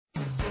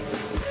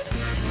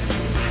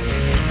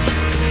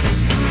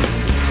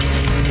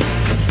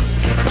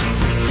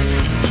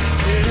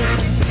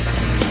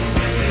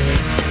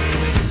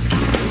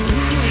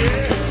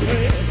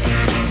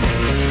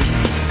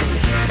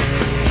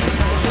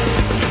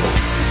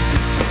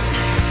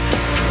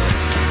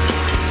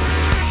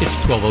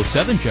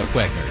1207, Jeff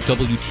Wagner,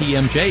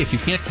 WTMJ. If you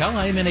can't tell,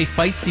 I am in a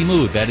feisty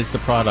mood. That is the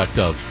product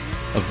of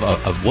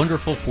a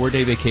wonderful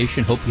 4-day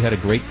vacation. Hope you had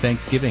a great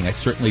Thanksgiving. I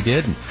certainly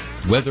did. And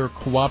weather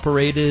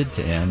cooperated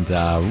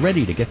and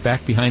ready to get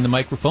back behind the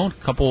microphone.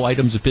 A couple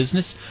items of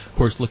business. Of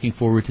course, looking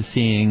forward to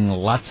seeing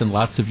lots and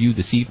lots of you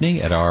this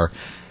evening at our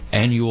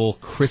annual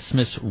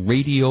Christmas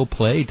radio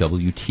play,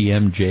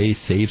 WTMJ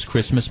Saves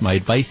Christmas. My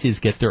advice is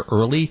get there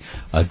early.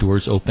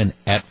 Doors open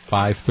at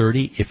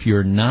 5:30. If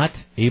you're not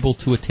able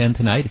to attend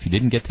tonight, if you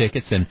didn't get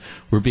tickets, and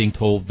we're being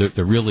told that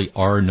there really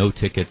are no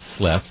tickets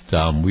left,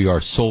 we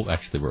are sold.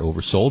 Actually, we're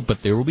oversold,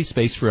 but there will be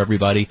space for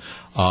everybody.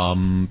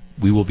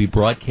 We will be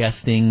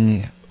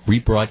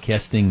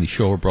rebroadcasting the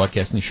show or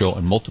broadcasting the show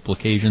on multiple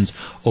occasions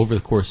over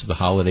the course of the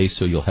holidays,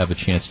 so you'll have a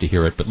chance to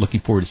hear it. But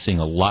looking forward to seeing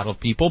a lot of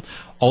people.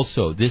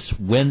 Also, this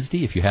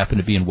Wednesday, if you happen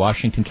to be in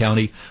Washington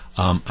County,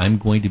 I'm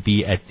going to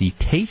be at the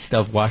Taste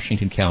of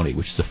Washington County,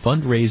 which is a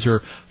fundraiser.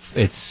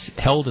 It's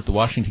held at the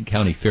Washington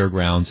County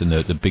Fairgrounds in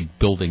the big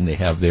building they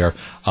have there.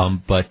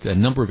 But a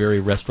number of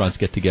area restaurants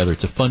get together.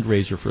 It's a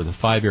fundraiser for the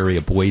 5 area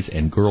boys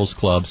and girls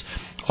clubs.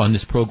 On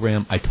this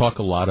program, I talk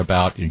a lot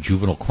about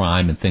juvenile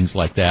crime and things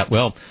like that.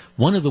 Well,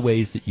 one of the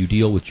ways that you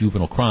deal with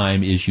juvenile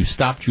crime is you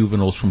stop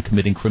juveniles from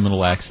committing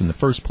criminal acts in the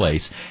first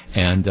place.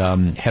 And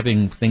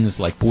having things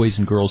like boys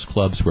and girls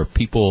clubs where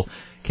people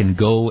can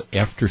go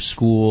after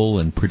school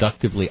and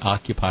productively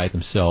occupy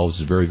themselves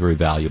is very, very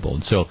valuable.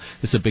 And so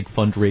this is a big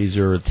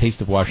fundraiser,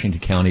 Taste of Washington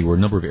County, where a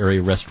number of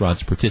area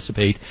restaurants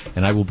participate,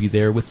 and I will be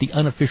there with the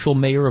unofficial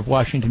mayor of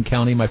Washington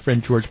County, my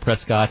friend George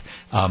Prescott.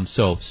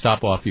 So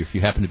stop off if you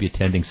happen to be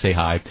attending, say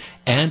hi.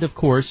 And, of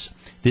course,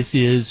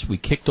 we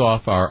kicked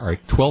off our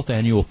 12th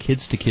annual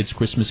Kids to Kids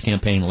Christmas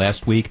campaign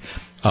last week.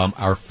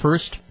 Our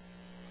first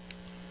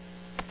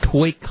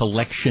toy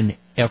collection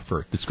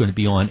effort that's going to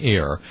be on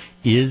air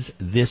is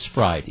this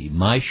Friday.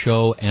 My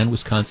show and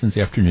Wisconsin's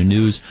Afternoon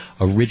News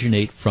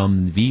originate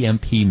from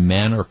VMP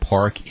Manor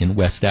Park in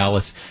West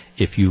Dallas.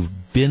 If you've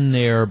been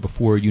there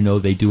before, you know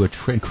they do an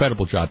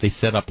incredible job. They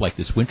set up like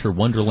this winter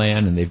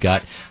wonderland, and they've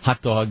got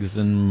hot dogs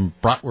and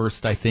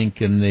bratwurst, I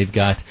think, and they've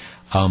got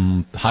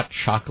hot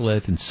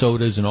chocolate and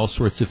sodas and all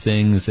sorts of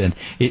things, and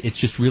it's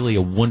just really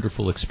a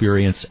wonderful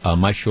experience.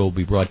 My show will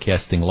be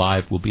broadcasting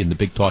live. We'll be in the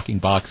big talking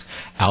box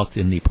out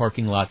in the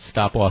parking lot.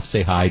 Stop off,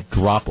 say hi,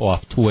 drop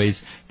off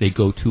toys. They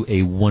go to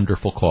a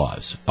wonderful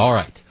cause. All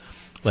right,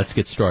 let's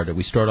get started.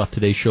 We start off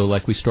today's show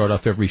like we start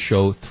off every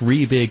show.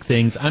 3 big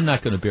things. I'm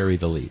not going to bury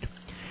the lead.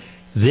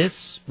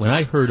 This, when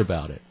I heard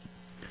about it,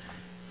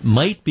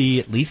 might be,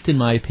 at least in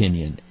my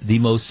opinion, the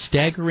most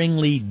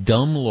staggeringly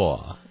dumb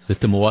law that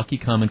the Milwaukee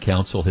Common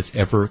Council has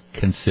ever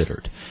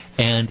considered.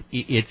 And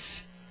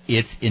it's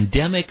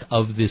endemic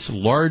of this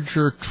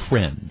larger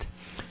trend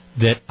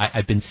that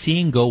I've been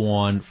seeing go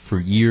on for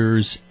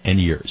years and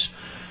years.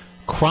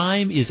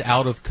 Crime is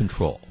out of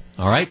control.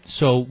 All right?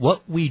 So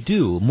what we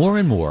do more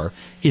and more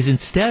is,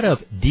 instead of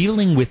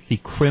dealing with the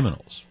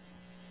criminals,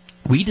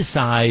 we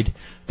decide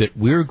that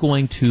we're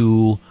going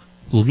to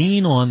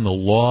lean on the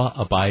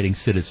law-abiding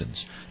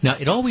citizens. Now,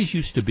 it always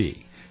used to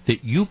be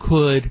that you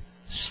could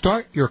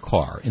start your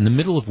car in the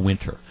middle of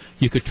winter.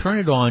 You could turn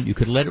it on, you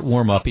could let it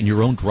warm up in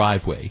your own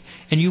driveway,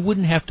 and you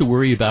wouldn't have to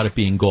worry about it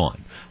being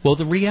gone. Well,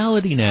 the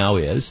reality now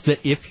is that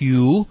if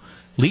you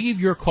leave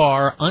your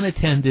car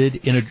unattended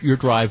in your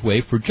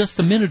driveway for just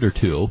a minute or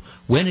two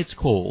when it's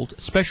cold,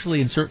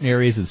 especially in certain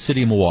areas of the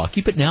city of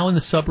Milwaukee, but now in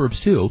the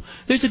suburbs too,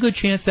 there's a good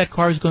chance that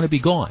car is going to be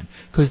gone,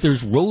 because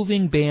there's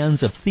roving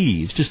bands of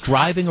thieves just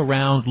driving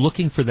around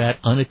looking for that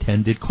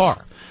unattended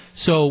car.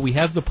 So we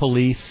have the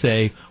police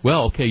say,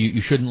 well, okay,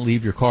 you shouldn't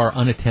leave your car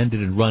unattended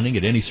and running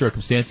at any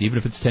circumstance, even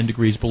if it's 10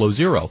 degrees below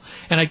zero.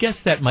 And I guess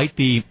that might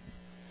be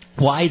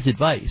wise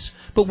advice.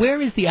 But where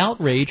is the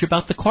outrage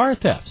about the car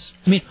thefts?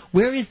 I mean,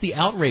 where is the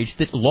outrage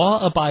that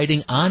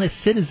law-abiding,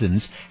 honest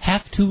citizens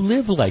have to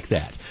live like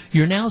that?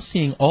 You're now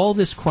seeing all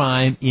this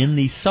crime in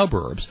the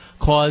suburbs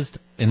caused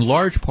in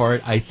large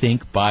part, I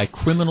think, by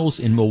criminals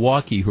in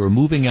Milwaukee who are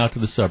moving out to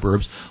the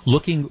suburbs,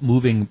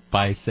 moving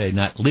by, say,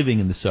 not living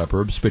in the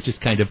suburbs, but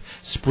just kind of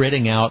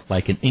spreading out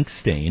like an ink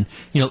stain,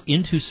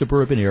 into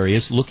suburban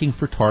areas looking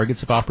for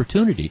targets of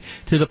opportunity,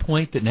 to the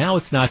point that now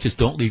it's not just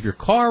don't leave your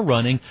car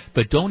running,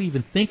 but don't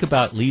even think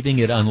about leaving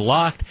it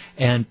unlocked,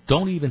 and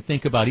don't even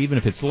think about, even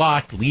if it's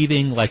locked,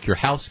 leaving like your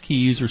house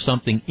keys or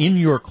something in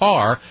your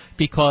car,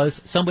 because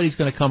somebody's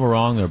going to come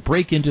along, they're going to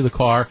break into the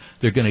car,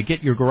 they're going to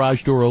get your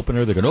garage door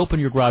opener, they're going to open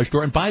your garage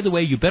door, and by the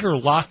way, you better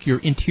lock your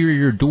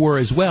interior door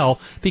as well,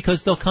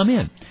 because they'll come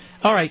in.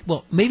 All right,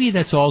 well, maybe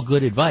that's all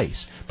good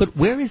advice, but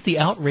where is the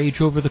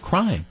outrage over the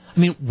crime? I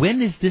mean,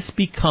 when has this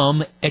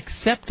become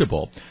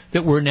acceptable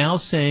that we're now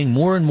saying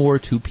more and more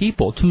to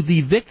people, to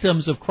the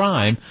victims of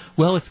crime,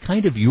 well, it's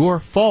kind of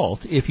your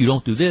fault if you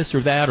don't do this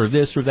or that or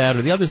this or that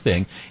or the other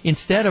thing,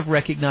 instead of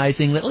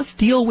recognizing that let's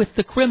deal with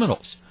the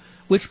criminals?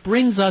 Which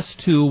brings us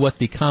to what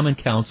the Common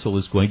Council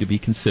is going to be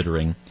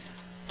considering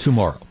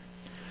tomorrow.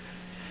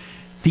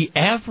 The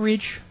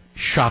average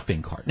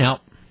shopping cart.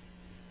 Now,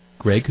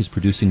 Greg, who's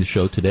producing the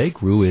show today,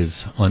 Gru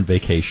is on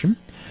vacation.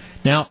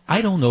 Now,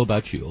 I don't know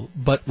about you,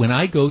 but when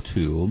I go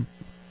to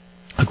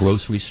a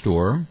grocery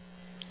store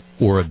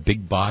or a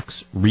big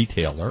box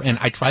retailer, and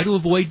I try to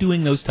avoid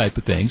doing those type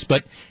of things,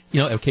 but,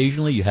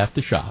 occasionally you have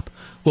to shop.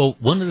 Well,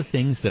 one of the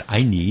things that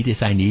I need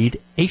is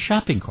a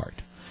shopping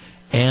cart.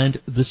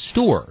 And the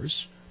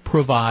stores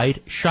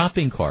provide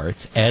shopping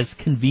carts as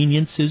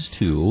conveniences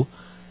to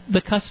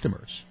the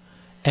customers.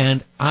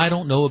 And I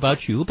don't know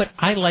about you, but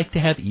I like to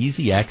have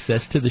easy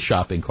access to the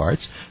shopping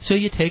carts. So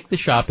you take the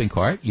shopping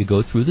cart, you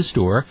go through the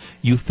store,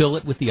 you fill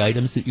it with the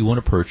items that you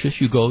want to purchase,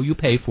 you go, you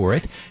pay for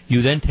it,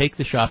 you then take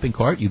the shopping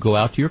cart, you go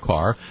out to your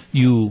car,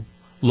 you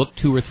look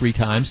 2 or 3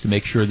 times to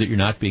make sure that you're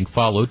not being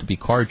followed to be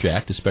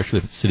carjacked, especially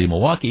if it's the city of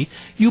Milwaukee.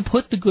 You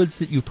put the goods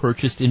that you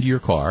purchased into your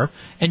car,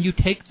 and you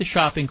take the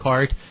shopping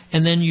cart,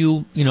 and then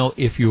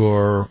if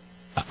you're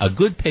a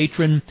good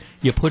patron,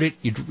 you put it,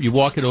 you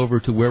walk it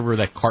over to wherever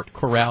that cart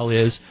corral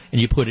is,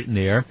 and you put it in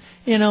there.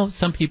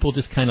 Some people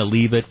just kind of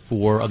leave it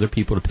for other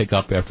people to pick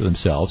up after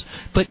themselves,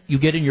 but you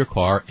get in your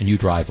car and you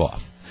drive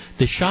off.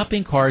 The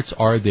shopping carts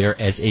are there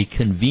as a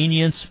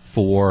convenience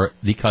for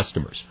the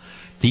customers.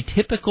 The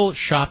typical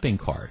shopping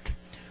cart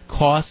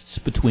costs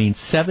between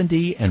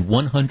 $70 and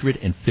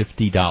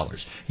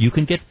 $150. You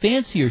can get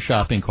fancier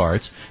shopping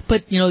carts,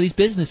 but, these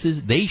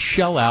businesses, they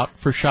shell out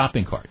for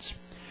shopping carts.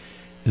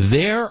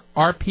 There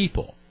are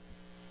people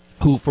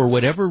who, for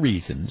whatever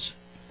reasons,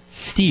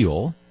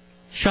 steal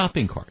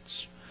shopping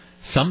carts.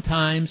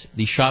 Sometimes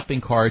the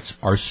shopping carts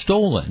are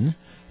stolen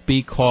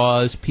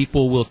because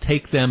people will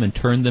take them and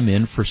turn them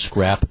in for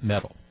scrap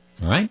metal.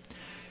 All right?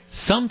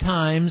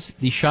 Sometimes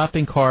the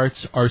shopping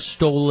carts are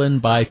stolen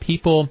by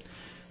people.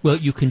 Well,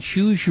 you can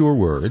choose your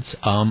words.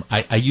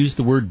 I use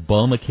the word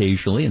bum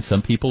occasionally, and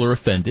some people are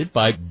offended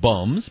by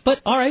bums. But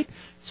all right,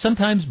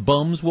 sometimes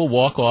bums will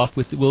walk off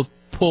will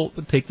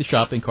take the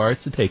shopping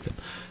carts and take them.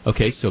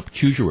 Okay, so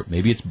choose your word.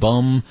 Maybe it's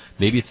bum.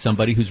 Maybe it's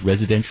somebody who's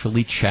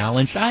residentially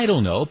challenged. I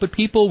don't know. But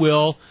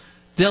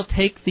they'll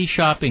take the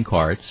shopping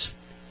carts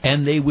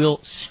and they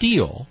will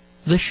steal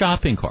the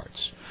shopping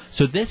carts.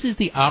 So this is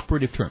the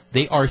operative term.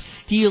 They are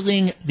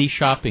stealing the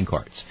shopping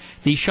carts.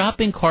 The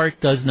shopping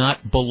cart does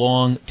not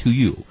belong to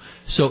you.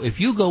 So if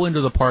you go into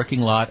the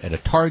parking lot at a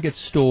Target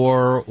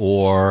store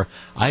or,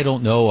 I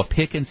don't know, a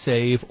Pick and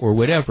Save or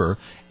whatever,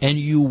 and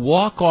you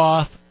walk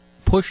off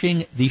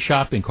pushing the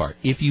shopping cart,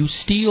 if you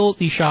steal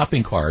the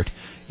shopping cart,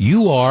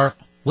 you are,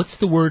 what's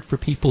the word for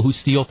people who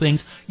steal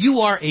things?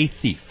 You are a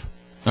thief.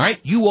 All right?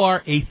 You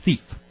are a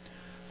thief.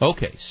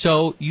 Okay,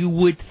 so you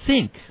would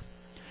think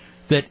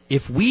that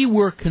if we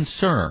were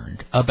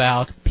concerned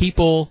about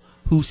people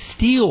who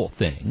steal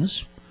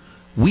things,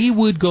 we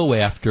would go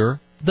after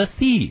the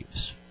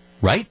thieves,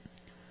 right?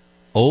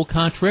 Au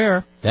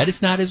contraire, that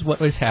is not what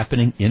is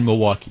happening in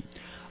Milwaukee.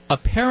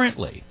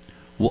 Apparently,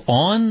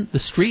 on the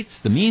streets,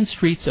 the mean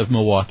streets of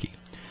Milwaukee,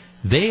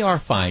 they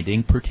are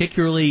finding,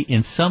 particularly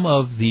in some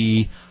of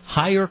the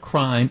higher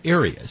crime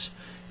areas,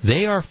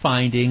 they are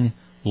finding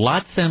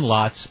lots and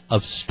lots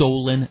of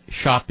stolen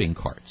shopping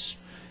carts.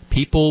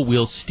 People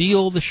will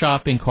steal the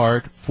shopping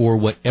cart for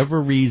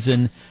whatever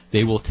reason.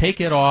 They will take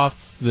it off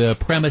the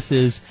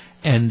premises,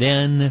 and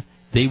then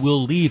they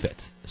will leave it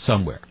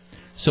somewhere.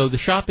 So the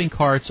shopping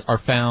carts are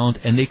found,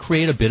 and they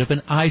create a bit of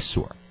an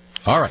eyesore.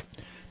 All right.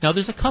 Now,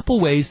 there's a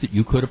couple ways that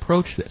you could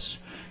approach this.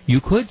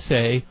 You could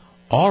say,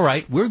 all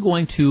right, we're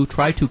going to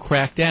try to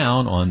crack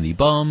down on the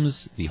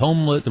bums, the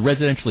homeless, the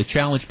residentially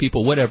challenged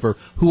people, whatever,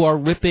 who are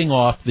ripping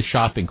off the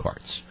shopping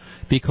carts,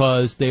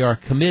 because they are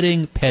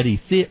committing petty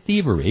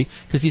thievery,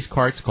 because these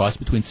carts cost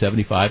between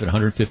 $75 and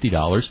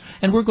 $150,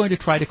 and we're going to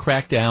try to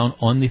crack down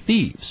on the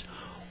thieves.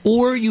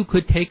 Or you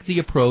could take the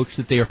approach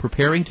that they are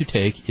preparing to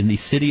take in the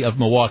city of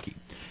Milwaukee.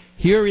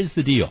 Here is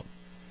the deal.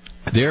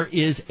 There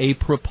is a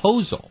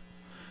proposal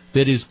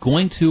that is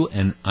going to,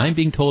 and I'm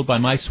being told by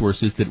my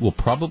sources that will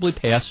probably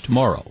pass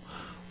tomorrow,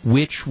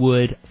 which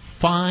would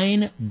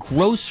fine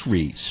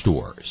grocery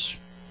stores,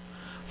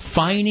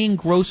 fining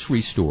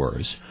grocery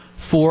stores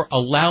for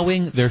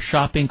allowing their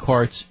shopping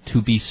carts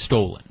to be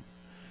stolen.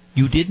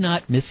 You did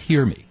not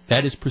mishear me.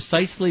 That is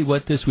precisely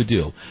what this would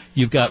do.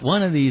 You've got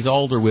one of these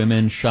older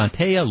women,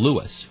 Shantea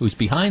Lewis, who's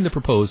behind the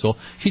proposal.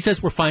 She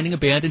says we're finding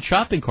abandoned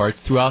shopping carts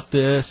throughout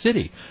the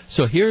city.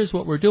 So here's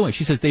what we're doing.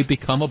 She says they've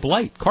become a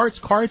blight.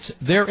 Carts,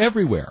 they're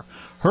everywhere.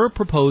 Her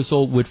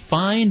proposal would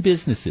fine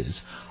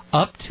businesses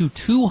up to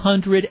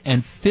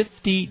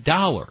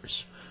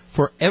 $250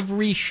 for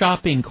every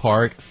shopping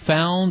cart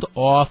found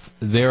off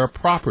their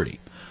property.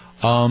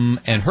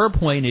 And her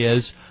point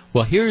is,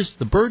 well, here's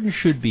the burden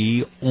should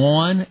be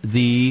on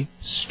the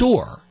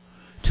store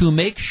to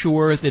make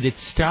sure that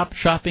its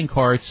shopping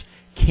carts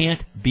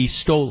can't be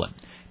stolen.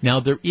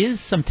 Now, there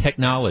is some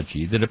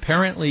technology that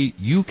apparently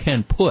you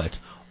can put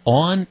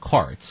on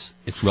carts.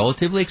 It's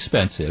relatively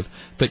expensive,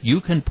 but you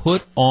can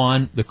put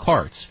on the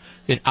carts.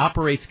 It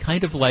operates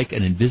kind of like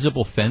an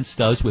invisible fence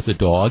does with a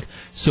dog,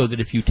 so that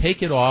if you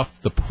take it off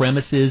the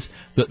premises,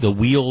 the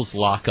wheels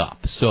lock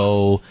up.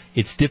 So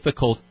it's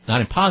difficult,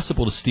 not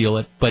impossible to steal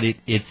it, but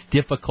it's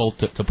difficult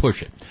to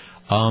push it.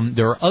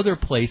 There are other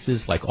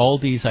places like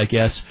Aldi's, I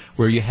guess,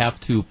 where you have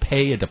to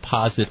pay a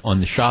deposit on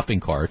the shopping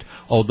cart,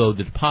 although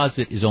the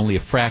deposit is only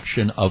a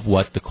fraction of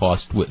what the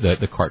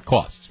cart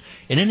costs.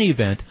 In any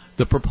event,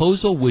 the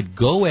proposal would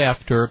go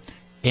after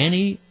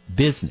any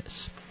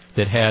business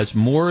that has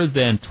more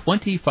than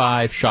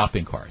 25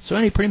 shopping carts, so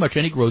pretty much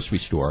any grocery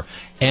store,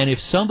 and if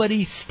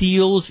somebody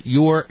steals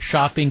your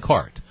shopping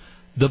cart,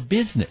 the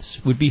business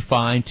would be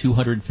fined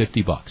 $250.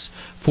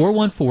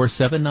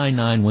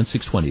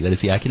 414-799-1620. That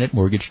is the Acunet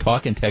Mortgage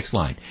talk and text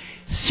line.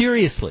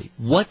 Seriously,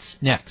 what's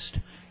next?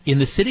 In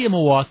the city of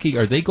Milwaukee,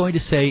 are they going to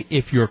say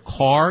if your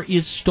car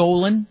is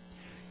stolen,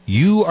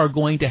 you are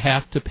going to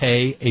have to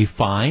pay a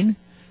fine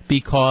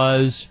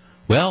because,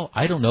 well,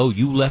 I don't know,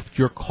 you left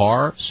your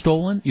car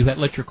stolen? You had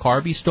let your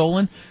car be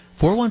stolen?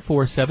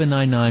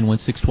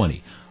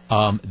 414-799-1620.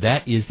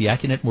 That is the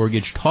Acunet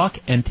Mortgage talk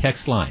and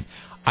text line.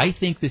 I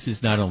think this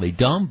is not only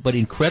dumb, but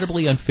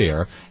incredibly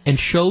unfair and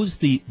shows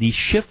the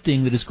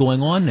shifting that is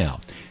going on now.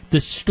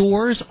 The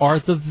stores are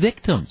the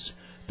victims.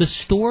 The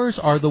stores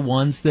are the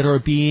ones that are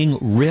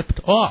being ripped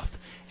off.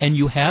 And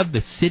you have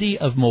the city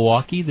of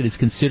Milwaukee that is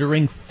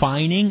considering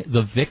fining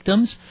the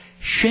victims.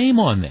 Shame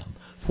on them.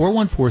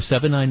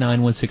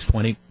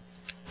 414-799-1620.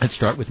 Let's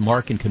start with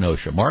Mark in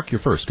Kenosha. Mark,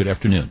 you're first. Good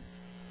afternoon.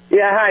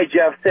 Yeah, hi,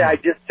 Jeff. I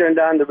just turned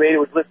on the radio,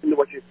 was listening to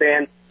what you're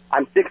saying.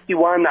 I'm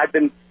 61. I've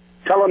been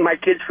telling my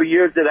kids for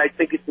years that I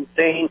think it's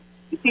insane.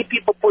 You see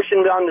people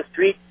pushing down the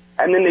street,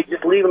 and then they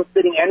just leave them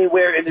sitting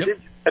anywhere, and it is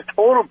a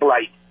total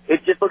blight.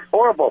 It just looks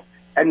horrible.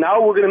 And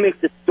now we're going to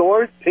make the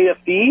stores pay a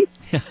fee?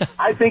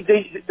 I think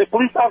the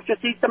police officer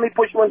sees somebody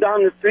push one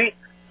down the street,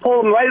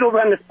 pull them right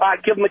over on the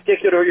spot, give them a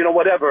ticket or,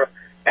 whatever,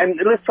 and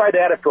let's try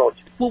that approach.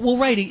 Well,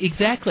 right,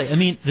 exactly. I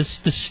mean,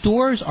 the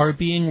stores are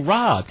being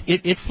robbed.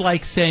 It's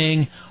like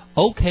saying,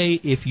 okay,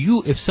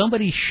 if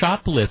somebody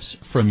shoplifts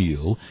from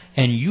you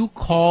and you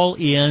call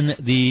in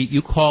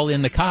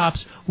the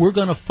cops, we're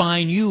going to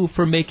fine you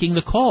for making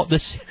the call.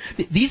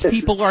 These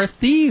people are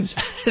thieves.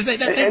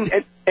 And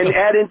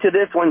add into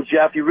this one,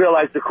 Jeff, you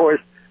realize, of course,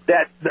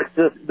 that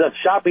the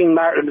shopping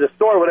mart, the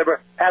store,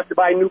 whatever, has to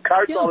buy new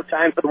carts all the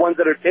time for the ones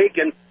that are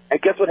taken. And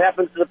guess what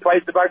happens to the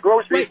price of our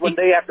groceries when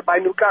they have to buy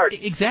new carts?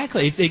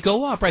 Exactly. If they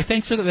go up, right?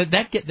 Thanks for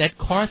that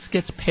cost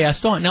gets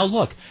passed on. Now,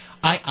 look,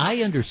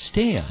 I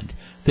understand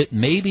that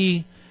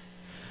maybe,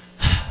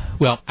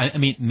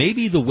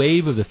 maybe the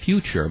wave of the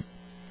future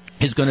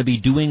is going to be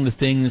doing the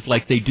things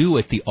like they do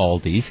at the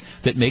Aldi's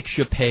that makes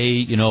you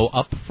pay,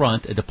 up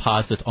front a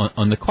deposit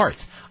on the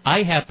carts.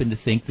 I happen to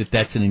think that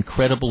that's an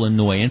incredible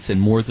annoyance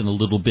and more than a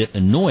little bit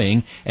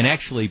annoying, and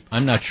actually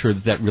I'm not sure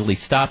that really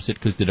stops it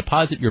because the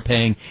deposit you're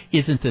paying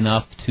isn't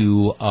enough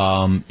to,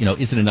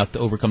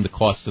 overcome the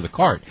cost of the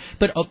cart.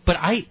 But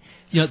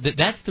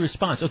that's the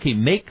response. Okay,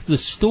 make the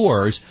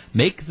stores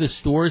make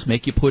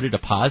you put a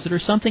deposit or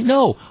something?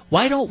 No.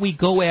 Why don't we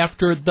go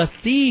after the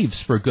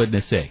thieves, for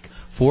goodness sake?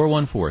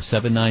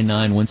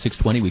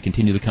 414-799-1620. We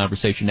continue the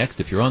conversation next.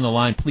 If you're on the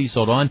line, please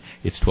hold on.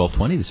 It's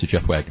 1220. This is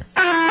Jeff Wagner.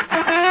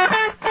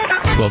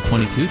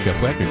 1222, Jeff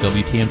Wagner,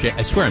 WTMJ.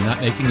 I swear I'm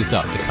not making this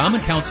up. The Common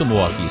Council of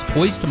Milwaukee is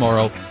poised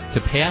tomorrow to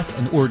pass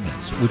an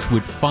ordinance which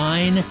would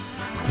fine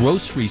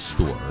grocery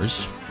stores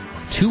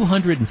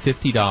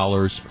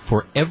 $250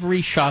 for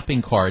every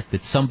shopping cart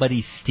that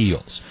somebody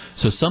steals.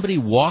 So somebody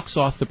walks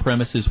off the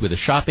premises with a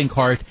shopping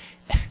cart.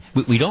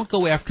 We don't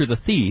go after the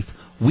thief.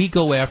 We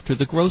go after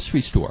the grocery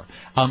store.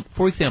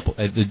 For example,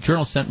 the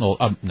Journal Sentinel,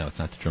 no, it's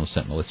not the Journal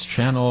Sentinel, it's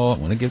Channel, I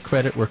want to give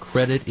credit where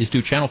credit is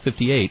due, Channel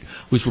 58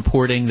 was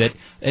reporting that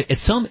at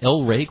some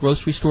El Rey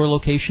grocery store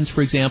locations,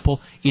 for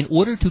example, in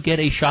order to get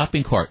a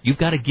shopping cart, you've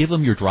got to give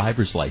them your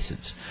driver's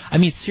license. I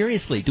mean,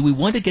 seriously, do we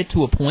want to get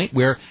to a point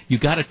where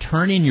you've got to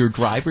turn in your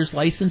driver's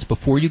license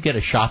before you get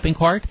a shopping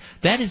cart?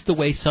 That is the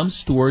way some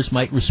stores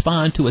might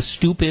respond to a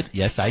stupid,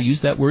 yes, I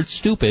use that word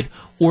stupid,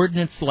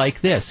 ordinance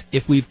like this.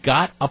 If we've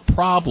got a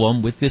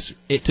problem with this,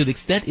 to the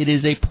extent it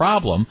is a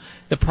problem,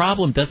 the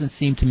problem doesn't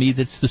seem to me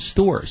that's the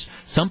stores.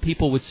 Some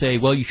people would say,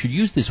 well, you should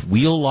use this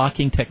wheel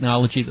locking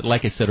technology that,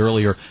 like I said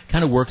earlier,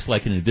 kind of works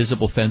like an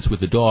invisible fence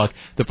with a dog.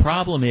 The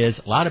problem is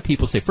a lot of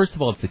people say, first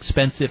of all, it's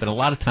expensive, and a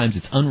lot of times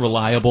it's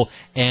unreliable,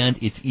 and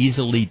it's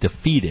easily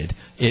defeated.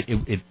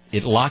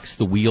 It locks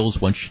the wheels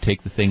once you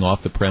take the thing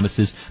off the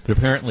premises, but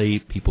apparently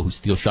people who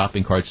steal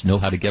shopping carts know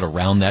how to get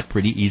around that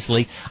pretty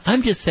easily.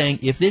 I'm just saying,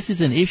 if this is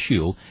an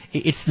issue,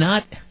 it's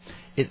not...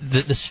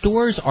 The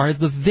stores are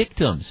the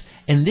victims,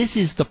 and this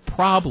is the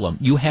problem.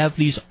 You have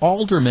these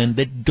aldermen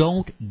that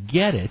don't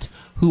get it,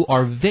 who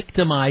are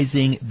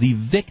victimizing the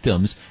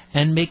victims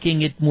and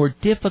making it more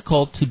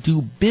difficult to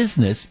do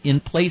business in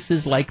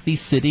places like the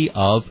city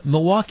of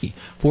Milwaukee.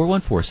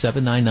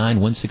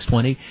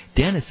 414-799-1620.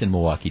 Dennis in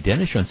Milwaukee.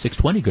 Dennis, you're on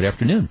 620. Good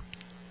afternoon.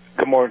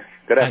 Good morning.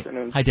 Good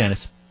afternoon. Hi,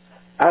 Dennis.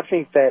 I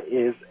think that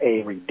is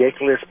a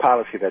ridiculous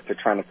policy that they're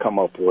trying to come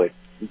up with,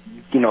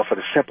 for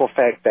the simple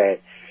fact that,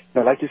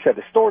 like you said,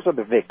 the stores are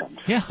the victims.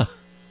 Yeah.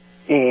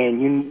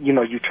 And,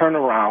 you turn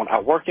around. I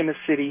work in the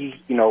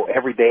city,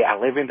 every day. I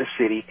live in the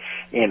city,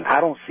 and I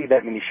don't see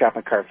that many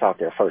shopping carts out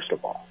there, first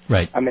of all.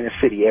 Right. I'm in the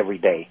city every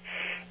day.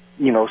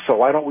 So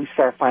why don't we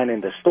start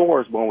finding the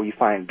stores when we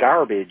find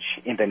garbage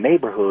in the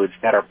neighborhoods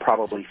that are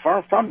probably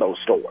from those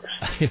stores?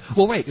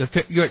 Well, right.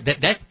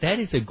 That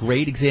is a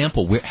great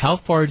example. How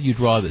far do you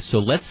draw this? So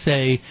let's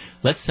say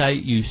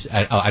you.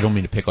 I don't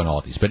mean to pick on all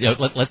of these, but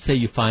let's say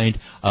you find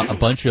a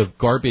bunch of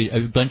garbage,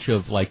 a bunch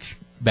of like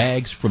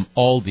bags from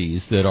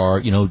Aldi's that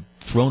are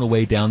thrown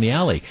away down the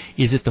alley.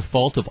 Is it the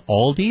fault of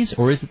Aldi's,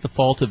 or is it the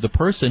fault of the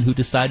person who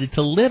decided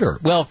to litter?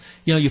 Well,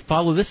 you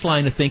follow this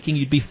line of thinking,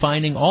 you'd be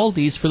fining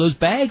Aldi's for those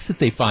bags that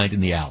they find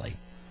in the alley.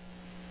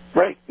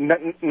 Right.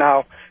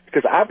 Now,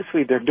 because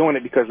obviously they're doing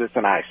it because it's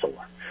an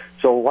eyesore.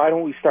 So why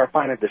don't we start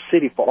finding the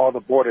city for all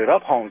the boarded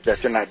up homes that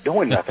they're not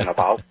doing nothing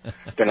about?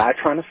 They're not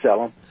trying to sell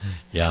them.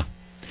 Yeah.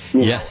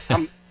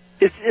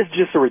 It's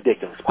just a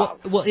ridiculous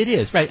policy. Well, it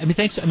is, right.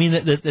 I mean,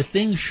 the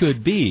thing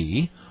should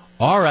be,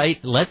 all right,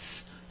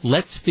 let's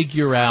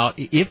figure out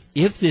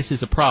if this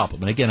is a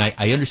problem. And again,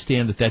 I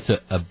understand that that's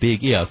a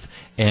big if,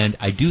 and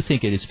I do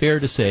think it is fair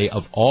to say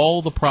of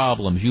all the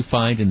problems you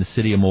find in the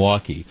city of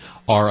Milwaukee,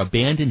 are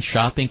abandoned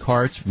shopping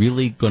carts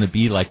really going to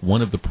be like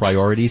one of the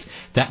priorities?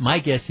 That my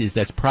guess is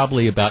that's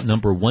probably about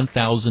number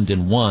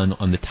 1001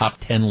 on the top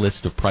 10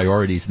 list of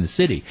priorities in the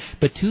city.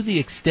 But to the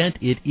extent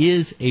it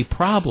is a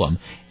problem,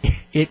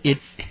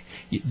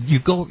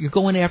 you're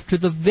going after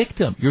the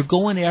victim. You're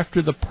going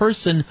after the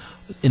person.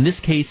 In this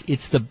case,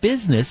 it's the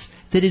business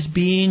that is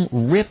being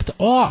ripped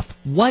off.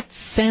 What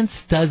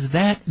sense does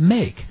that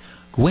make?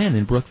 Gwen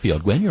in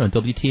Brookfield. Gwen, you're on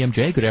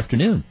WTMJ. Good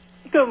afternoon.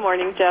 Good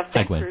morning, Jeff.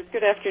 Hi, Gwen.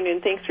 Good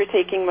afternoon. Thanks for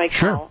taking my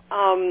Sure. call.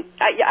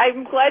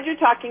 I'm glad you're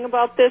talking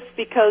about this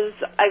because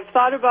I've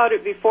thought about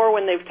it before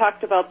when they've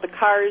talked about the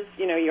cars.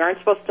 You aren't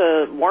supposed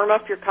to warm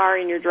up your car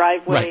in your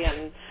driveway. Right.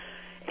 And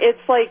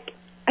it's like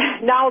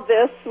now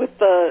this with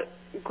the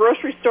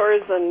grocery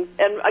stores and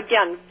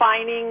again,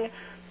 fining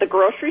the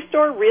grocery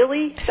store,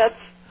 really? That's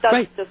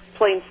right. just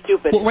plain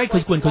stupid. Well, right,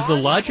 because the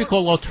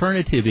logical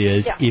alternative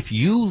is if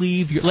you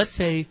leave your, let's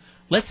say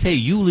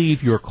you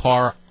leave your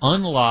car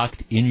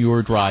unlocked in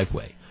your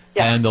driveway,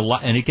 and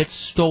it gets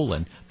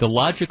stolen. The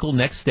logical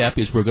next step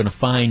is we're going to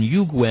fine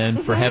you,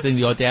 Gwen, for having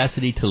the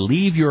audacity to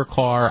leave your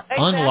car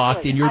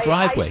unlocked in your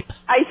driveway.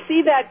 I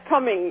see that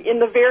coming in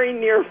the very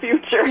near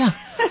future. Yeah.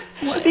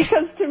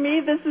 Because to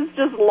me, this is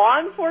just law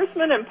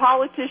enforcement and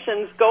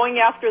politicians going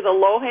after the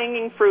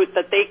low-hanging fruit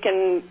that they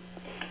can,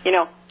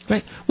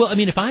 Right. Well, I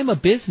mean, if I'm a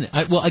business,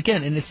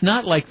 again, and it's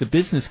not like the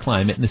business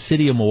climate in the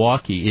city of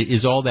Milwaukee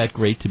is all that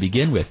great to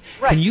begin with.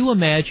 Right. Can you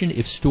imagine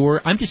if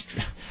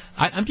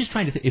I'm just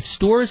trying to think, if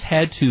stores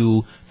had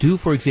to do,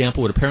 for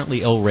example, what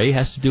apparently El Rey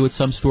has to do at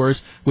some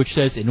stores, which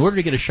says in order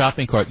to get a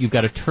shopping cart, you've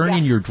got to turn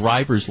in your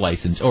driver's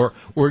license or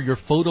your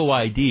photo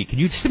ID. Can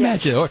you just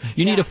imagine? Or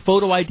you need a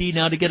photo ID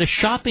now to get a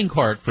shopping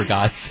cart, for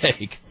God's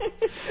sake.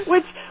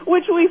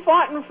 which we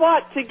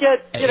fought to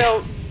get,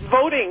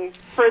 voting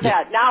for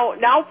that.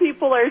 Now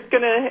people are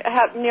going to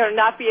have,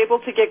 not be able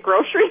to get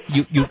groceries.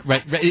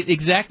 Right,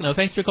 exactly. No,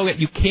 thanks for calling.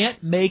 You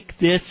can't make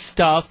this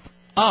stuff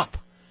up.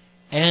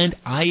 And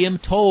I am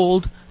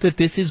told that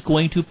this is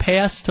going to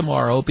pass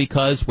tomorrow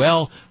because,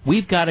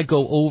 we've got to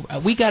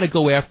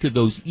go after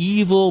those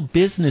evil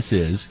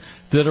businesses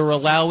that are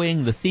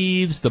allowing the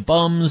thieves, the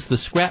bums, the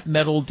scrap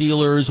metal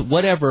dealers,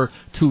 whatever,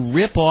 to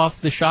rip off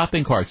the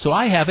shopping cart. So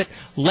I have it.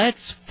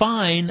 Let's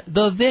find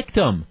the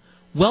victim.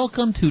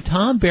 Welcome to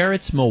Tom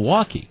Barrett's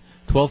Milwaukee.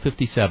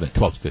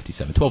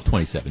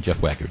 1227.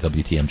 Jeff Wagner,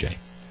 WTMJ.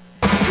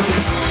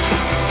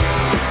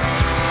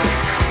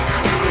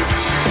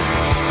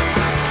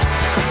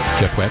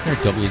 Jeff Wagner,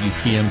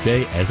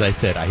 WTMJ. As I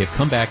said, I have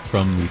come back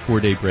from the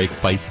 4-day break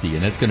feisty,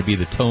 and that's going to be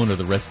the tone of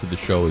the rest of the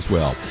show as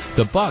well.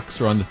 The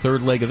Bucks are on the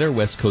third leg of their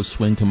West Coast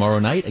swing tomorrow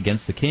night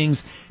against the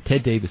Kings.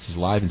 Ted Davis is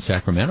live in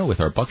Sacramento with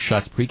our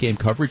Buckshots pregame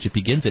coverage. It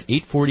begins at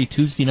 8:40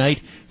 Tuesday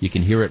night. You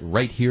can hear it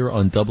right here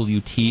on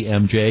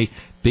WTMJ.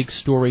 Big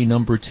story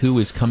number 2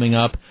 is coming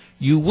up.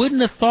 You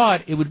wouldn't have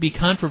thought it would be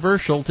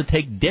controversial to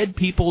take dead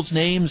people's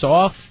names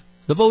off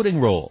the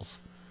voting rolls.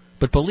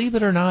 But believe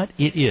it or not,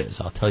 it is.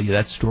 I'll tell you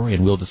that story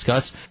and we'll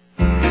discuss.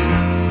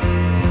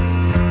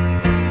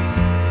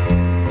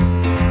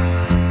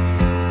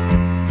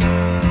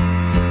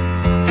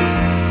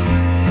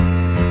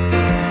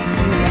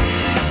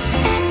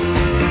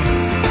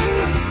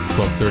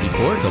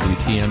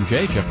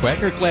 WTMJ, Jeff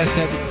Wagner,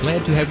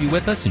 glad to have you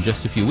with us. In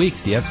just a few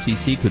weeks, the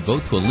FCC could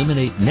vote to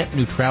eliminate net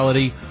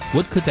neutrality.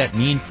 What could that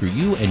mean for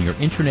you and your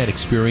Internet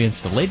experience?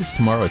 The latest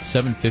tomorrow at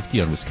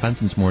 7:50 on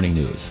Wisconsin's Morning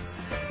News.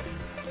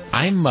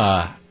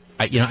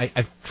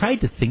 I've tried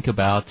to think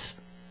about,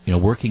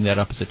 working that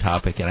up as a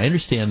topic, and I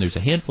understand there's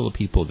a handful of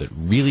people that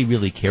really,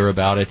 really care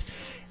about it,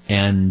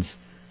 and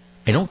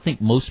I don't think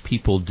most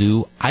people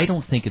do. I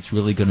don't think it's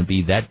really going to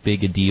be that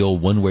big a deal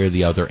one way or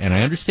the other, and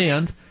I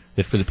understand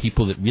that for the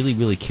people that really,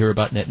 really care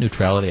about net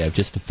neutrality, I've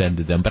just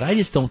offended them, but I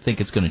just don't think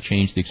it's going to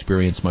change the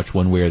experience much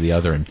one way or the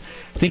other, and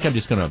I think I'm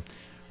just going to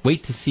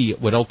wait to see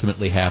what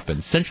ultimately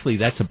happens. Essentially,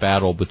 that's a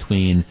battle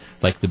between,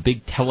 the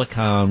big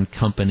telecom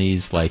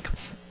companies like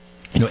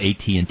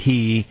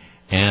AT&T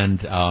and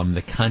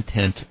the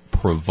content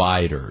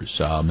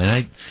providers.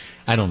 And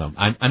I don't know.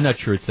 I'm not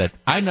sure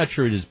I'm not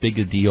sure it is big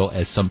a deal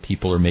as some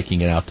people are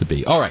making it out to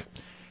be. All right.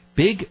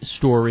 Big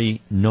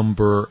story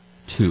number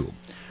 2.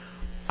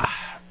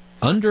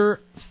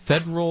 Under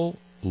federal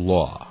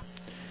law,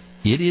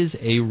 it is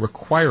a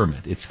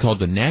requirement. It's called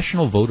the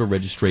National Voter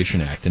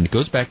Registration Act, and it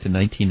goes back to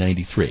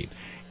 1993.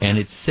 And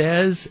it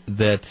says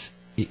that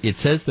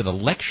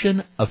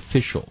election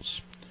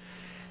officials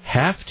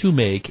have to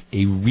make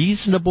a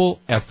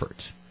reasonable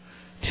effort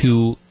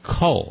to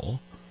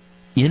cull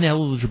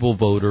ineligible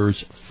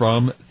voters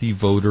from the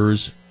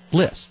voters'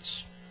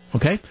 lists.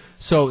 Okay?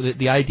 So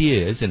the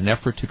idea is, in an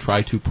effort to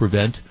try to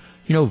prevent,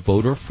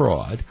 voter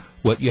fraud,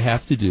 what you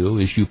have to do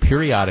is you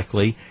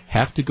periodically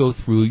have to go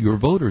through your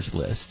voters'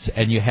 lists,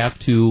 and you have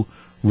to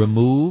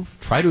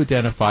try to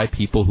identify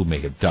people who may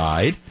have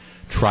died,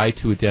 try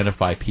to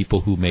identify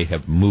people who may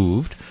have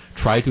moved,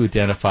 try to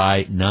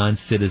identify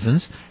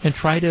non-citizens, and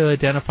try to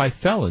identify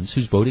felons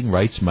whose voting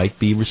rights might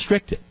be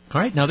restricted. All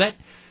right? Now, that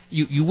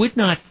you would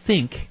not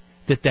think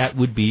that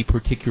would be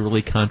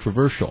particularly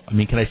controversial. I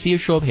mean, can I see a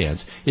show of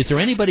hands? Is there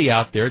anybody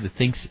out there that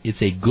thinks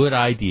it's a good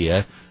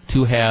idea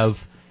to have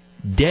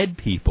dead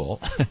people,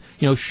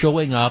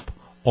 showing up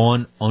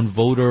on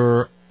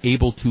voter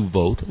able to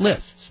vote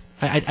lists?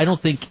 I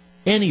don't think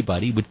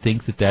anybody would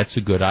think that that's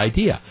a good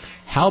idea.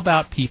 How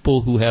about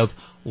people who have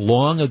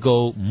long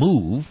ago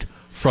moved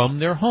from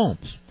their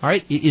homes? All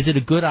right, is it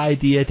a good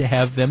idea to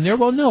have them there?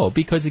 Well, no,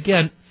 because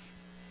again,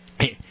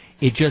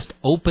 it just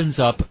opens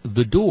up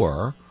the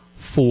door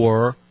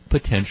for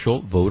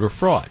potential voter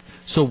fraud.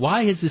 So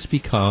why has this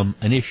become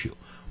an issue?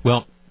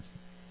 Well,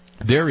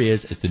 there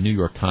is, as the New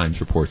York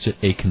Times reports it,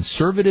 a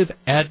conservative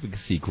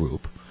advocacy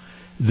group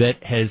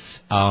that has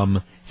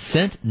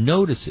sent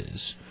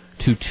notices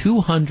to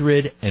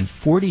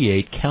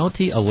 248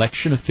 county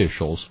election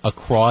officials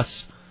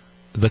across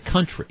the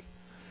country,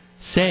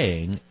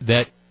 saying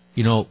that,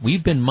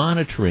 we've been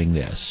monitoring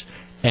this,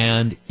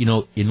 and,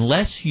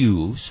 unless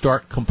you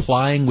start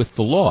complying with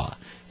the law,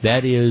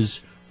 that is,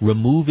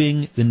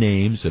 removing the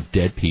names of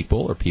dead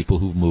people or people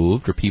who've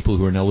moved or people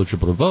who are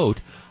ineligible to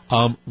vote,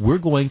 we're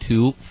going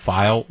to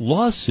file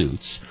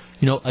lawsuits,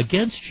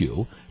 against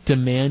you,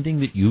 demanding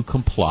that you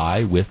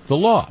comply with the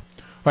law.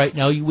 Right,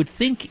 now, you would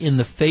think in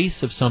the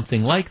face of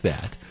something like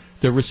that,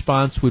 the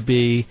response would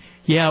be,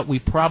 yeah, we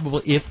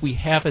probably, if we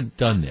haven't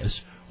done this,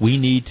 we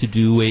need to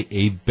do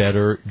a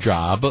better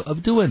job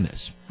of doing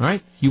this. All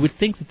right? You would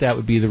think that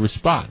would be the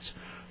response.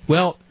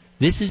 Well,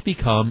 this has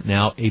become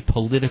now a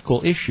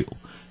political issue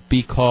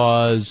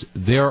because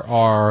there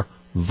are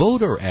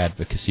voter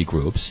advocacy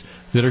groups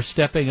that are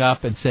stepping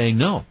up and saying,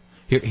 no,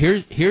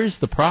 here's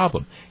the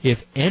problem. If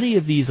any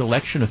of these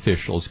election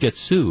officials get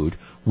sued,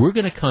 we're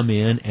going to come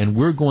in and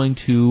we're going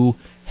to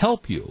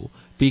help you,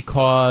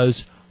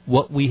 because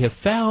what we have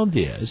found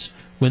is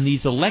when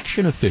these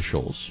election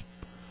officials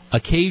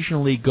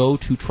occasionally go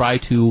to try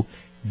to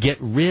get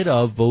rid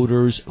of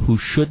voters who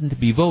shouldn't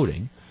be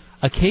voting,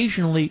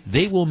 occasionally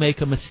they will make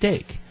a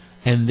mistake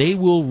and they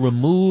will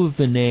remove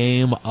the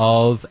name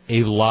of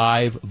a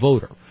live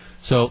voter.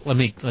 So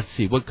let's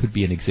see, what could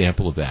be an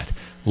example of that?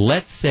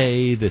 Let's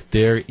say that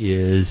there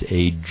is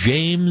a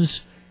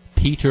James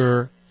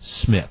Peter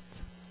Smith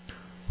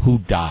who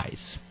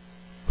dies,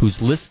 who's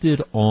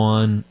listed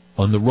on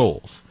the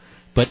rolls.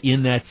 But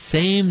in that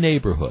same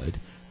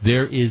neighborhood,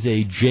 there is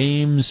a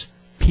James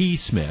P.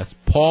 Smith,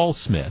 Paul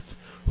Smith,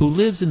 who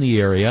lives in the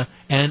area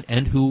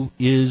and who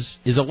is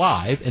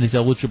alive and is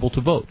eligible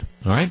to vote.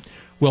 All right?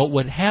 Well,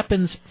 what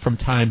happens from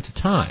time to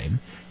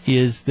time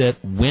is that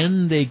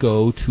when they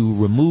go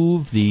to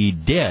remove the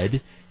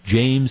dead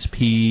James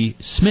P.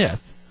 Smith,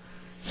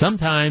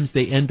 sometimes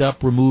they end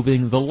up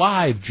removing the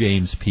live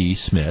James P.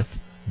 Smith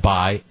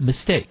by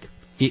mistake.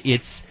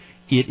 It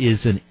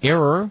is an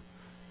error.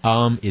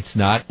 It's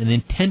not an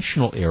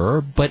intentional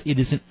error, but it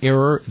is an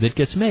error that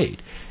gets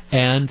made.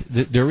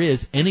 And there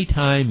is,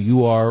 anytime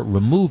you are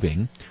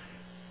removing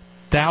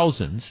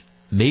thousands,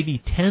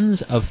 maybe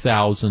tens of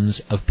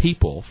thousands of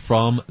people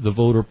from the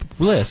voter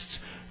lists,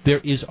 there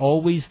is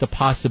always the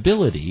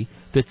possibility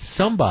that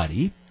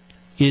somebody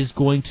is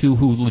going to,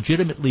 who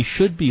legitimately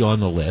should be on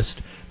the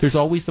list, there's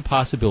always the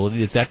possibility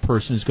that that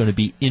person is going to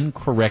be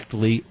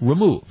incorrectly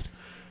removed.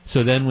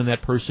 So then when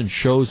that person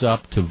shows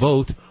up to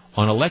vote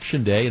on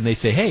election day and they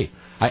say, hey,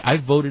 I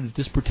voted at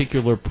this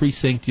particular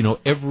precinct,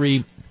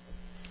 every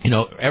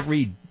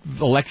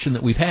election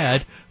that we've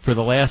had for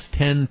the last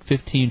 10,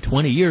 15,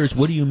 20 years,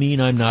 what do you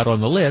mean I'm not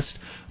on the list?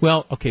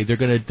 Well, okay, they're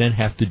going to then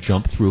have to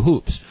jump through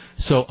hoops.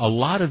 So a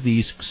lot of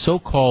these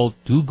so-called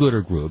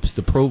do-gooder groups,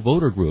 the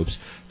pro-voter groups,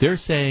 they're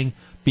saying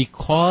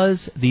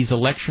because these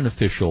election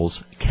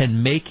officials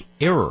can make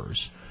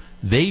errors,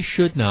 they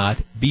should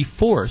not be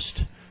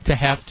forced to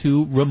have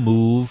to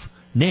remove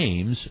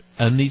names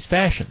in these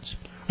fashions.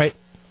 Right?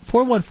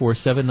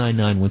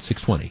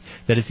 414-799-1620.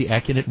 That is the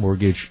Accunet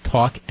Mortgage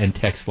talk and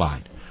text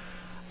line.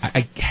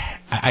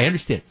 I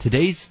understand.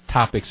 Today's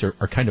topics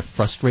are kind of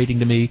frustrating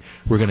to me.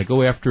 We're going to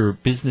go after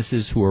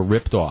businesses who are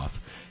ripped off.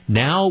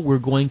 Now we're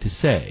going to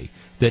say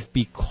that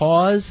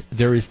because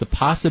there is the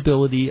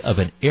possibility of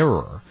an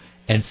error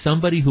and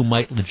somebody who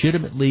might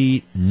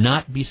legitimately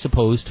not be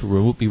supposed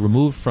to be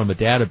removed from a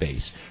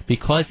database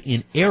because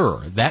in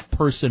error that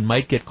person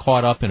might get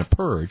caught up in a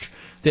purge,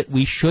 that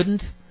we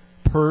shouldn't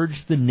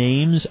purge the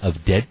names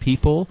of dead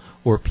people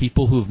or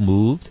people who have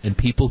moved and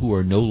people who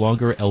are no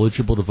longer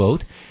eligible to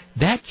vote?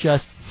 That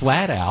just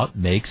flat out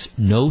makes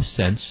no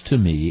sense to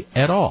me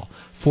at all.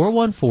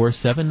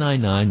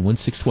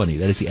 414-799-1620.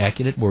 That is the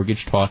Acunet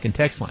Mortgage Talk and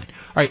Text line.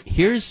 All right,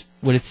 here's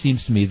what it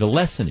seems to me the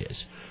lesson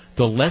is.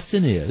 The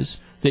lesson is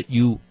that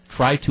you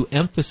try to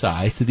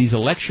emphasize to these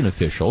election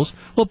officials,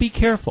 well, be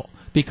careful,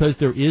 because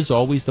there is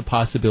always the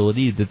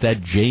possibility that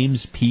that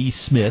James P.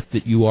 Smith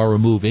that you are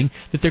removing,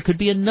 that there could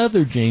be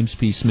another James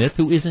P. Smith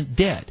who isn't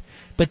dead.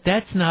 But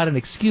that's not an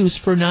excuse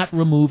for not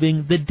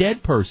removing the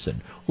dead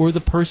person or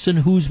the person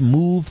who's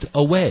moved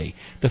away.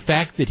 The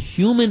fact that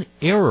human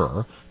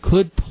error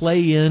could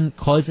play in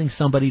causing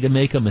somebody to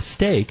make a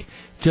mistake,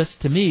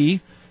 just to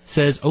me,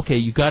 says, okay,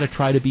 you've got to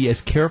try to be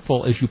as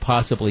careful as you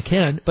possibly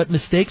can, but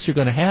mistakes are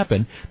going to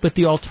happen. But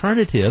the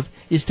alternative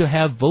is to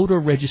have voter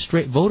rolls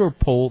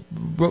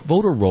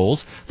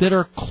that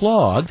are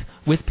clogged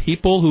with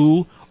people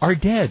who are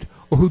dead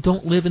or who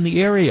don't live in the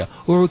area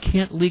or who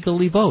can't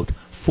legally vote.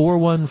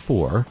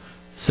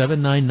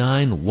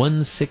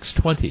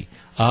 414-799-1620.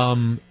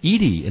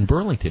 Edie in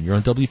Burlington, you're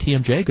on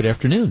WTMJ. Good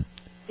afternoon.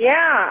 Yeah,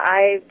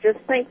 I just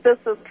think this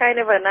is kind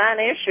of a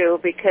non-issue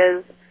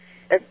because,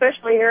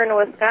 especially here in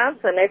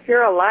Wisconsin, if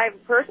you're a live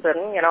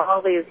person, you know,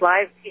 all these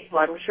live people,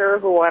 I'm sure,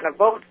 who want to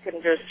vote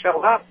can just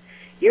show up.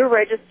 You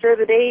register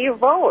the day you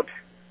vote.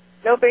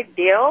 No big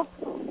deal.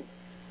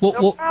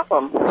 No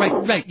problem.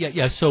 Right,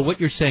 yeah. So what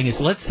you're saying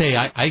is, let's say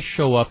I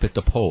show up at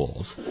the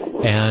polls,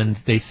 and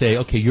they say,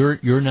 okay,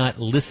 you're not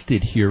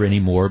listed here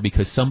anymore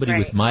because somebody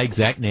with my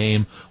exact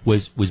name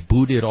was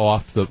booted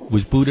off,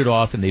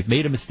 and they've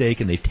made a mistake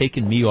and they've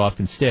taken me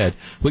off instead.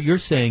 What you're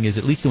saying is,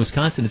 at least in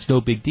Wisconsin, it's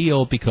no big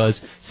deal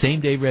because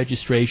same-day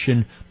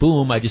registration,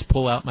 boom, I just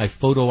pull out my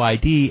photo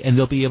ID and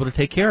they'll be able to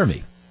take care of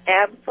me.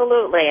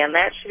 Absolutely, and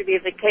that should be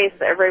the case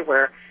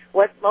everywhere.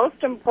 What's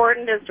most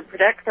important is to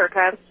protect our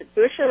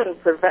Constitution and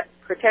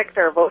protect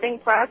our voting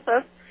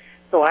process.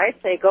 So I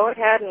say go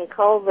ahead and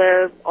call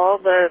all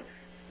the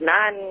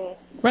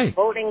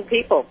non-voting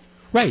people.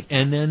 Right,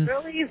 and then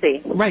real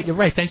easy.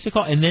 Right. Thanks for the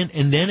call. And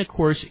then of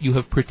course you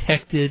have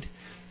protected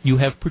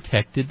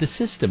the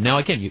system. Now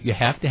again, you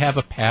have to have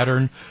a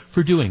pattern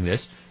for doing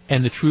this.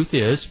 And the truth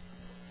is,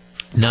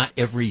 not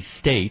every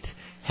state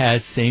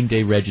has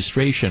same-day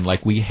registration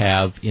like we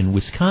have in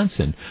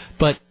Wisconsin,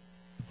 but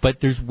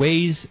there's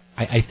ways.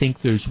 I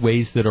think there's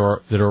ways that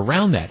are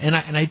around that, and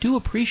I do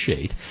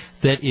appreciate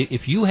that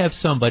if you have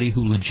somebody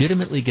who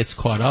legitimately gets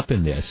caught up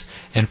in this,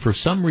 and for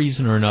some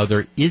reason or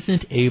another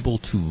isn't able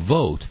to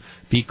vote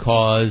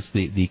because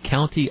the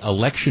county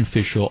election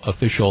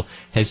official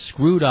has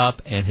screwed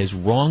up and has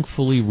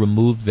wrongfully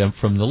removed them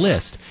from the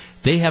list,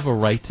 they have a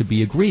right to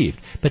be aggrieved.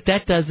 But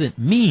that doesn't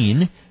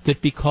mean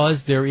that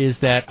because there's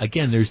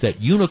that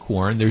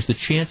unicorn, there's the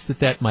chance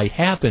that might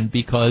happen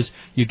because,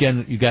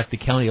 again, you got the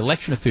county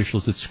election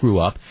officials that screw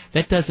up.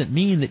 That doesn't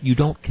mean that you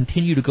don't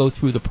continue to go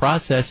through the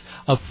process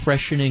of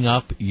freshening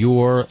up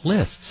your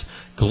lists.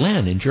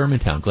 Glenn in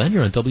Germantown. Glenn,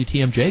 you're on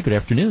WTMJ. Good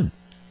afternoon.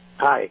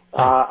 Hi.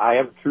 I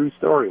have a true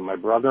story. My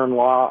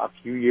brother-in-law a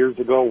few years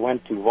ago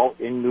went to vote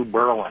in New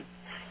Berlin.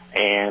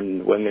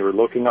 And when they were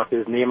looking up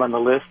his name on the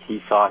list, he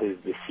saw his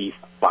deceased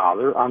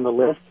father on the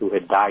list, who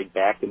had died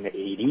back in the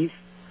 80s.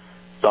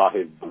 Saw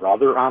his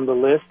brother on the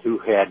list, who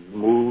had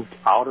moved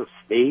out of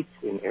state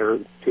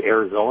to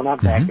Arizona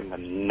back in the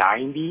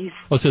 90s.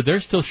 Oh, so they're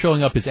still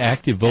showing up as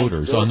active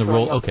voters on the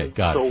roll. Okay,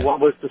 got it. So what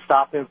was to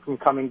stop him from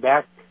coming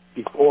back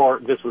before?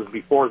 This was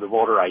before the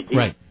voter ID.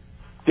 Right.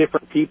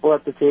 Different people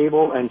at the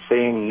table and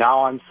saying,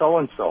 now I'm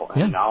so-and-so,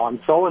 and now I'm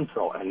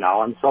so-and-so, and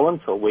now I'm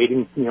so-and-so,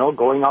 waiting,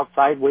 going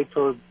outside, wait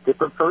for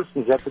different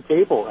persons at the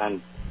table.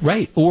 And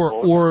right,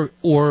 or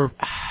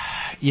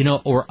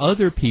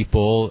other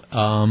people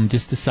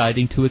just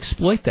deciding to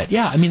exploit that.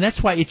 Yeah, I mean,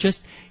 that's why it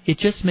just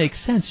makes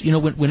sense.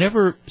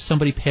 Whenever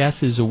somebody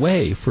passes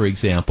away, for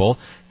example,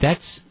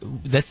 that's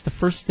the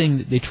first thing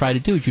that they try to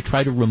do is you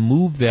try to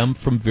remove them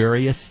from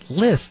various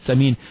lists. I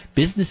mean,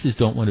 businesses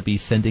don't want to be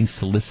sending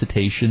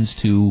solicitations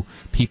to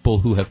people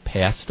who have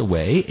passed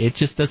away. It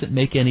just doesn't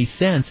make any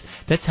sense.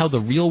 That's how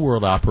the real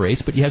world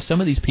operates. But you have some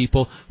of these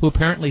people who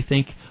apparently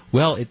think,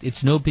 well,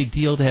 it's no big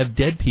deal to have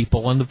dead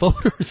people on the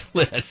voters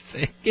list.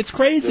 It's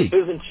crazy. This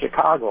isn't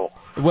Chicago.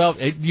 Well,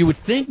 you would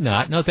think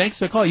not. No, thanks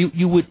for the call.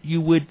 You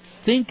would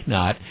think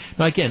not.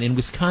 Now, again, in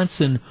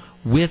Wisconsin,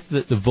 with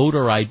the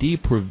voter ID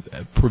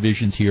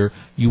provisions here,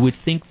 you would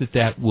think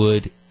that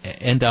would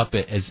end up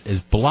as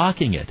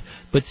blocking it.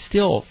 But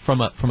still,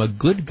 from a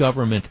good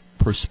government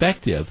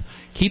perspective,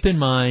 keep in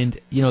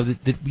mind,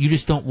 that you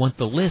just don't want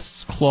the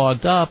lists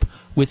clogged up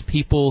with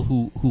people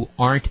who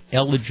aren't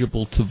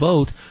eligible to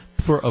vote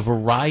for a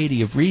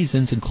variety of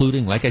reasons,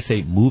 including, like I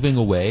say, moving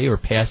away or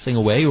passing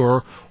away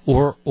or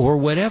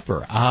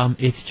whatever.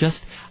 It's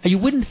just, you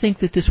wouldn't think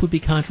that this would be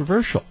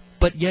controversial.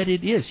 but yet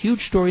it is.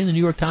 Huge story in the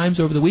New York Times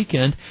over the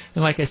weekend.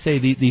 And like I say,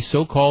 the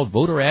so-called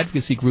voter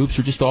advocacy groups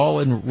are just all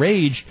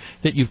enraged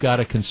that you've got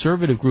a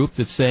conservative group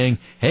that's saying,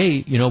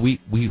 hey,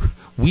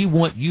 we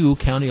want you,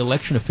 county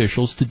election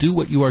officials, to do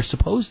what you are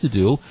supposed to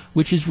do,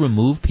 which is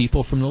remove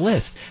people from the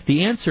list.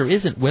 The answer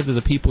isn't whether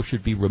the people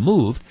should be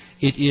removed.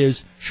 It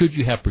is, should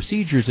you have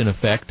procedures in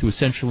effect to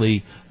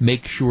essentially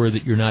make sure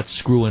that you're not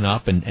screwing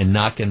up and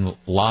knocking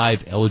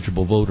live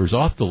eligible voters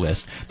off the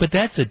list. But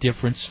that's a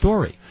different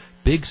story.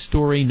 Big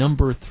story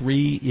number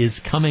 3 is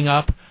coming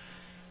up.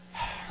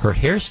 Her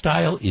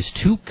hairstyle is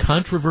too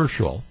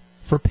controversial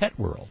for Pet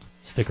World.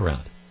 Stick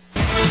around.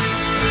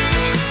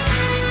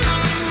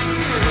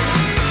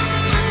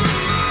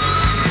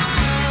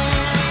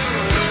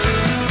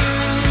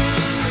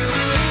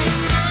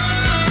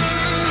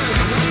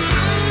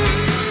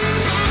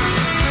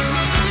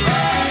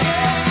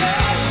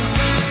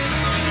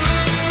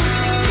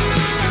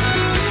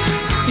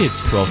 It's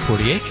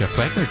 1248, Jeff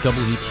Wagner,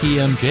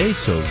 WTMJ,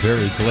 so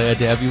very glad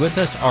to have you with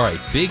us. All right,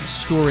 big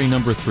story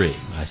number 3.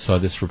 I saw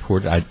this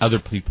report. Other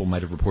people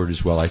might have reported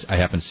as well. I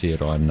happen to see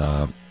it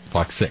on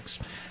Fox 6.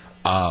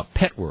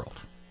 Pet World.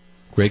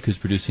 Greg, who's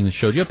producing the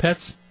show. Do you have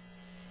pets?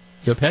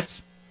 You have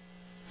pets?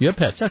 You have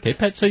pets. Okay,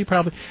 pets. So you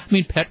probably...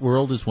 Pet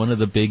World is one of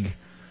the big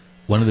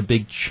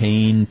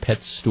chain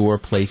pet store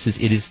places.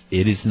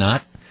 It is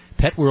not...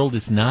 Pet World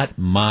is not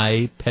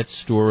my pet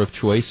store of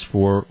choice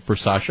for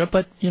Sasha,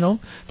 but, a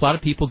lot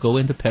of people go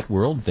into Pet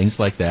World and things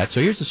like that.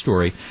 So here's the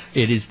story.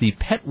 It is the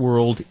Pet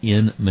World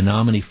in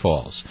Menominee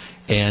Falls,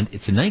 and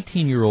it's a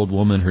 19-year-old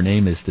woman. Her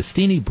name is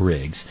Destiny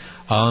Briggs,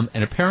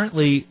 and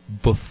apparently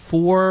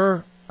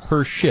before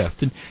her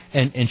shift,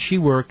 and she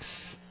works,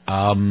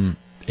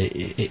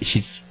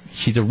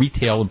 she's a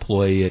retail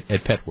employee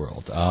at Pet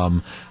World.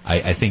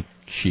 I think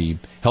she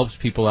helps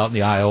people out in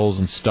the aisles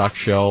and stock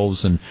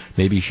shelves, and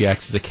maybe she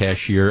acts as a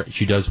cashier.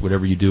 She does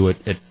whatever you do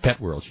at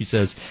Pet World. She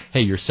says,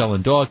 hey, you're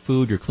selling dog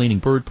food, you're cleaning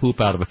bird poop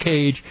out of a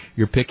cage,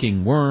 you're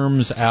picking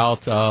worms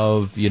out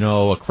of,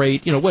 a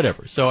crate,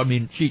 whatever. So,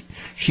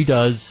 she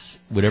does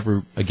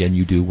whatever, again,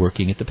 you do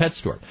working at the pet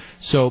store.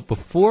 So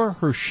before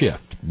her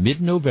shift,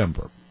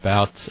 mid-November,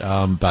 about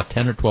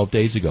 10 or 12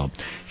 days ago,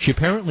 she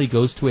apparently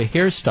goes to a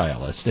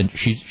hairstylist, and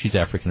she's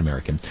African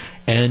American,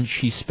 and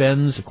she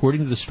spends,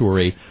 according to the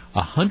story,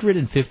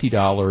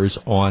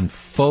 $150 on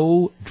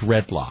faux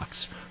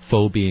dreadlocks.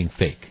 Faux being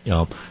fake,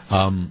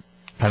 kind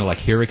of like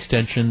hair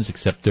extensions,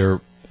 except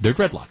they're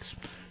dreadlocks.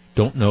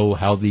 Don't know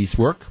how these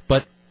work,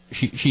 but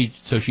she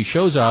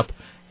shows up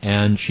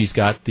and she's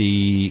got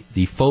the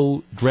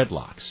faux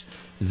dreadlocks.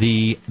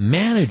 The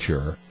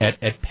manager at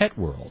Pet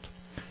World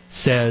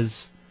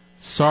says,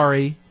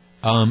 sorry,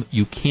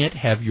 you can't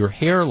have your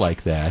hair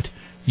like that.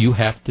 You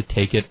have to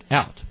take it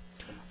out.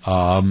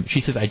 She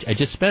says, I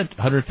just spent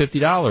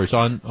 $150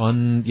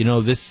 on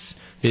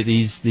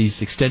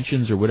these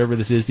extensions or whatever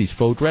this is, these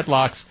faux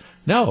dreadlocks.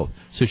 No.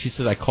 So she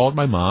says, I called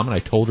my mom and I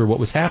told her what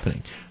was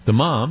happening. The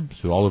mom,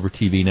 so all over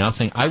TV now,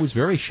 saying, I was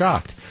very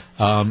shocked.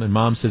 And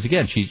mom says,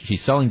 again,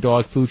 she's selling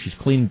dog food, she's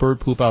cleaning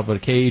bird poop out of a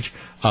cage.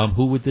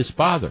 Who would this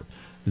bother?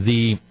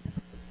 The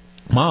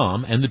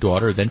mom and the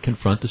daughter then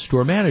confront the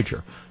store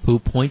manager, who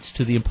points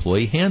to the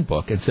employee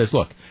handbook and says,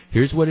 look,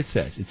 here's what it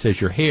says. It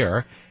says your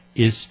hair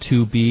is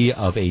to be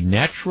of a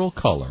natural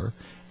color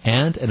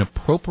and an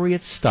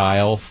appropriate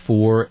style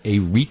for a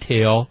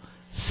retail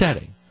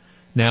setting.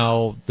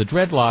 Now, the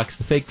dreadlocks,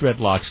 the fake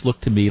dreadlocks,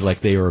 look to me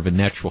like they are of a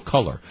natural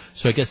color.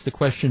 So I guess the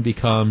question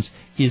becomes,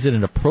 is it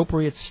an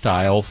appropriate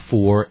style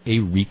for a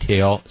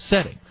retail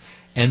setting?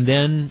 And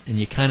then, and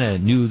you kind of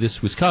knew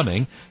this was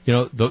coming,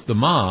 the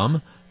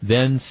mom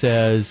then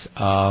says,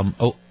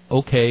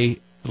 okay,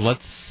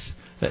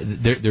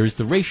 there's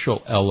the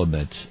racial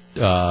element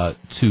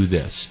to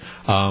this.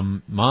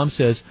 Mom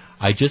says,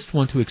 I just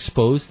want to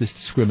expose this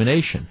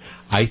discrimination.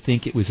 I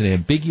think it was an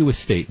ambiguous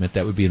statement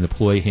that would be in the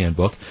employee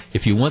handbook.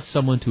 If you want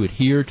someone to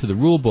adhere to the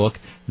rule book,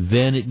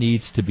 then it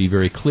needs to be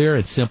very clear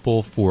and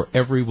simple for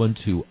everyone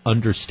to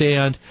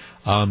understand.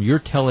 You're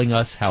telling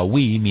us how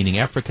we, meaning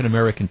African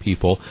American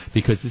people,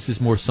 because this is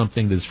more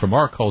something that is from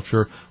our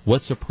culture,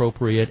 what's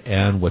appropriate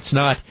and what's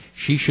not.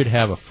 She should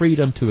have a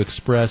freedom to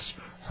express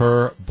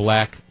her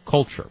black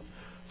culture.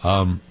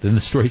 Then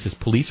the story says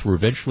police were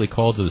eventually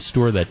called to the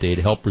store that day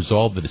to help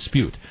resolve the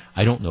dispute.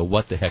 I don't know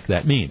what the heck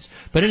that means.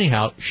 But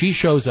anyhow, she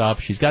shows up.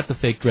 She's got the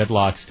fake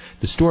dreadlocks.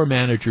 The store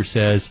manager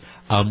says,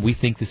 we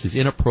think this is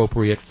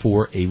inappropriate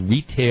for a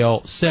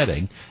retail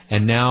setting.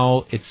 And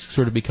now it's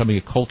sort of becoming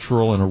a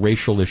cultural and a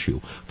racial issue.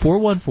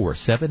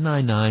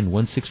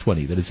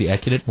 414-799-1620. That is the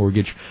Acunet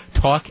Mortgage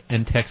talk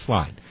and text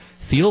line.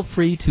 Feel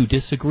free to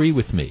disagree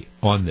with me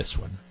on this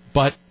one.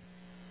 But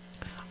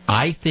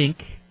I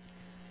think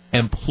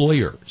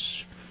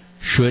employers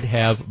should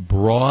have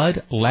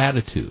broad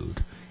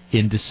latitude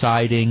in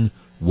deciding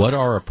what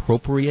are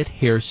appropriate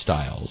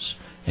hairstyles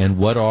and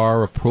what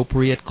are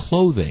appropriate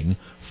clothing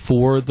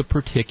for the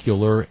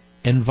particular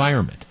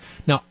environment.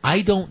 Now,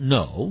 I don't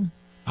know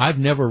I've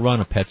never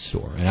run a pet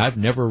store, and I've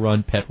never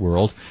run Pet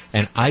World,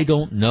 and I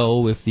don't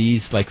know if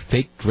these like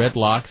fake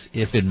dreadlocks,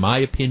 if in my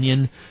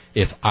opinion,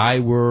 if I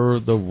were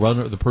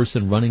the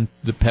person running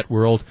the Pet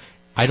World,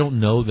 I don't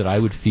know that I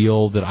would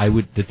feel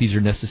that these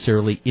are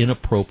necessarily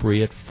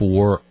inappropriate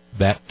for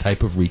that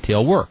type of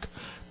retail work.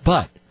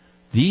 But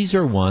these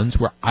are ones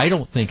where I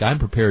don't think I'm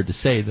prepared to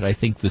say that I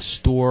think the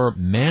store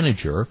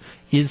manager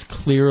is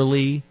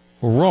clearly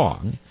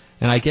wrong.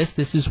 And I guess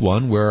this is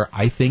one where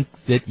I think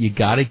that you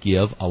got to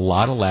give a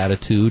lot of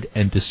latitude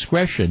and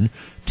discretion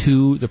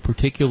to the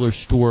particular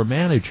store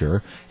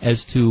manager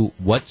as to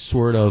what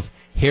sort of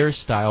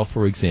hairstyle,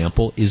 for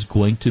example, is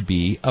going to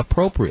be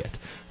appropriate.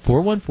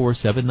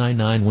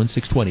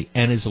 414-799-1620.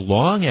 And as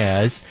long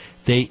as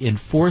they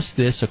enforce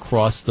this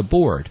across the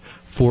board,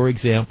 for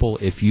example,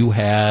 if you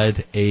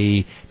had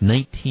a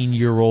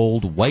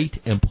 19-year-old white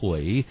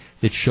employee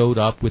that showed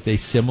up with a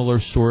similar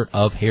sort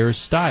of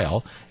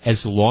hairstyle,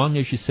 as long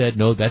as you said,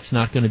 no, that's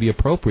not going to be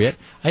appropriate,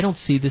 I don't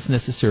see this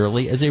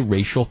necessarily as a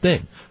racial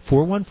thing.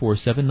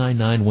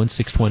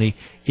 414-799-1620.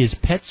 Is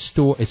Pet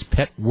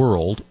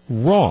World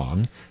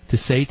wrong to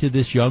say to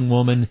this young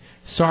woman,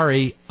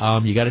 sorry,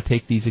 you got to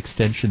take these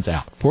extensions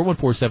out?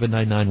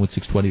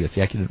 414-799-1620. That's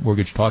the Accident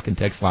Mortgage Talk and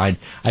Text line.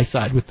 I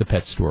side with the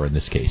pet store in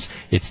this case.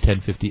 It's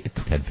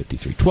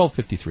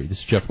 1253. This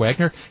is Jeff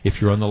Wagner. If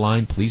you're on the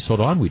line, please hold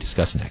on. We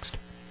discuss next.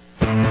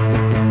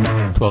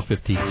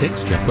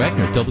 1256, Jeff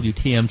Wagner,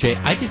 WTMJ.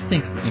 I just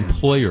think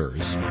employers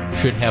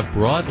should have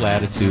broad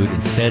latitude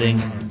in setting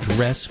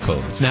dress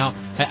codes. Now,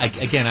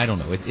 again, I don't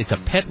know. It's a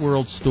Pet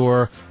World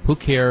store. Who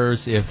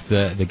cares if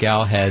the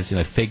gal has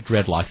fake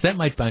dreadlocks? That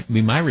might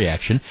be my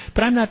reaction,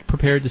 but I'm not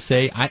prepared to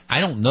say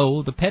I don't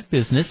know the pet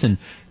business, and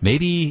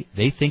maybe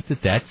they think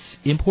that that's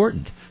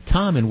important.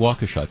 Tom in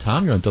Waukesha.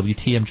 Tom, you're on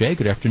WTMJ.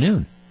 Good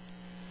afternoon.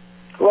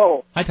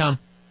 Hello. Hi, Tom.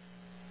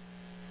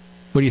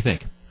 What do you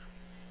think?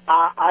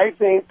 I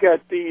think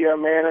that the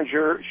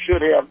manager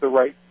should have the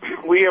right.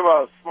 We have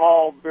a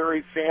small,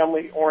 very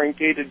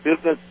family-orientated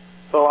business,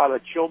 with a lot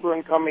of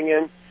children coming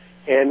in,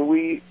 and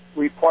we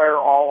require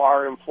all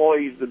our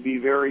employees to be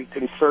very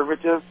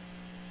conservatively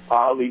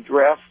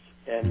dressed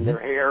and their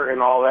hair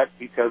and all that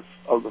because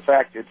of the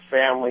fact it's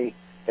family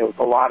and with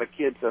a lot of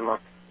kids. And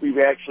we've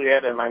actually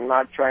had, and I'm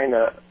not trying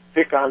to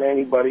pick on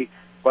anybody,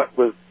 but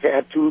with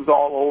tattoos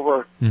all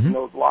over and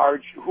those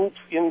large hoops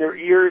in their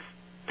ears.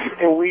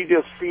 And we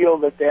just feel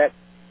that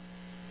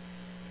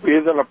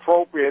isn't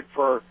appropriate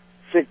for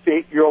 6 to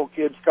 8-year-old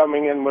kids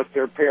coming in with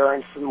their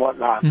parents and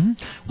whatnot.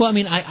 Well, I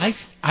mean, I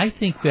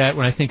think that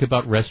when I think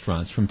about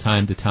restaurants from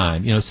time to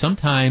time,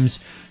 sometimes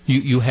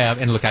you have,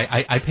 and look,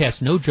 I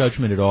pass no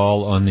judgment at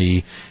all on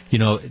the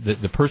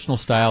personal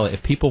style.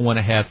 If people want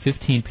to have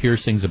 15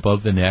 piercings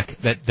above the neck,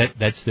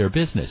 that's their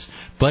business.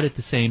 But at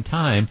the same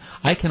time,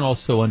 I can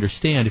also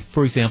understand if,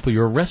 for example,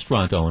 you're a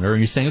restaurant owner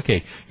and you're saying,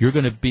 okay, you're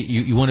going to be,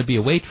 you want to be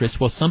a waitress.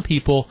 Well, some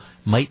people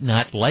might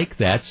not like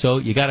that, so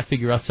you got to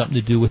figure out something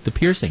to do with the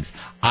piercings.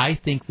 I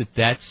think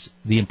that's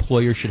the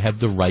employer should have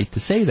the right to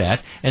say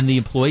that, and the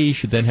employee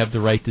should then have the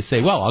right to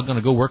say, well, I'm going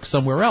to go work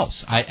somewhere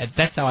else.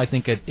 That's how I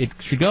think it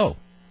should go.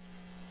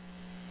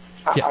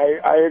 Yeah.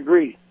 I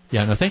agree.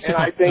 Yeah, no, thanks. And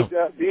I think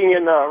being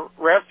in the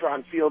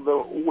restaurant field,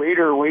 the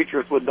waiter or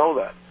waitress would know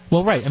that.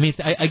 Well, right. I mean,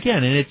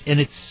 again,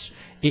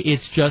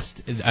 it's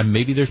just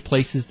maybe there's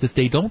places that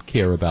they don't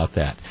care about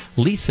that.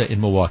 Lisa in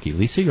Milwaukee.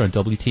 Lisa, you're on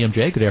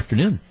WTMJ. Good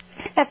afternoon.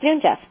 Afternoon,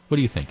 Jeff. What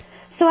do you think?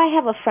 So I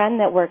have a friend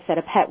that works at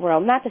a Pet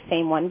World, not the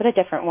same one, but a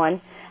different one.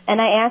 And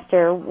I asked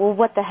her, well,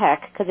 what the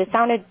heck? Because it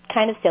sounded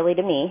kind of silly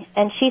to me.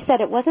 And she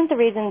said it wasn't the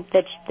reason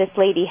that this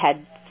lady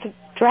had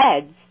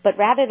dreads, but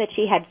rather that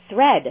she had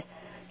thread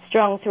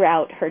strung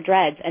throughout her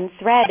dreads, and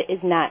thread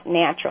is not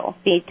natural,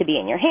 needs to be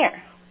in your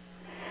hair.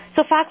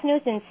 So Fox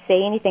News didn't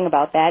say anything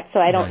about that,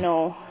 so I don't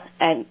know,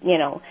 and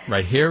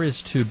Right, hair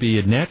is to be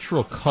a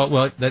natural color.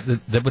 Well,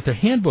 what the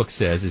handbook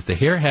says is the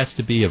hair has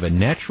to be of a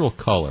natural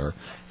color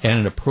and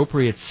an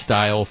appropriate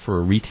style for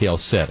a retail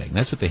setting.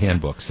 That's what the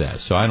handbook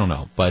says, so I don't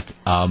know. But,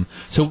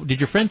 so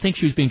did your friend think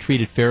she was being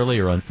treated fairly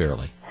or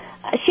unfairly?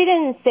 She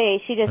didn't say.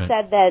 She just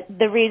said that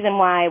the reason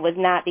why was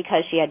not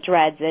because she had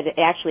dreads, it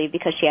actually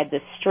because she had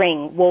this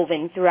string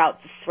woven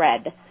throughout the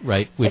thread.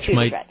 Right, which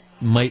which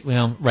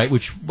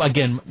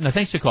again, now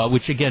thanks for the call,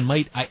 which again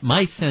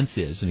my sense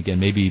is, and again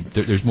maybe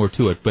there's more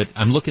to it, but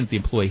I'm looking at the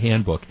employee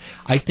handbook.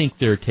 I think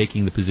they're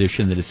taking the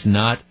position that it's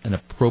not an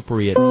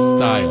appropriate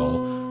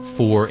style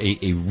for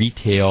a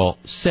retail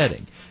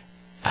setting.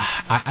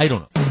 I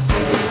don't know.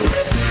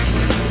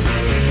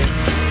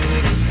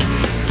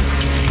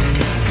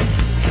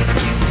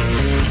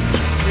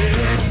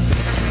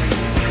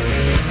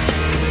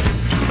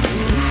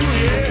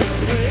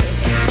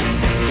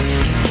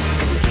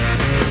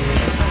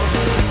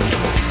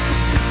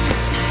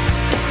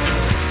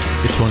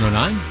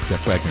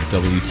 Jeff Wagner,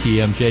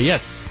 WTMJ.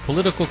 Yes,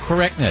 political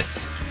correctness.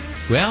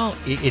 Well,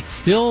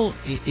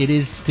 it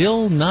is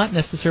still not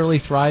necessarily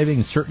thriving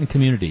in certain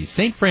communities.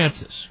 St.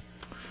 Francis,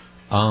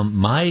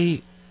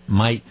 my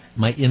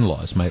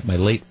in-laws, my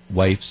late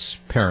wife's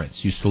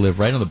parents used to live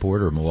right on the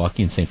border of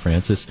Milwaukee and St.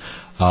 Francis.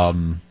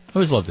 I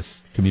always love this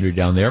community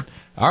down there.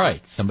 All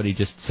right, somebody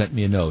just sent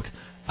me a note.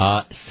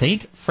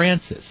 St.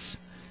 Francis.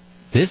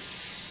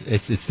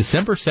 It's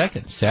December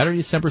 2nd,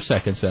 Saturday, December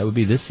 2nd, so that would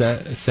be this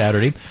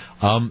Saturday.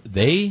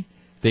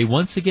 They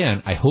once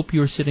again, I hope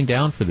you're sitting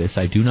down for this.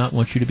 I do not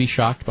want you to be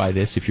shocked by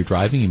this. If you're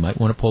driving, you might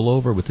want to pull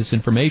over with this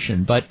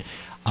information. But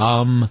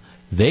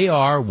they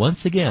are,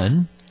 once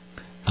again,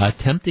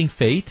 tempting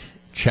fate,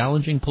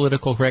 challenging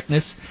political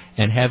correctness,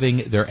 and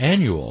having their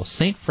annual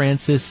St.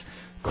 Francis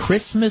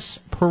Christmas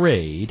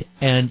parade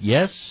and,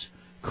 yes,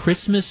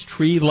 Christmas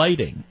tree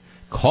lighting.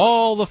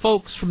 Call the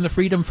folks from the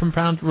Freedom from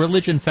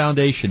Religion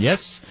Foundation.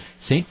 Yes,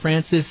 St.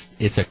 Francis,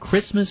 it's a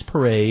Christmas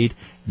parade,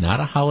 not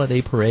a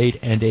holiday parade,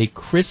 and a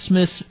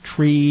Christmas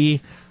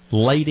tree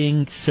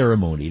lighting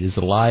ceremony. It is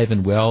alive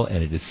and well,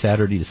 and it is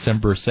Saturday,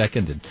 December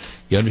 2nd, and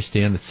you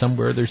understand that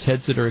somewhere there's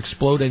heads that are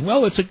exploding.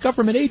 Well, it's a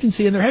government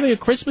agency, and they're having a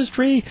Christmas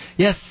tree?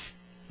 Yes,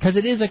 because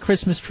it is a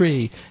Christmas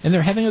tree. And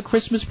they're having a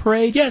Christmas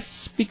parade?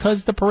 Yes,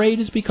 because the parade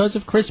is because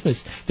of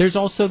Christmas. There's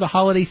also the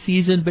holiday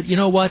season, but you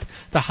know what?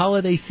 The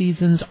holiday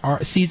season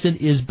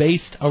is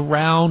based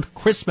around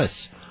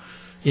Christmas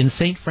in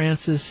St.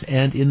 Francis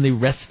and in the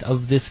rest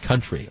of this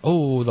country.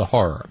 Oh, the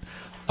horror.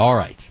 All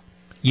right.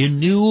 You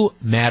knew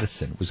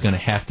Madison was going to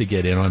have to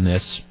get in on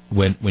this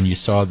when you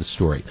saw the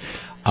story.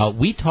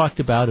 We talked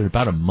about it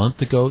about a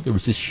month ago. There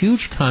was this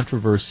huge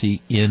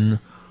controversy in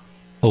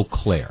Eau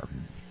Claire.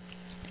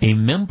 A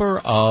member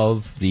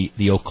of the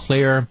Eau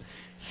Claire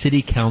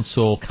City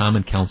Council,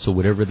 Common Council,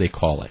 whatever they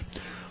call it,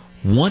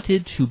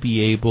 wanted to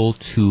be able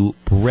to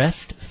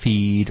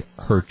breastfeed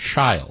her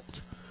child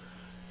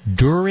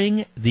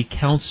during the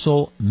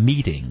council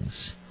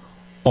meetings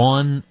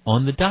on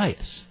the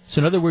dais. So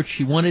in other words,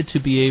 she wanted to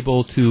be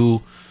able to,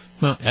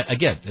 well,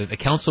 again, the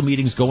council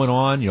meeting's going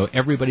on,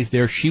 everybody's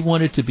there. She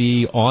wanted to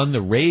be on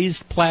the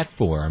raised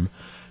platform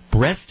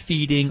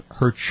breastfeeding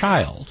her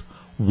child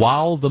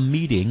while the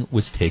meeting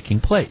was taking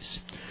place.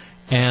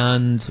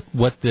 And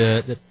what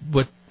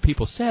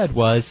people said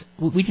was,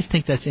 we just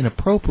think that's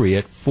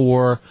inappropriate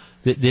for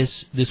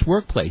this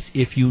workplace.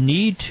 If you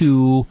need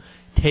to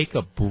take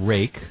a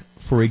break,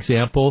 for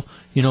example,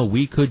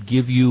 we could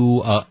give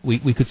you,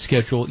 we could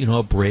schedule,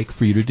 a break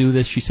for you to do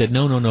this. She said,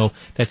 no,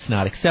 that's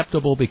not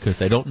acceptable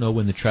because I don't know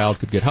when the child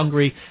could get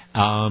hungry,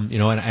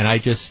 and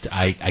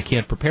I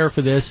can't prepare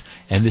for this,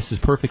 and this is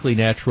perfectly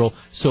natural.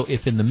 So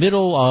if in the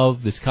middle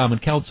of this common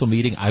council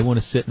meeting I want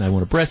to sit and I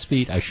want to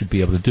breastfeed, I should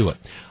be able to do it.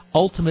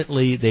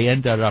 Ultimately, they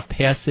ended up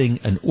passing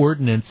an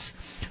ordinance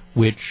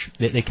which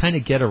they kind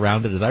of get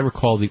around it. As I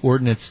recall, the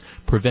ordinance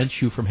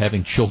prevents you from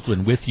having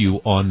children with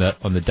you on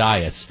the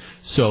dais,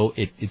 so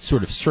it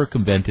sort of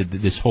circumvented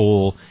this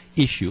whole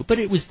issue. But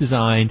it was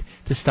designed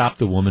to stop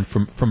the woman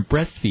from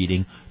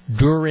breastfeeding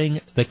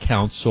during the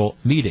council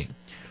meeting.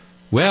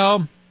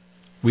 Well,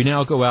 we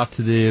now go out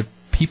to the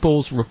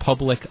People's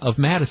Republic of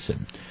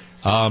Madison.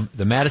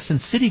 The Madison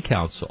City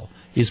Council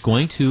is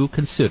going to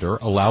consider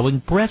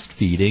allowing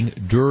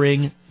breastfeeding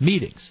during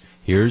meetings.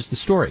 Here's the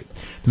story.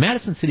 The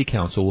Madison City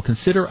Council will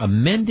consider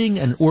amending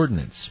an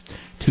ordinance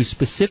to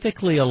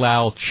specifically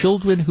allow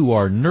children who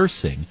are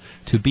nursing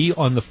to be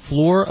on the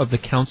floor of the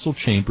council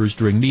chambers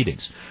during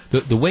meetings.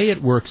 The way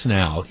it works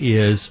now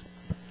is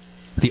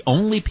the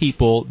only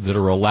people that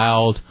are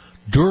allowed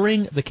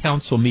during the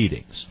council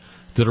meetings,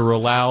 that are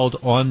allowed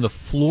on the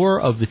floor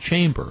of the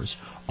chambers,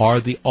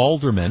 are the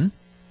aldermen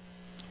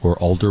or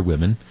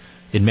alderwomen.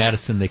 In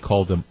Madison, they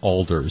call them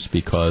alders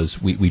because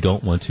we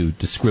don't want to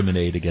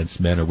discriminate against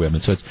men or women.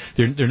 So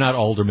they're not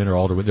aldermen or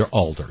alderwomen, they're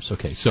alders.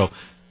 Okay, so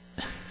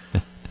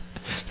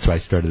that's why I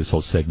started this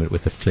whole segment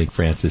with the St.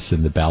 Francis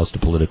and the bows to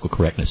political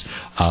correctness,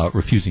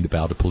 refusing to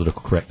bow to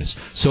political correctness.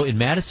 So in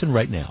Madison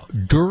right now,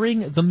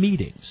 during the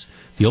meetings,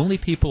 the only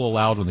people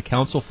allowed on the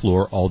council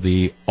floor are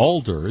the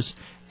alders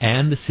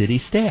and the city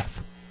staff.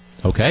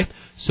 Okay,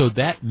 so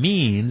that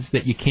means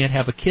that you can't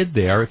have a kid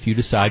there if you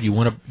decide you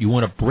want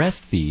to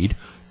breastfeed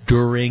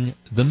during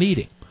the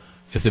meeting.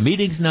 If the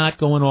meeting's not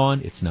going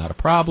on, it's not a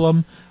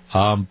problem.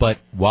 But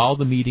while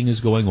the meeting is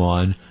going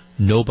on,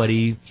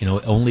 nobody,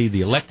 only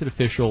the elected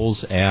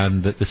officials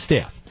and the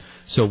staff.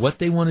 So what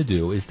they want to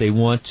do is they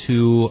want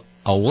to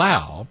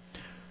allow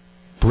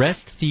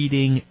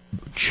breastfeeding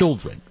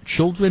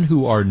children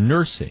who are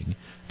nursing,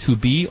 to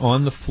be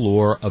on the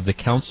floor of the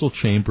council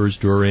chambers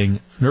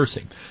during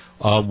nursing.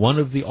 One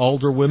of the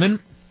alderwomen,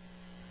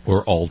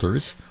 or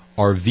alders,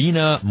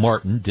 Arvina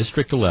Martin,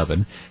 District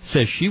 11,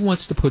 says she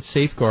wants to put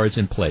safeguards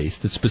in place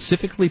that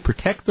specifically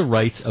protect the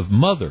rights of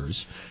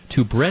mothers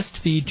to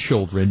breastfeed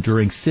children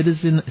during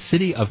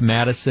City of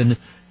Madison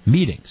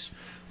meetings.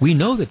 We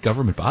know that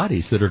government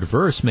bodies that are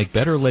diverse make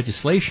better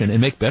legislation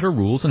and make better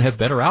rules and have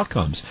better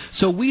outcomes.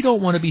 So we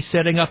don't want to be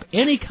setting up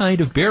any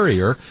kind of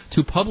barrier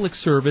to public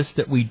service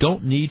that we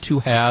don't need to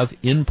have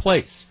in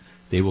place.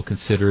 They will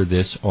consider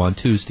this on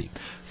Tuesday.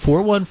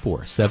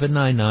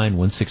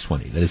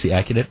 414-799-1620. That is the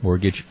Accunet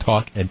Mortgage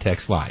talk and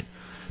text line.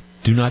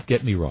 Do not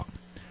get me wrong.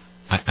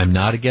 I'm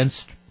not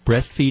against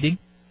breastfeeding.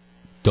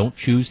 Don't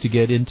choose to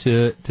get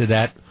into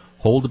that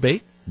whole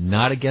debate.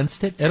 Not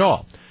against it at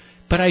all.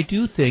 But I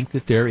do think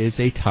that there is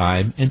a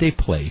time and a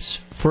place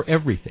for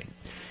everything.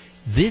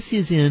 This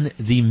is in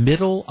the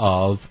middle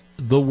of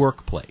the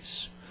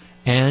workplace,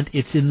 and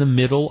it's in the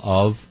middle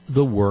of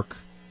the work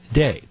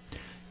day.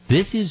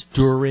 This is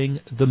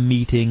during the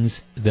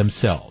meetings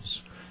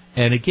themselves.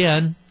 And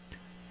again,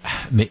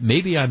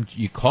 maybe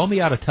you call me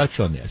out of touch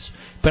on this,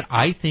 but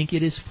I think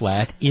it is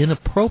flat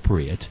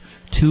inappropriate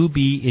to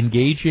be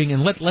engaging,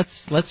 and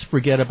let's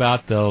forget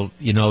about the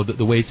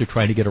ways they're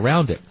trying to get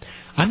around it.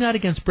 I'm not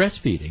against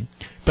breastfeeding,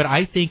 but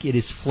I think it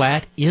is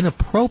flat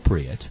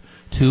inappropriate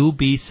to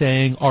be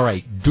saying, all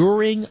right,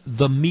 during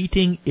the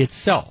meeting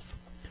itself,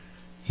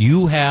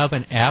 you have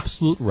an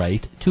absolute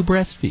right to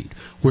breastfeed.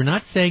 We're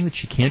not saying that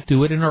she can't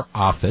do it in her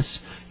office.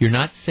 You're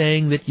not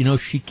saying that,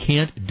 she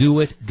can't do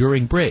it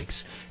during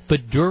breaks.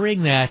 But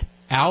during that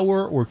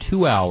hour or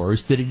 2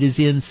 hours that it is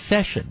in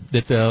session,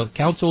 that the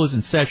council is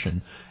in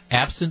session,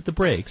 absent the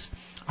breaks,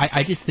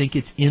 I just think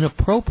it's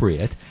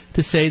inappropriate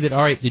to say that,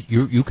 all right, that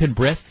you can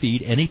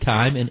breastfeed any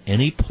time and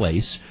any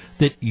place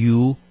that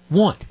you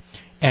want.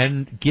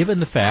 And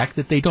given the fact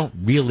that they don't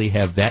really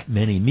have that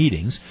many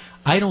meetings,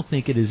 I don't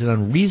think it is an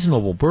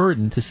unreasonable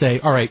burden to say,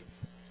 all right,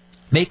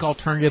 make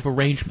alternative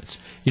arrangements.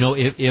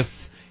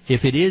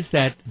 If it is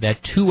that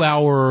 2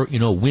 hour,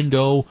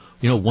 window,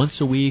 once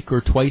a week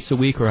or twice a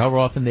week or however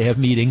often they have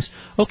meetings,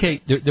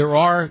 okay, there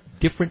are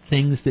different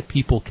things that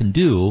people can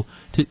do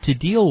to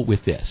deal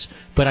with this.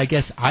 But I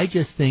guess I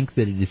just think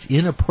that it is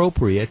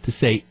inappropriate to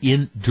say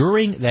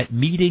during that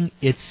meeting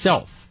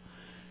itself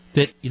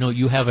that,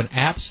 you have an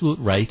absolute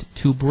right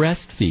to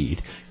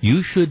breastfeed.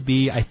 You should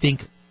be, I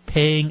think,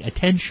 paying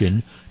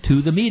attention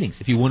to the meetings.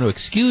 If you want to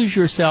excuse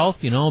yourself,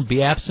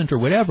 be absent or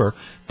whatever,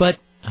 but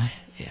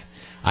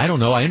I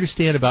don't know. I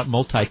understand about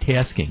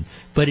multitasking,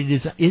 but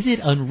is it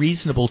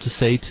unreasonable to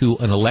say to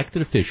an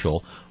elected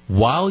official,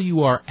 while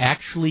you are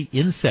actually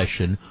in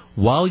session,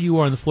 while you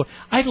are on the floor?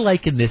 I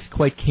liken this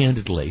quite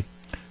candidly.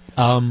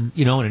 In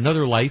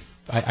another life,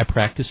 I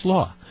practice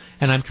law,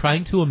 and I'm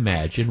trying to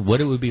imagine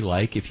what it would be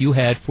like if you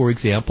had, for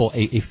example,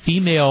 a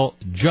female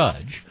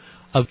judge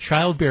of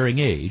childbearing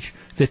age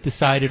that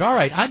decided, all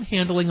right, I'm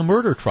handling a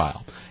murder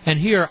trial, and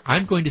here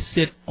I'm going to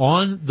sit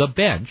on the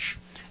bench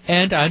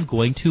and I'm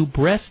going to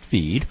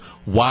breastfeed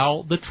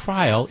while the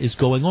trial is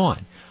going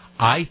on.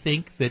 I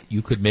think that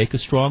you could make a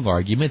strong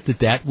argument that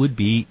that would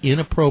be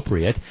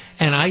inappropriate,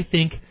 and I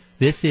think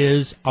this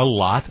is a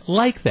lot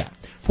like that.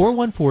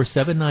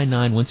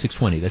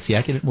 414-799-1620. That's the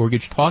Accident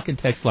Mortgage talk and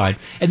text line.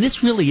 And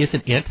this really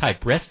isn't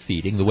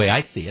anti-breastfeeding the way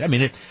I see it. I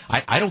mean,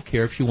 I don't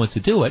care if she wants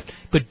to do it,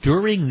 but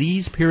during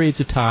these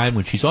periods of time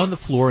when she's on the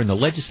floor and the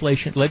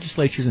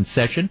legislature's in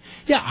session,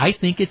 yeah, I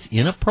think it's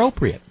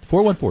inappropriate.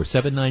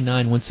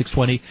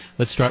 414-799-1620.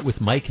 Let's start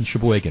with Mike in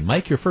Sheboygan.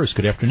 Mike, you're first.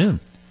 Good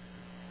afternoon.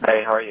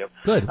 Hey, how are you?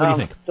 Good. What do you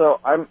think? So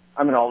I'm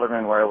an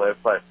alderman where I live,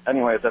 but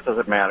anyways, that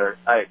doesn't matter.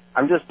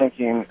 I'm just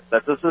thinking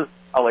that this is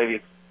a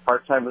lady's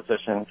part-time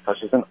position because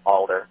she's an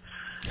alder,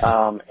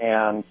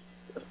 and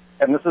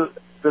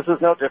this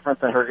is no different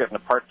than her getting a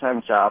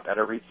part-time job at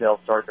a retail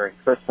store during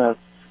Christmas.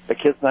 The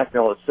kid's not going to be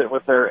able to sit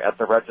with her at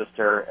the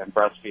register and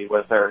breastfeed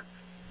with her.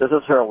 This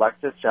is her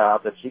elected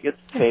job that she gets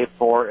paid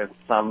for in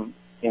some,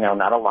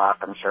 not a lot,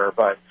 I'm sure,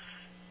 but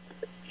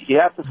you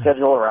have to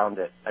schedule around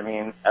it. I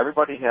mean,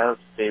 everybody has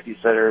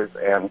babysitters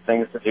and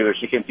things to do.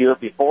 She can do it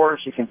before,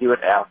 she can do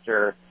it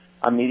after.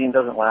 A meeting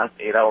doesn't last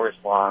 8 hours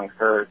long.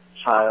 Her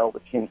child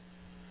can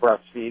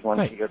breastfeed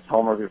when she gets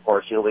home or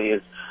before she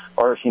leaves,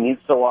 or if she needs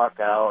to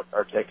walk out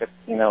or take a,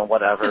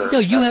 whatever. No,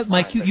 you have,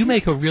 Mike. You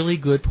make a really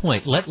good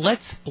point.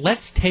 Let's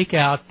take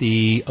out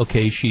the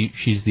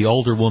she's the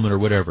older woman or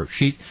whatever.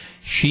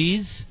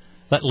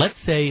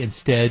 Let's say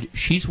instead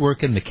she's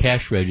working the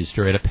cash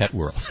register at a Pet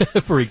World,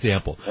 for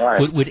example.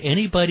 Right. Would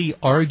anybody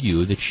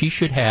argue that she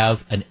should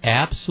have an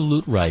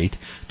absolute right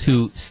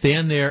to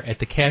stand there at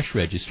the cash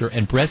register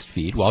and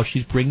breastfeed while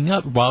she's ringing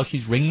up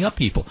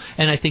people?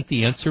 And I think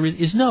the answer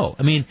is no.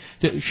 I mean,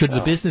 should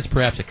the business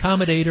perhaps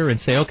accommodate her and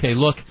say, okay,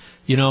 look,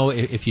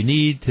 if you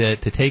need to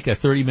take a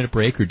 30-minute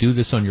break or do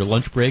this on your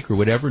lunch break or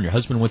whatever, and your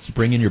husband wants to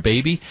bring in your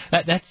baby,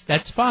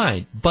 that's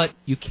fine. But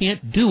you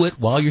can't do it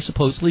while you're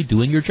supposedly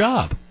doing your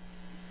job.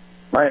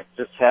 Right.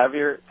 Just have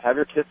your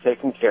kids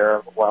taken care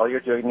of while you're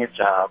doing your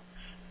job,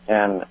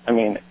 and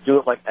do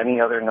it like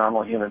any other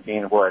normal human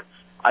being would.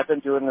 I've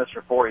been doing this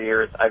for 4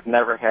 years. I've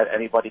never had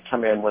anybody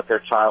come in with their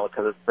child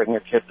because it's bring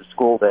your kid to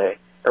school day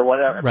or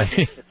whatever, right. Bring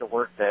your kid to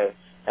work day,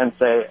 and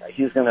say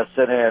he's going to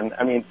sit in.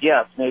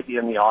 Yes, maybe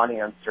in the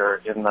audience or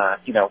in the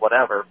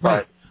whatever, but.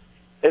 Right.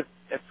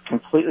 It's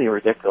completely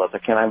ridiculous. I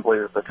can't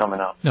believe they're coming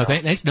up. No,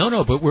 thanks.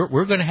 No, but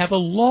we're going to have a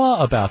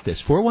law about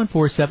this.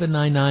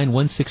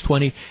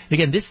 414-799-1620.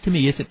 Again, this to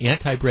me isn't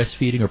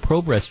anti-breastfeeding or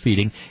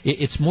pro-breastfeeding.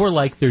 It's more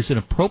like there's an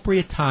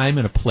appropriate time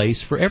and a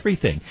place for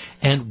everything.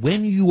 And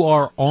when you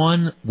are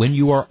on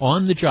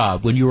the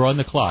job, when you are on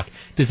the clock,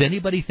 does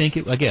anybody think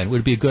it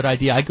would be a good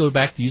idea? I go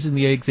back to using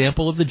the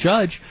example of the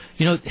judge.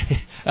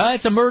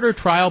 It's a murder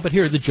trial, but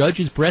here the judge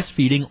is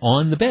breastfeeding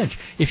on the bench.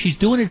 If she's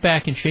doing it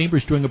back in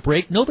chambers during a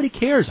break, nobody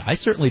cares. I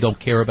certainly don't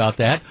care about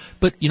that.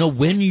 But,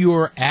 when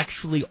you're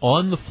actually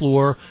on the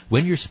floor,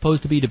 when you're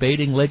supposed to be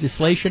debating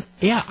legislation,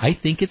 yeah, I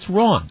think it's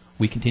wrong.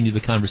 We continue the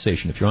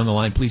conversation. If you're on the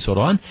line, please hold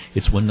on.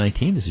 It's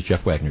 1:19. This is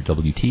Jeff Wagner,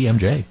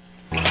 WTMJ.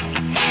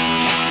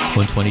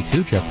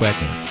 122, Jeff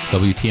Wagner,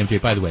 WTMJ.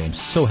 By the way, I'm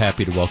so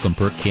happy to welcome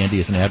Burke Candy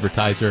as an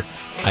advertiser.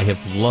 I have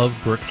loved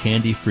Burke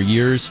Candy for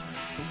years.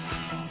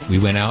 We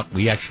went out.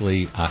 We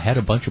actually had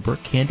a bunch of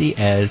Burke Candy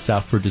as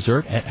for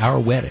dessert at our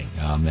wedding.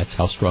 That's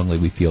how strongly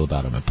we feel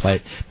about him.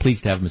 I'm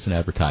pleased to have him as an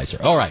advertiser.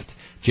 All right.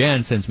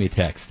 Jan sends me a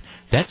text.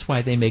 That's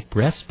why they make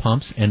breast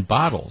pumps and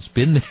bottles.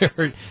 Been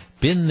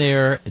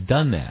there,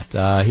 done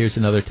that. Here's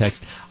another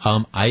text.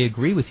 I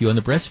agree with you on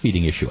the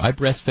breastfeeding issue. I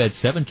breastfed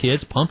 7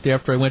 kids, pumped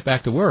after I went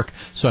back to work,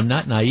 so I'm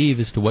not naive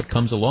as to what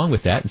comes along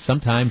with that. And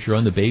sometimes you're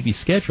on the baby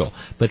schedule,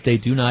 but they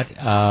do not.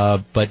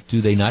 But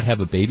do they not have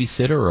a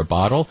babysitter or a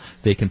bottle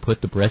they can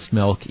put the breast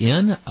milk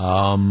in?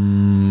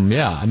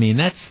 Yeah, I mean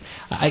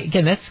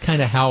that's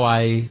kind of how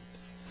I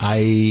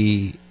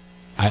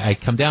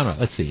come down on it.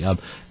 Let's see.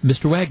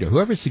 Mr. Wagner,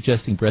 whoever's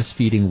suggesting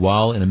breastfeeding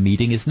while in a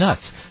meeting is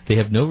nuts. They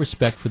have no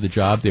respect for the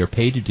job they are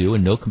paid to do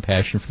and no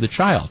compassion for the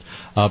child.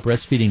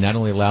 Breastfeeding not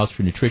only allows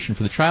for nutrition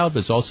for the child, but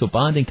it's also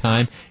bonding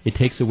time. It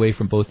takes away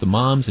from both the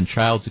mom's and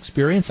child's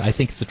experience. I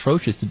think it's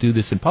atrocious to do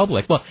this in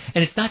public. Well,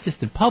 and it's not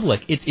just in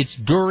public. It's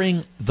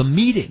during the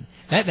meeting.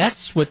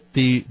 That's what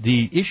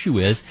the issue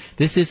is.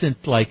 This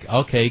isn't like,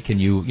 okay, can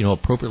you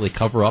appropriately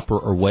cover up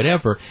or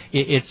whatever.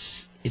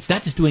 It's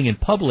not just doing it in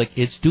public,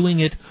 it's doing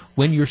it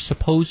when you're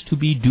supposed to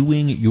be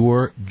doing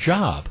your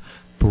job.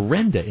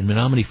 Brenda in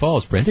Menominee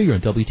Falls. Brenda, you're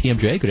on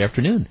WTMJ. Good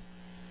afternoon.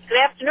 Good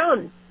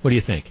afternoon. What do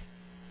you think?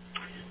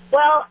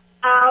 Well,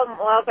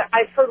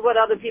 I've heard what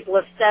other people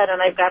have said,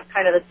 and I've got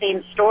kind of the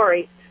same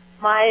story.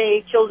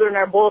 My children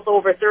are both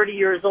over 30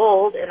 years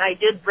old, and I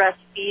did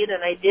breastfeed,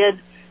 and I did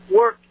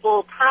work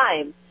full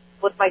time.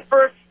 With my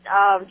first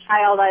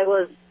child, I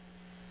was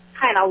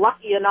kind of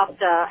lucky enough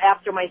to,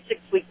 after my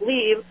 6-week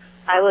leave,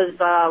 I was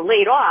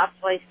laid off,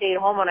 so I stayed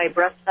home and I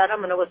breastfed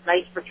him, and it was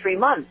nice for 3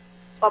 months.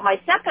 But my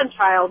second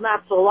child,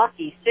 not so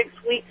lucky. 6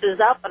 weeks is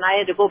up, and I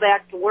had to go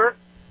back to work,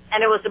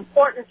 and it was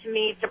important to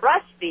me to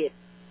breastfeed.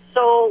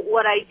 So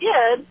what I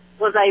did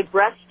was I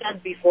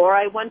breastfed before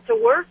I went to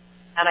work,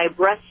 and I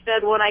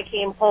breastfed when I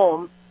came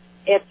home.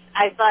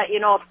 I thought,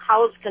 if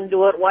cows can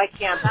do it, why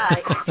can't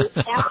I? You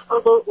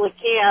absolutely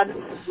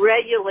can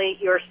regulate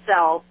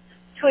yourself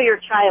to your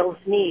child's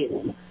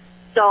needs.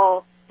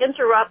 So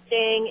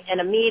interrupting in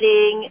a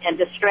meeting and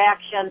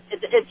distraction,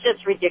 it's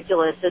just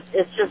ridiculous.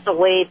 It's just a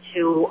way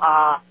to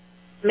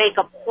make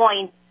a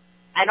point.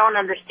 I don't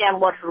understand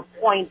what her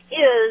point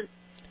is,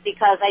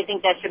 because I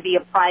think that should be a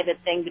private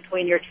thing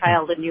between your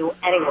child and you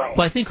anyway.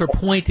 Well, I think her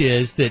point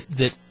is that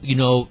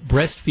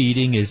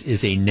breastfeeding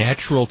is a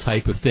natural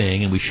type of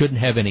thing, and we shouldn't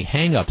have any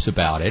hang-ups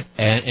about it,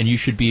 and you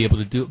should be able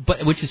to do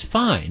it, which is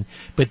fine.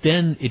 But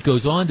then it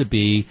goes on to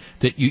be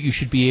that you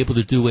should be able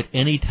to do it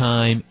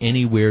anytime,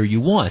 anywhere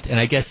you want.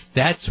 And I guess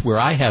that's where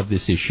I have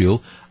this issue.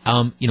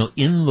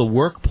 In the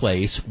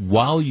workplace,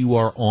 while you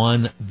are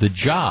on the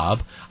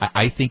job,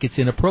 I think it's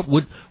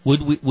inappropriate.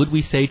 Would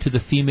we say to the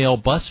female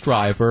bus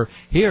driver,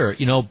 here,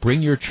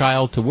 bring your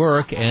child to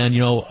work and,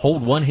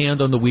 hold one hand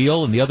on the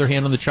wheel and the other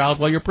hand on the child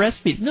while you're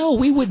breastfeeding? No,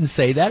 we wouldn't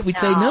say that. We'd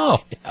say no.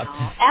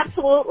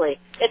 Absolutely.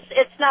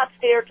 It's not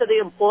fair to the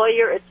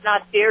employer. It's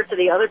not fair to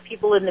the other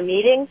people in the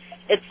meeting.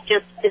 It's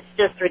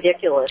just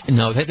ridiculous.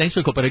 No, thanks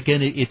for the call. But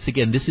again,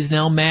 this is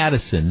now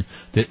Madison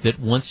that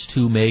wants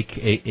to make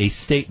a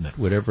statement,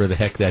 whatever the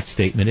heck that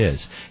statement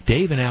is.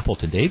 Dave in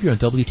Appleton. Dave, you're on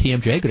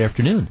WTMJ. Good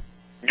afternoon.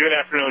 Good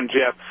afternoon,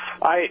 Jeff.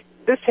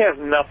 This has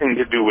nothing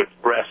to do with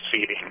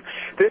breastfeeding.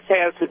 This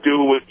has to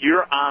do with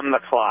you're on the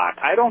clock.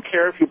 I don't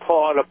care if you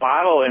pull out a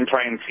bottle and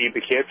try and feed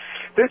the kid.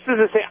 This is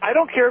the same. I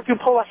don't care if you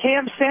pull a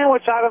ham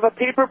sandwich out of a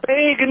paper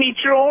bag and eat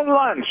your own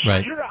lunch.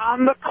 Right. You're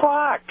on the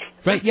clock.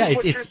 Right. Yeah. This is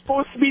what you're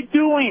supposed to be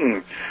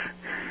doing.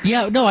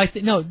 Yeah.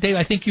 No. Dave.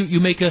 I think you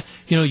make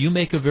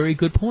a very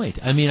good point.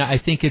 I mean, I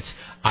think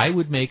I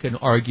would make an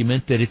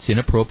argument that it's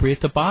inappropriate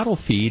to bottle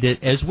feed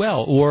it as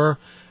well, or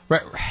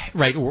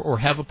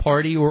have a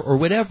party or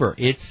whatever.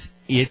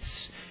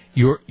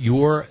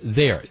 You're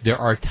there. There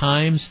are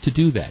times to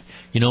do that.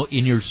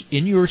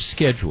 In your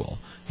schedule.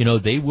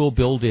 They will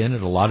build in,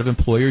 at a lot of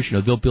employers,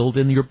 they'll build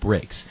in your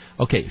breaks.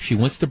 Okay, if she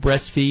wants to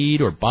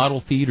breastfeed or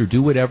bottle feed or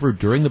do whatever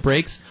during the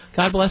breaks,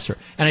 God bless her.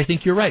 And I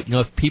think you're right.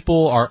 If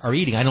people are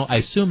eating, I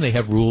assume they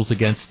have rules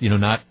against,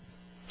 not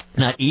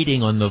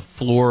eating on the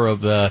floor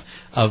of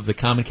the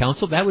Common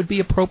Council. That would be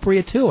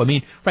appropriate too. I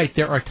mean, right,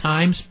 there are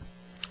times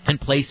and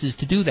places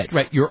to do that.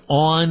 Right, you're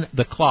on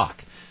the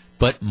clock.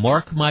 But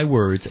mark my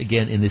words,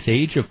 again, in this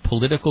age of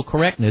political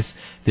correctness,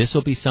 this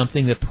will be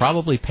something that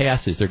probably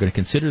passes. They're going to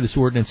consider this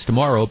ordinance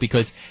tomorrow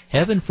because,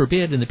 heaven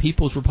forbid, in the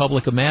People's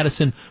Republic of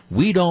Madison,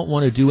 we don't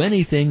want to do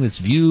anything that's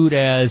viewed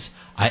as,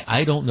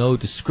 I don't know,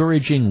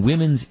 discouraging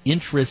women's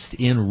interest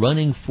in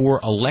running for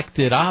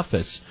elected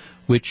office,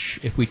 which,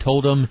 if we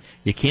told them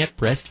you can't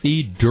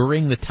breastfeed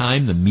during the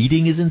time the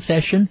meeting is in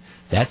session,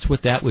 that's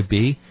what that would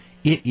be.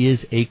 It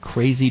is a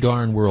crazy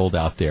darn world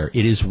out there.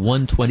 It is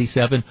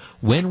 1:27.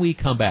 When we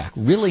come back,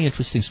 really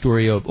interesting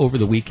story over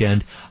the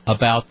weekend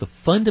about the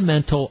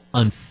fundamental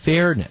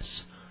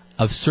unfairness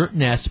of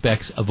certain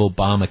aspects of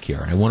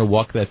Obamacare. I want to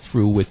walk that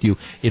through with you.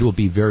 It will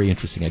be very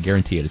interesting. I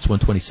guarantee it. It's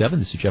 1:27.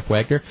 This is Jeff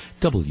Wagner,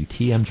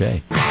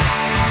 WTMJ.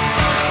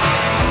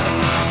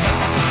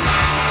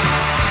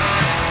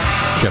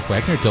 Jeff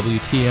Wagner,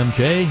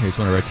 WTMJ. Here's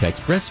one of our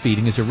texts.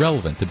 Breastfeeding is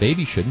irrelevant. The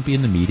baby shouldn't be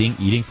in the meeting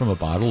eating from a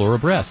bottle or a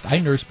breast. I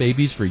nurse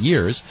babies for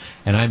years,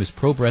 and I'm as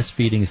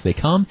pro-breastfeeding as they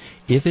come.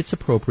 If it's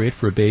appropriate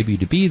for a baby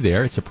to be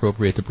there, it's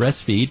appropriate to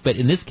breastfeed. But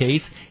in this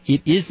case,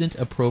 it isn't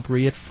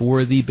appropriate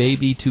for the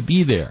baby to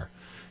be there.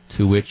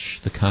 To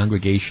which the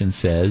congregation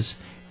says,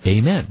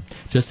 amen.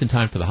 Just in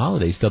time for the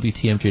holidays,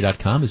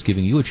 WTMJ.com is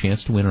giving you a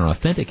chance to win an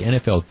authentic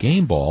NFL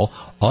game ball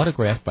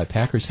autographed by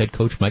Packers head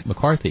coach Mike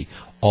McCarthy.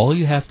 All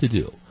you have to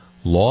do,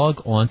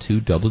 log on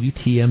to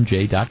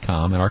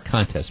WTMJ.com and our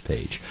contest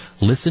page.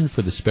 Listen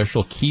for the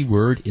special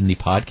keyword in the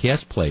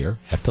podcast player.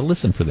 Have to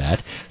listen for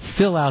that.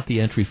 Fill out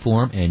the entry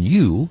form, and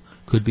you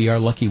could be our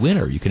lucky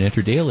winner. You can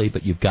enter daily,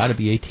 but you've got to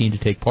be 18 to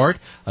take part.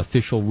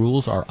 Official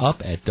rules are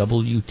up at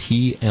WTMJ.com.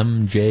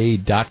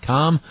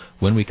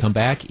 When we come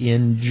back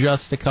in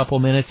just a couple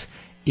minutes,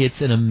 it's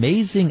an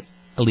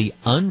amazingly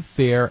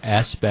unfair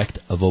aspect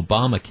of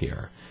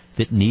Obamacare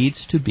that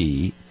needs to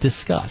be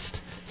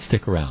discussed.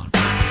 Stick around.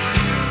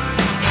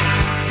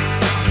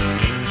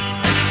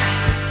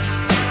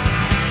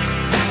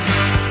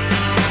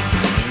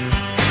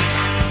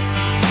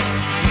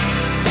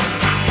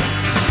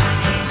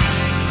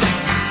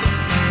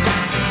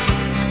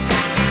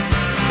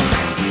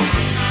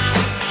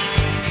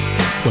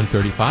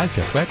 1:35,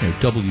 Jeff Wagner,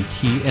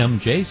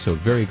 WTMJ. So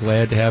very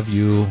glad to have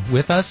you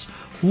with us.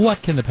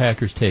 What can the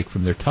Packers take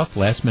from their tough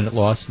last-minute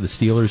loss to the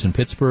Steelers in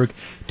Pittsburgh?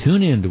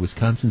 Tune in to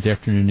Wisconsin's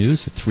Afternoon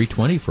News at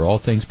 3:20 for all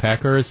things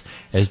Packers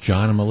as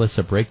John and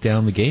Melissa break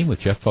down the game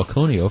with Jeff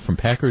Falconio from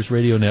Packers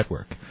Radio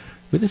Network.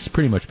 Well, this has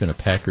pretty much been a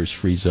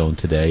Packers-free zone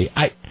today.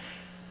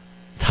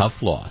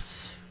 Tough loss.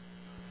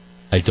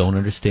 I don't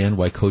understand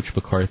why Coach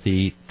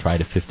McCarthy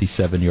tried a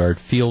 57-yard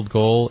field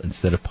goal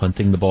instead of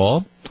punting the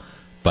ball,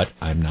 but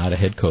I'm not a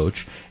head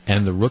coach.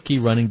 And the rookie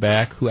running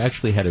back, who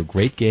actually had a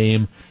great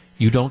game,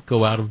 you don't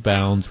go out of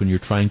bounds when you're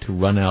trying to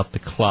run out the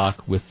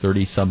clock with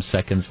 30-some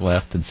seconds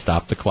left and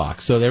stop the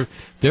clock. So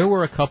there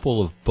were a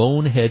couple of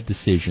bonehead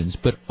decisions,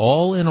 but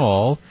all in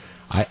all,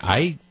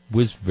 I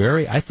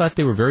thought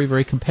they were very,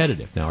 very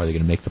competitive. Now, are they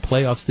going to make the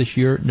playoffs this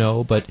year?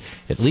 No, but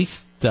at least,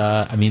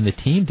 the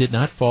team did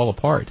not fall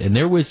apart. And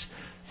there was,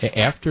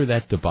 after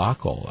that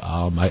debacle,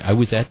 I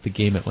was at the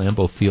game at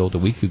Lambeau Field a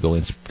week ago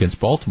against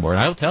Baltimore,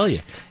 and I'll tell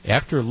you,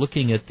 after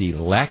looking at the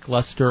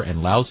lackluster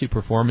and lousy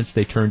performance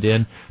they turned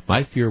in,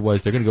 my fear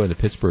was they're going to go into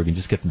Pittsburgh and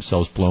just get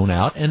themselves blown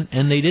out,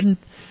 and they didn't.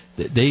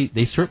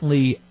 They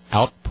certainly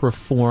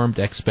outperformed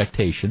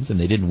expectations, and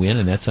they didn't win,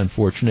 and that's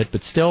unfortunate,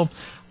 but still,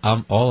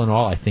 all in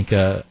all, I think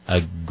a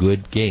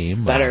good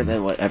game. Better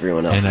than what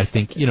everyone else. And I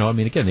think,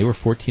 again, they were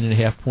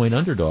 14.5-point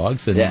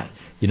underdogs, and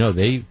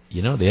they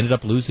ended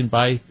up losing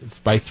by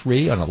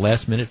 3 on a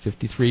last-minute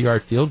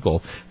 53-yard field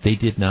goal. They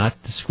did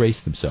not disgrace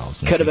themselves.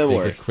 Could have been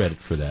worse. Get credit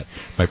for that.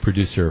 My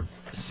producer,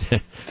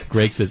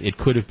 Greg, says it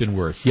could have been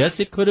worse. Yes,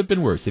 it could have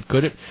been worse. It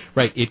could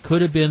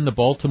have been the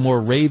Baltimore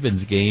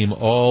Ravens game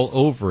all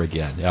over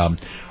again.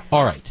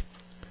 All right.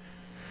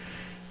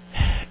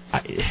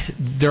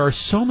 There are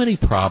so many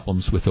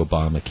problems with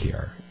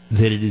Obamacare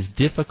that it is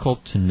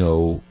difficult to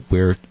know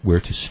where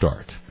to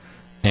start.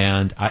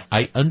 And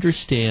I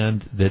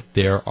understand that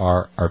there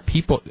are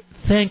people,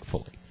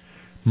 thankfully,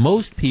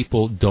 most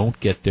people don't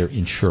get their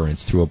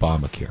insurance through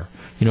Obamacare.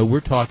 We're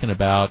talking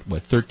about,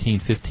 13,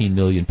 15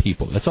 million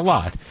people. That's a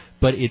lot,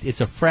 but it's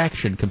a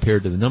fraction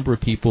compared to the number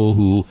of people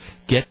who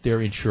get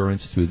their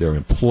insurance through their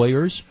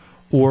employers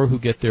or who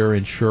get their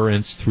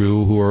insurance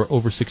who are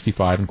over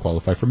 65 and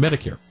qualify for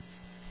Medicare.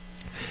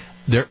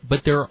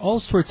 But there are all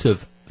sorts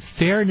of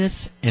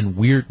fairness and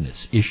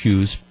weirdness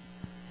issues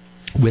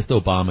with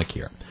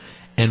Obamacare.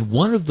 And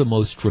one of the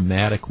most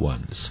dramatic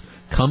ones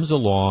comes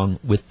along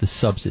with the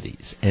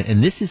subsidies.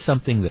 And this is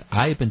something that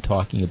I have been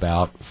talking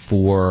about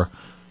since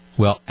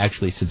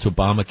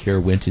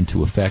Obamacare went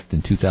into effect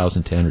in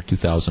 2010 or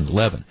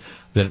 2011,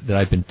 that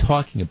I've been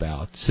talking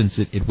about since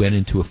it went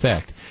into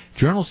effect.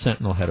 Journal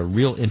Sentinel had a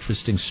real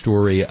interesting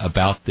story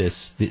about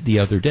this the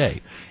other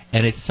day.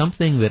 And it's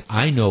something that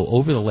I know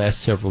over the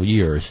last several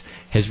years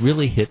has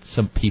really hit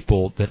some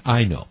people that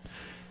I know.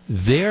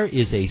 There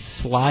is a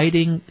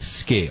sliding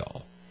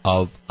scale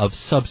of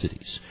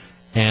subsidies.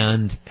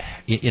 And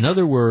in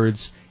other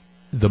words,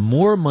 the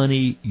more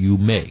money you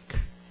make,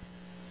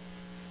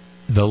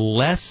 the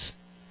less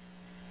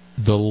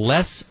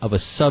of a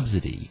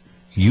subsidy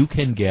you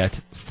can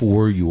get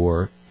for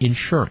your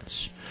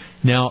insurance.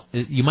 Now,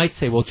 you might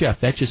say, well,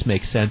 Jeff, that just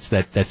makes sense.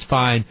 That's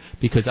fine,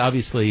 because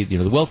obviously,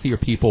 the wealthier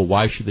people,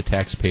 why should the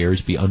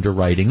taxpayers be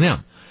underwriting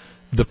them?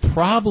 The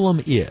problem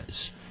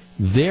is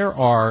there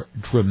are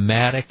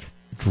dramatic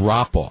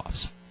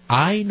drop-offs.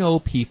 I know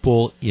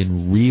people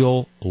in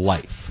real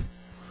life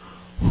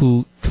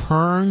who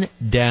turn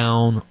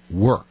down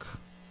work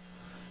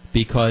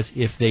because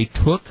if they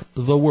took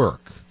the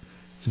work,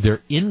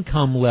 their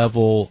income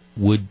level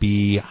would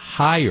be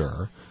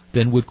higher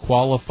than would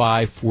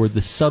qualify for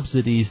the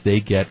subsidies they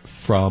get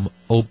from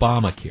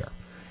Obamacare.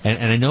 And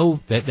I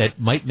know that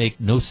might make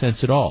no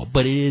sense at all,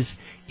 but it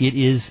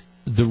is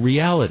the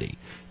reality.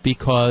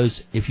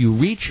 Because if you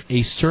reach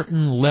a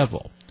certain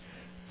level,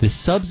 the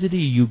subsidy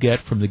you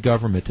get from the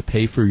government to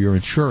pay for your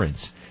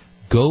insurance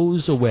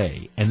goes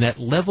away, and that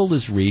level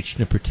is reached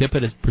in a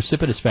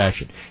precipitous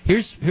fashion.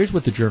 Here's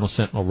what the Journal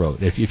Sentinel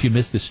wrote, if you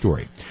missed this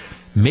story.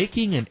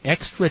 Making an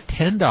extra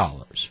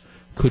 $10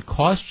 could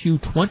cost you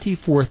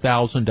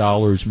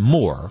 $24,000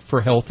 more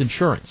for health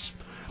insurance.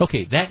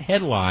 Okay, that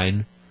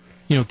headline,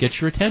 gets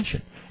your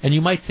attention. And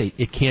you might say,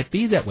 it can't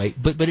be that way,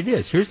 but it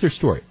is. Here's their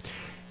story.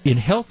 In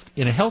a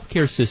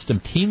healthcare system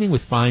teeming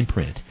with fine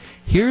print,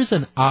 here's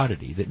an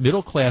oddity that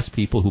middle-class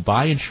people who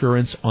buy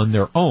insurance on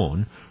their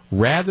own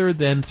rather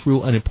than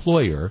through an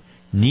employer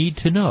need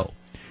to know.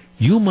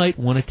 You might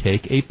want to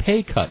take a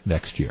pay cut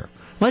next year.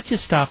 Let's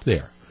just stop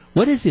there.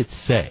 What does it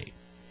say?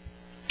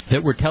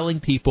 That we're telling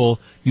people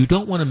you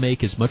don't want to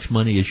make as much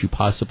money as you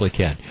possibly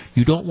can.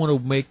 You don't want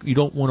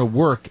to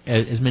work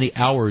as many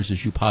hours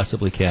as you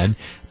possibly can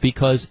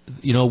because,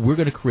 we're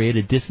going to create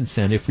a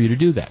disincentive for you to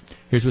do that.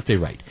 Here's what they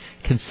write.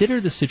 Consider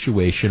the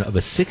situation of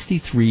a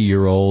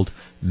 63-year-old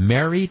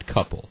married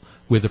couple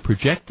with a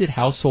projected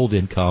household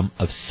income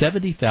of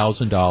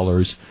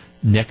 $70,000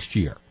 next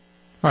year.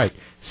 All right,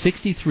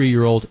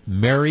 63-year-old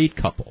married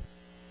couple.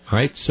 All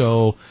right,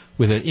 so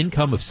with an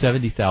income of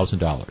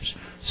 $70,000.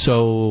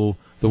 So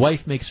the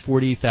wife makes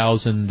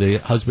 $40,000, the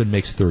husband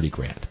makes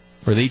 $30,000,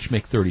 or they each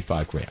make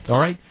 $35,000. All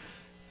right,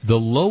 the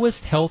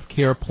lowest health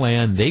care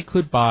plan they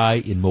could buy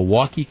in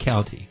Milwaukee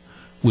County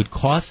would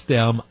cost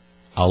them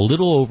a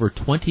little over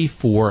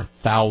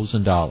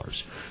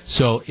 $24,000.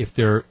 So if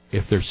they're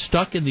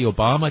stuck in the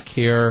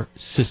Obamacare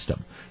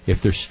system, if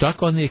they're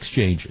stuck on the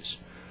exchanges,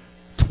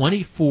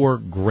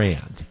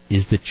 $24,000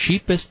 is the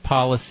cheapest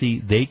policy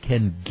they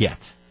can get.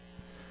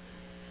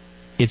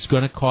 It's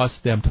going to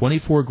cost them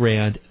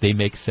 $24,000. They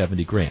make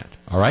 $70,000.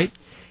 All right.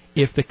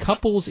 If the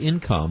couple's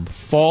income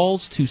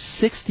falls to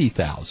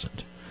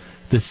 $60,000,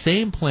 the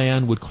same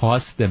plan would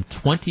cost them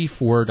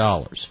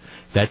 $24.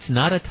 That's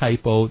not a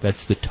typo.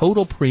 That's the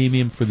total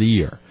premium for the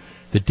year.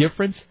 The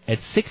difference at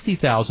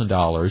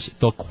 $60,000,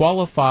 they'll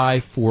qualify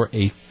for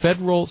a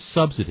federal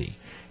subsidy.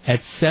 At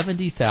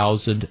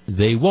 $70,000,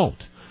 they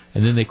won't.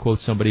 And then they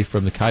quote somebody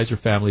from the Kaiser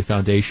Family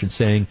Foundation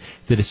saying,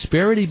 the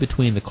disparity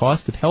between the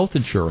cost of health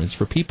insurance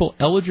for people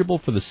eligible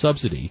for the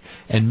subsidy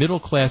and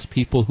middle-class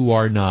people who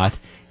are not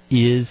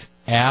is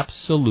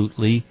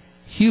absolutely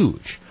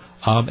huge.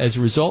 As a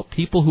result,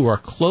 people who are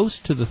close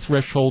to the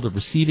threshold of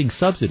receiving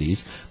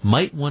subsidies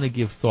might want to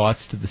give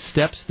thoughts to the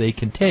steps they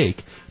can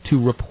take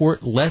to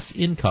report less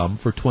income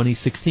for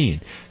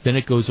 2016. Then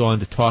it goes on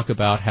to talk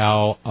about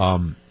how,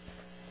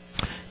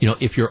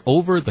 if you're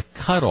over the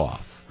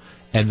cutoff,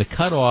 and the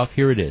cutoff,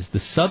 here it is, the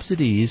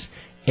subsidies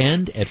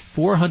end at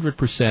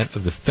 400%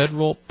 of the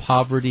federal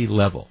poverty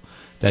level.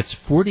 That's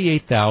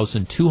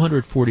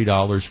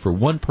 $48,240 for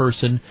one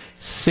person,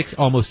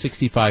 almost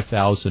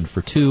 $65,000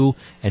 for two,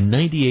 and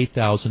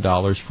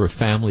 $98,000 for a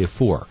family of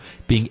four.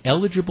 Being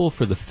eligible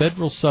for the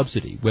federal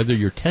subsidy, whether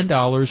you're $10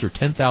 or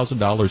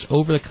 $10,000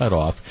 over the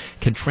cutoff,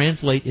 can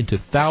translate into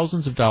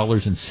thousands of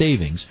dollars in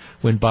savings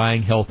when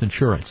buying health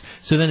insurance.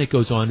 So then it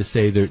goes on to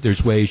say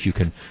there's ways you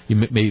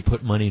maybe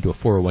put money into a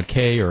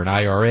 401k or an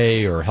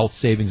IRA or a health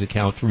savings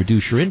account to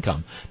reduce your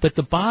income. But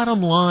the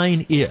bottom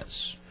line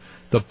is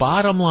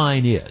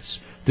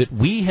that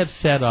we have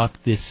set up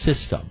this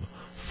system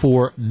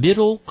for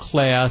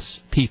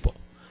middle-class people.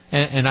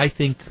 And I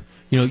think,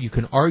 you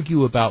can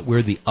argue about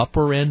where the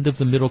upper end of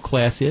the middle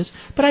class is,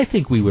 but I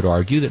think we would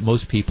argue that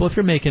most people, if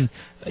you're making,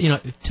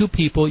 two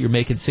people, you're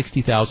making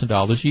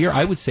 $60,000 a year,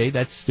 I would say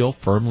that's still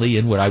firmly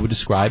in what I would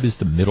describe as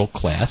the middle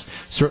class.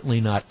 Certainly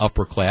not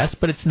upper class,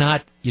 but it's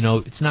not,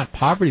 it's not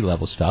poverty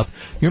level stuff.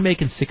 You're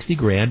making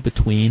 $60,000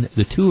 between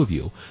the two of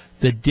you.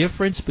 The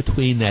difference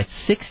between that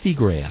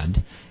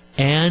 $60,000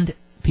 and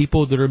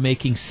people that are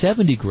making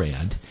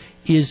 $70,000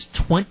 is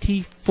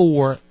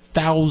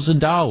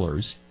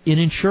 $24,000 in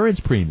insurance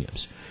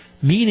premiums,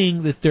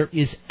 meaning that there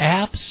is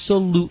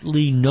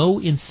absolutely no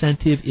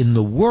incentive in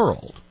the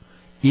world.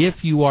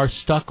 If you are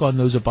stuck on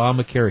those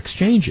Obamacare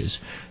exchanges,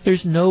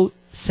 there's no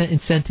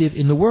incentive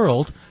in the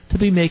world to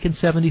be making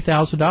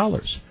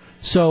 $70,000.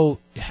 So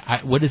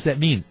what does that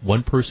mean?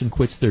 One person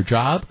quits their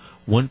job,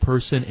 one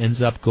person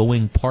ends up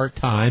going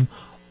part-time,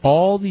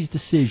 all these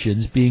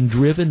decisions being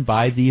driven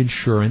by the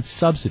insurance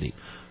subsidy.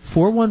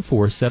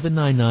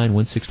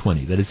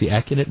 414-799-1620. That is the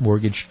Accunet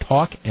Mortgage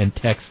talk and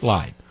text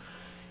line.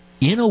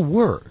 In a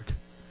word,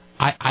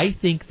 I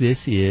think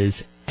this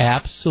is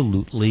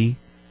absolutely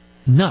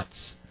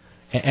nuts.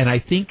 And I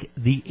think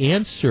the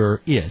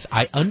answer is,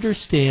 I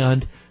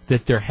understand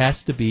that there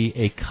has to be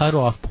a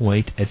cutoff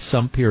point at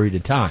some period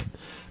of time.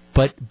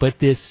 But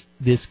this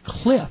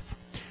cliff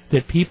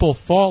that people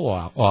fall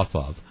off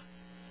of,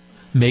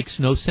 makes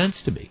no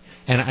sense to me.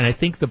 And I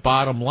think the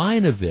bottom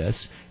line of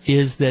this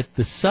is that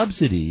the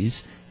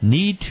subsidies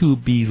need to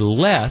be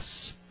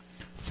less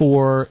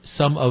for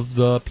some of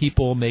the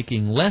people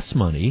making less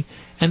money,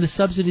 and the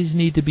subsidies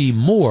need to be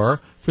more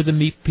for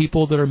the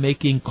people that are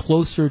making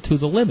closer to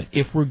the limit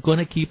if we're going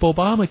to keep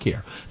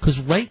Obamacare. Because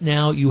right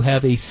now you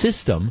have a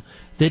system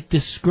that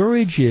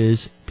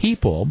discourages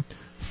people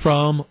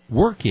from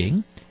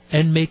working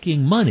and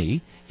making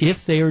money if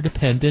they are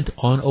dependent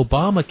on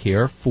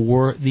Obamacare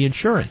for the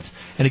insurance.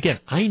 And again,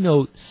 I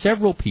know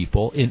several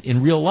people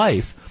in real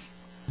life,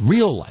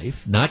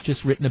 not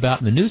just written about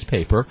in the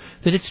newspaper,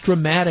 that it's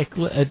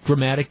a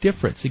dramatic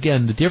difference.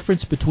 Again, the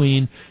difference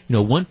between,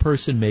 one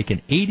person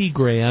making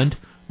 $80,000,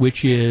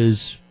 which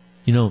is,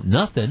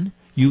 nothing.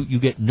 You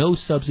get no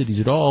subsidies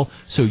at all,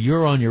 so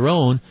you're on your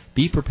own.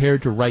 Be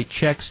prepared to write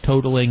checks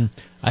totaling,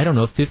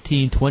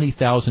 $15,000,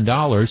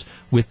 $20,000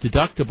 with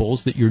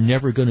deductibles that you're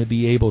never going to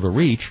be able to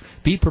reach.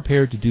 Be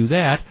prepared to do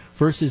that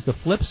versus the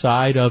flip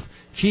side of,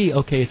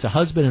 it's a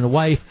husband and a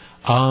wife.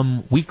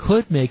 We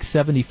could make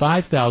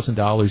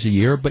 $75,000 a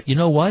year, but you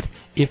know what?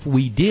 If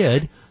we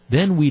did,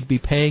 then we'd be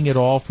paying it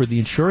all for the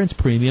insurance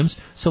premiums.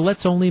 So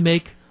let's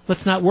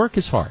not work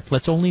as hard.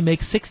 Let's only make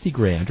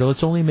 $60,000 or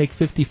let's only make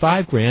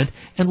 $55,000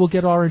 and we'll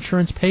get our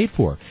insurance paid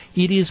for.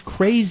 It is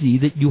crazy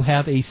that you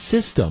have a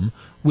system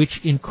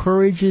which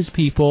encourages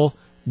people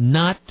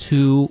not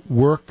to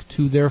work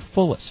to their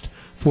fullest.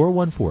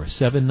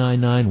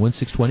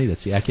 414-799-1620.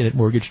 That's the Accunet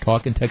Mortgage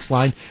Talk and Text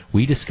line.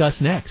 We discuss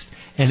next.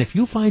 And if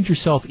you find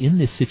yourself in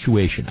this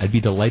situation, I'd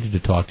be delighted to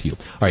talk to you.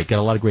 All right, got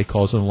a lot of great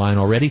calls on the line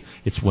already.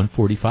 It's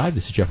 1:45.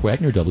 This is Jeff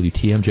Wagner,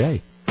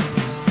 WTMJ.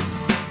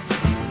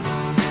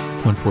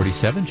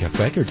 147, Jeff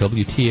Wagner,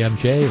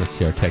 WTMJ. Let's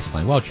see our text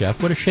line. Well,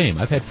 Jeff, what a shame.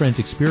 I've had friends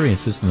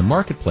experience this in the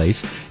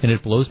marketplace, and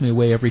it blows me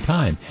away every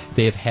time.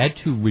 They have had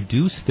to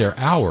reduce their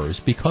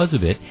hours because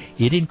of it.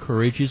 It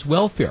encourages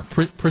welfare.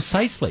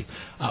 Precisely.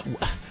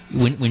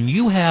 When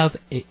you have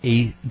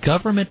a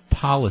government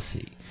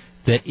policy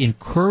that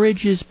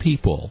encourages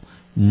people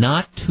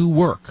not to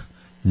work,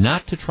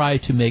 not to try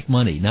to make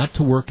money, not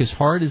to work as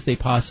hard as they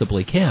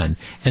possibly can.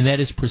 And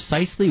that is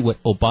precisely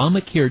what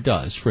Obamacare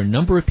does for a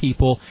number of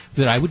people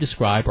that I would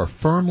describe are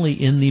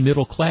firmly in the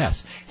middle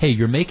class. Hey,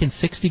 you're making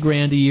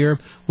 $60,000 a year.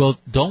 Well,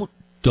 don't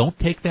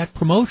take that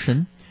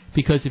promotion,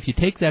 because if you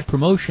take that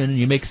promotion and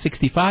you make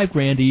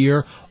 $65,000 a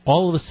year,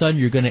 all of a sudden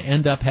you're going to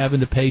end up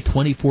having to pay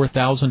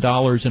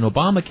 $24,000 in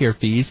Obamacare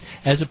fees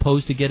as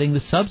opposed to getting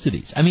the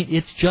subsidies. I mean,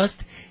 it's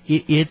just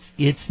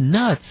it's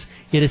nuts.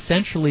 It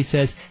essentially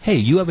says, hey,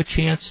 you have a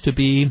chance to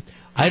be,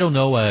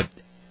 let's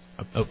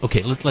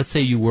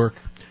say you work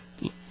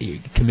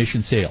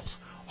commission sales.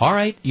 All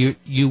right,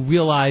 you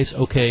realize,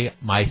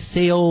 my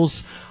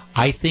sales,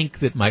 I think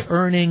that my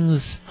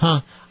earnings,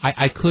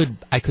 I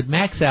could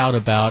max out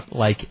about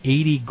like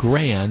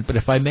 $80,000, but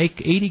if I make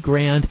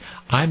 $80,000,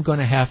 I'm going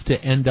to have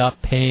to end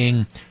up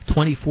paying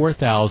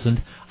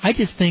 $24,000. I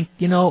just think,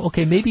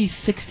 maybe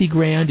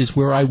 $60,000 is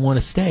where I want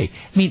to stay.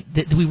 I mean,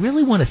 do we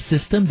really want a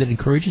system that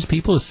encourages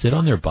people to sit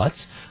on their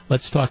butts?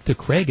 Let's talk to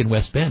Craig in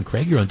West Bend.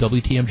 Craig, you're on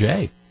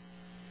WTMJ.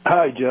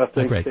 Hi, Jeff.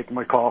 Thanks for taking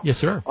my call. Yes,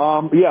 sir.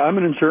 I'm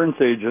an insurance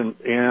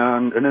agent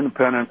and an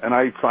independent, and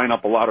I sign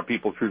up a lot of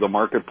people through the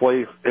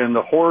marketplace, and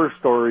the horror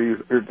stories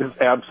are just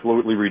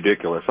absolutely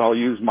ridiculous. I'll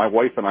use my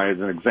wife and I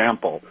as an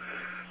example.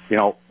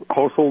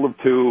 Household of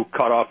two,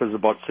 cutoff is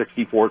about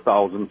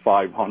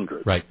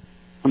 $64,500. Right.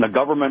 And the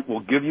government will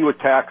give you a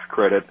tax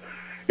credit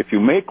if you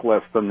make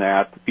less than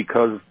that,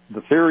 because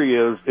the theory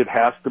is it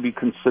has to be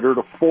considered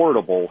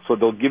affordable, so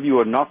they'll give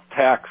you enough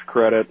tax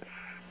credit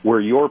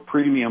where your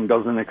premium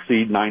doesn't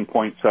exceed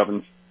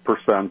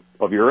 9.7%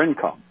 of your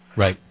income.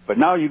 Right. But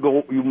now you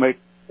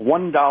make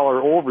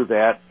 $1 over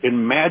that,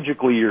 and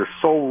magically you're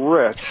so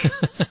rich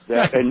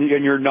that, and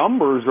your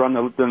numbers on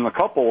the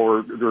couple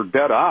are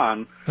dead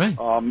on. Right.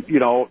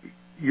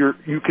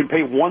 You can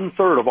pay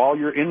 1/3 of all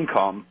your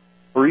income,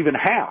 or even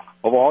half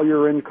of all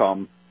your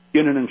income,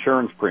 in an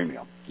insurance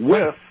premium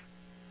with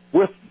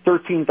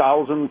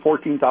 $13,000,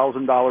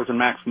 $14,000 in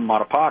maximum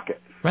out of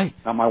pocket. Right.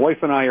 Now, my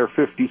wife and I are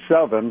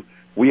 57.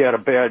 We had a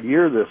bad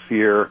year this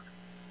year.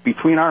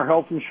 Between our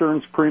health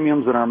insurance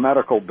premiums and our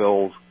medical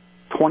bills,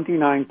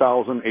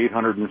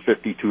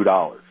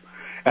 $29,852.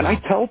 And I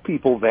tell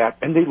people that,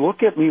 and they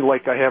look at me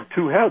like I have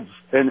two heads.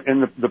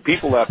 And the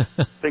people that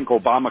think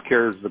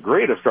Obamacare is the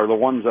greatest are the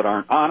ones that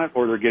aren't on it,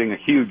 or they're getting a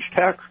huge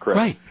tax credit.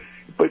 Right.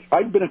 But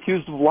I've been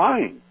accused of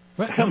lying.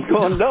 Right. I'm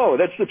going, no,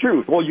 that's the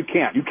truth. Well, you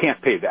can't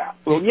pay that.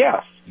 Well,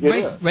 yes.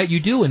 Right, you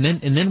do, and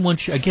then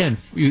once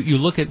you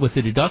look at what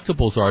the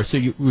deductibles are. So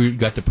you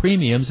got the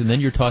premiums, and then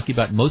you're talking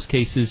about, in most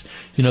cases,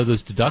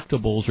 those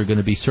deductibles are going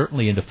to be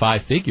certainly into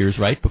 5 figures,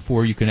 right,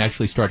 before you can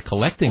actually start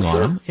collecting on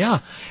them. Yeah,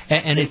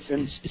 and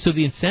so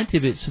the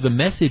incentive is, so the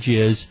message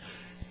is,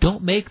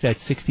 don't make that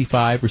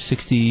 $65,000 or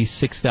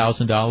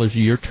 $66,000 a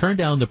year. Turn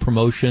down the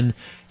promotion.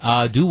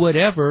 Do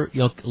whatever.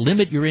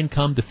 Limit your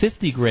income to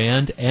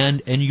 $50,000,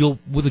 and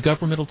the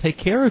government will take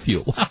care of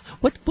you.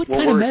 What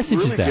kind of message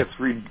is that?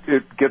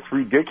 It gets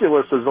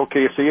ridiculous is,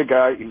 okay, see a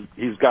guy,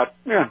 he's got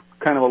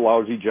kind of a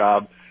lousy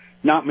job,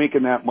 not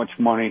making that much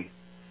money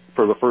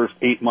for the first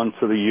 8 months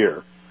of the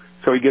year.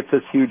 So he gets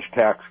this huge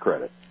tax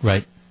credit.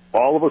 Right.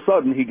 All of a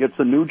sudden, he gets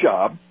a new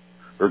job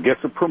or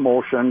gets a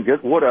promotion,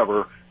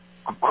 whatever,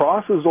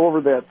 crosses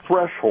over that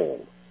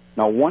threshold.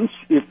 Now,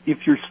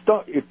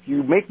 if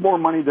you make more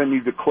money than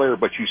you declare,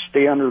 but you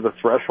stay under the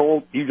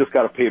threshold, you just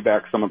got to pay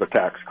back some of the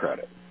tax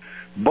credit.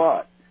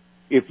 But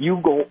if you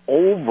go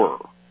over,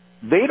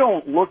 they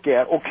don't look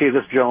at, okay,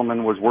 this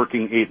gentleman was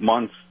working 8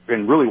 months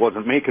and really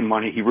wasn't making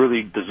money. He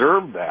really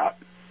deserved that.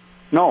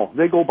 No,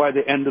 they go by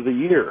the end of the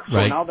year.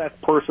 So now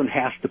that person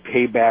has to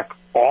pay back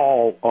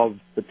all of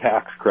the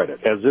tax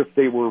credit as if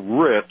they were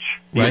rich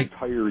the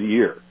entire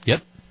year.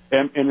 Yep.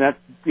 And that,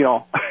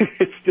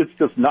 it's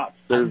just nuts.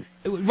 There's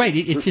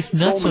it's just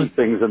nuts. So many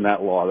things in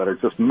that law that are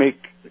just make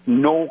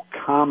no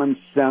common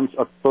sense.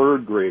 A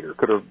third grader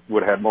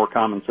would have more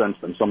common sense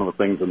than some of the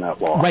things in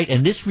that law. Right,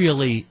 and this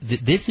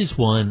is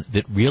one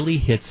that really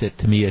hits it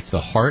to me. It's the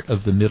heart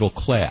of the middle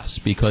class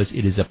because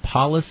it is a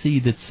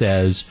policy that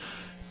says,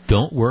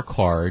 don't work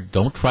hard,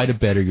 don't try to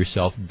better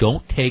yourself,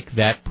 don't take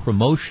that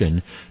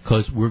promotion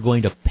because we're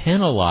going to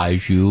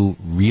penalize you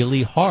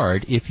really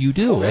hard if you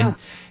do. Oh,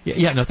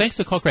 yeah. And no, thanks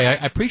for the call, Craig.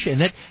 I appreciate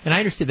it. And I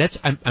understand.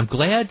 I'm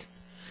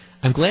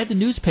glad the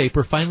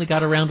newspaper finally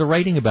got around to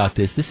writing about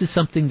this. This is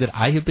something that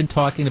I have been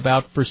talking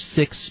about for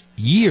 6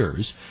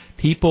 years.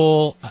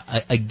 People,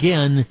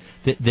 again,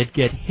 that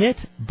get hit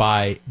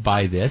by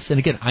this, and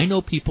again, I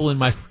know people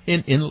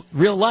in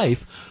real life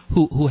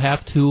who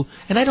have to,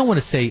 and I don't want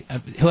to say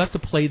who have to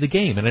play the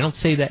game, and I don't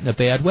say that in a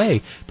bad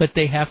way, but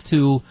they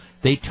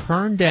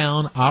turn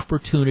down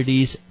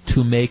opportunities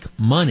to make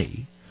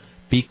money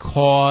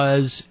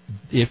because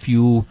if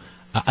you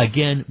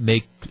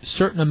make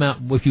certain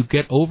amount, if you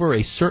get over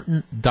a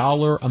certain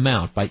dollar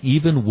amount by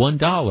even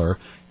 $1,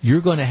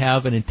 you're going to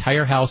have an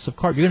entire house of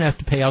cards. You're going to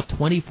have to pay out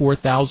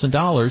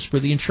 $24,000 for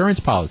the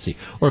insurance policy.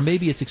 Or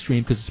maybe it's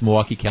extreme because it's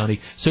Milwaukee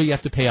County, so you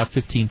have to pay out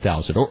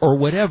 $15,000 or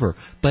whatever.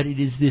 But it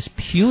is this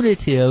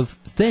punitive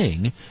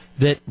thing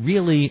that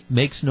really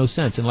makes no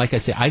sense. And like I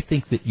say, I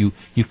think that you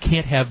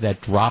can't have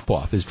that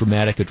drop-off, as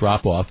dramatic a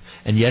drop-off.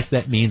 And yes,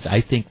 that means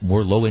I think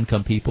more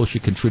low-income people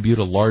should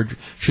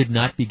should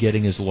not be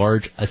getting as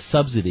large a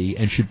subsidy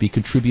and should be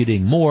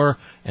contributing more,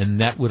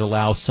 and that would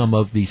allow some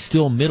of the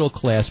still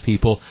middle-class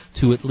people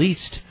to at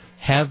least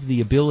have the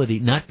ability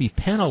not be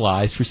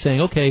penalized for saying,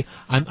 okay,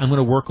 I'm going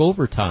to work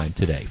overtime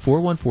today.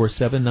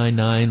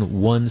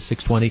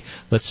 414-799-1620.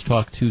 Let's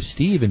talk to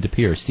Steve in De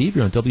Pere. Steve,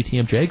 you're on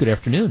WTMJ. Good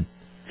afternoon.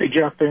 Hey,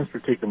 Jeff, thanks for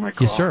taking my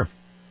call. Yes, sir.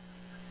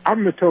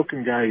 I'm the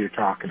token guy you're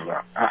talking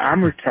about.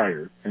 I'm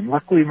retired, and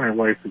luckily my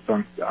wife is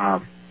on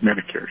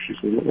Medicare. She's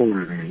a little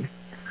older than me.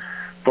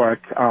 But,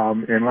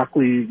 and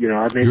luckily,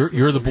 I made...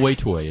 You're the boy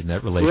toy in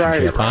that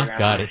relationship, right, huh?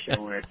 Got it.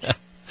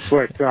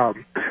 But, I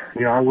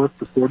worked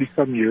for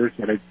 40-some years,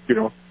 and I,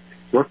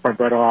 worked my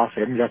butt off,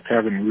 ended up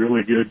having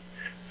really good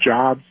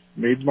jobs,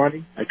 made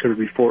money. I could have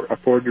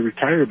afforded to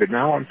retire, but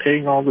now I'm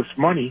paying all this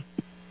money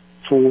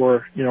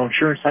for,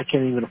 insurance I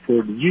can't even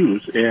afford to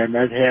use. And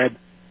I've had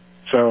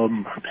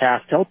some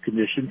past health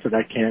conditions that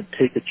I can't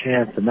take a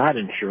chance of not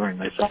insuring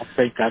myself.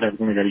 Thank God I've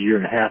only got a year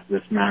and a half of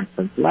this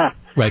nonsense left.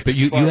 Right, but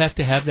you have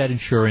to have that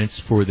insurance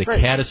for the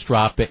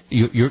catastrophic.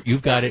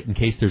 You've got it in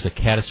case there's a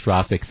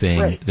catastrophic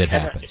thing that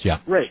happens.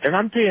 Yeah. Right, and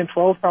I'm paying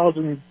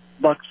 $12,000,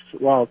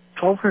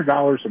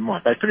 $1,200 a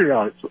month. I figured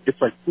out it's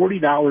like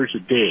 $40 a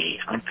day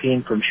I'm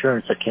paying for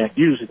insurance I can't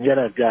use, and yet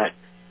I've got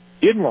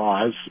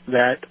in-laws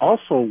that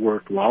also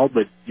work well,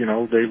 but,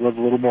 they live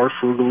a little more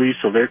frugally,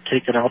 so they're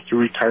taking out through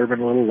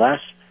retirement a little less,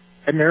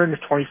 and they're in the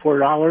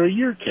 $24 a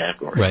year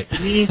category. Right. To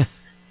me,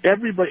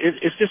 everybody,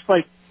 it's just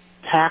like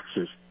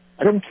taxes.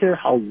 I don't care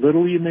how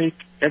little you make,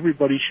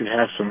 everybody should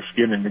have some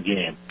skin in the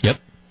game. Yep.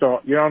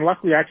 So, and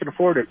luckily I can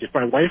afford it. If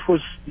my wife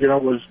was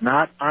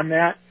not on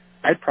that,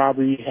 I'd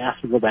probably have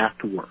to go back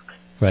to work.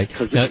 Right.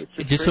 Now,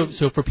 just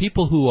so for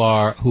people who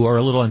are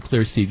a little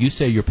unclear, Steve, you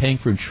say you're paying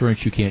for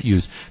insurance you can't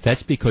use.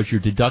 That's because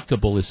your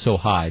deductible is so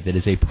high that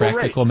as a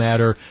practical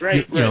matter,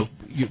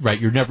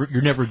 you're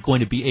never going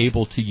to be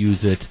able to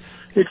use it.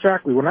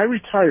 Exactly. When I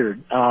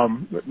retired,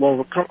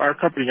 our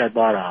company got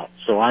bought out,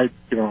 so I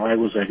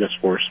was,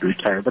 forced to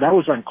retire. But I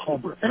was on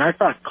Cobra, and I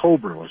thought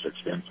Cobra was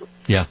expensive.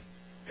 Yeah.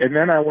 And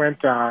then I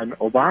went on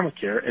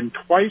Obamacare, and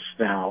twice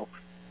now,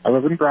 I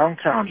live in Brown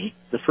County.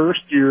 The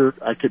first year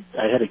I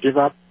had to give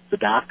up the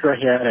doctor I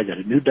had. I got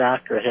a new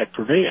doctor. I had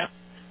Prevea.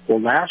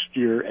 Well, last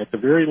year, at the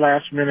very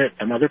last minute,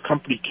 another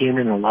company came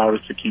in and allowed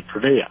us to keep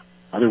Prevea.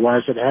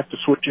 Otherwise, I'd have to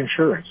switch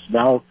insurance.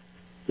 Now,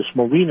 this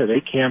Molina,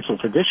 they canceled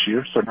for this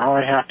year, so now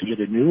I have to get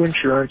a new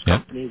insurance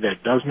company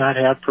that does not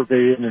have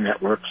Prevea in the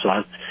network. So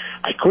I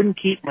couldn't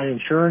keep my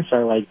insurance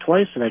I liked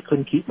twice, and I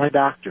couldn't keep my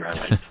doctor I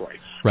liked twice.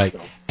 Right.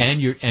 So.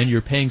 And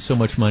you're paying so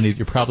much money that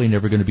you're probably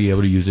never going to be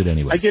able to use it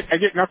anyway. I get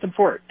nothing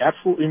for it.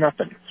 Absolutely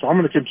nothing. So I'm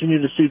going to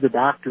continue to see the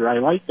doctor I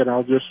like, and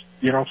I'll just,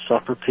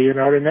 suffer paying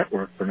out a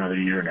network for another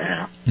year and a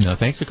half. No,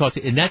 thanks for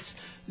calling. And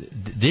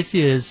this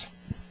is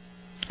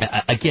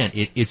again,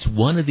 it's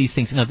one of these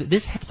things. Now,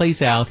 this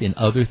plays out in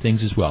other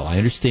things as well. I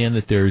understand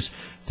that there's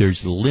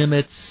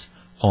limits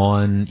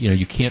on,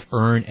 you can't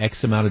earn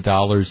X amount of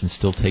dollars and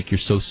still take your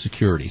Social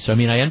Security. So, I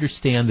mean, I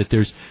understand that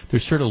there's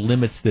sort of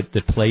limits that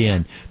play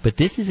in. But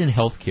this is in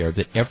healthcare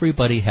that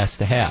everybody has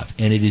to have.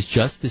 And it is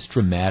just this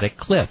dramatic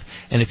cliff.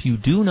 And if you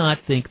do not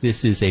think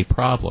this is a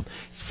problem,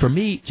 for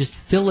me, just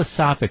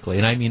philosophically,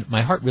 and I mean,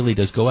 my heart really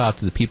does go out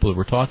to the people that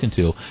we're talking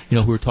to,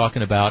 who are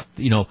talking about,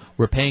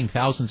 we're paying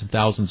thousands and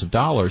thousands of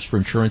dollars for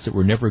insurance that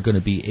we're never going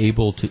to be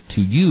able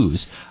to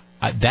use.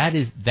 That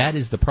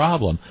is the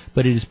problem,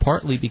 but it is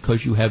partly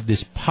because you have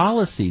this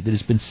policy that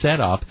has been set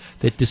up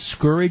that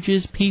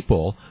discourages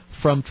people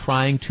from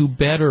trying to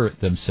better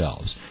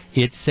themselves.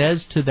 It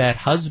says to that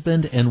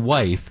husband and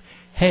wife,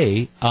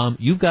 hey,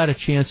 you've got a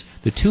chance.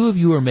 The two of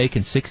you are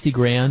making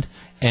 $60,000,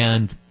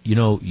 and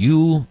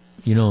you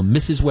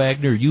Mrs.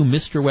 Wagner, you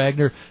Mr.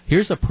 Wagner,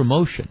 here's a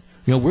promotion.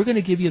 We're going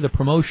to give you the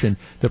promotion.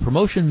 The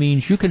promotion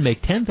means you can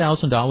make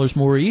 $10,000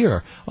 more a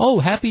year. Oh,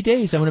 happy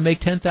days, I'm going to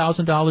make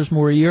 $10,000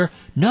 more a year.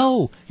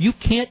 No, you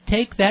can't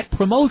take that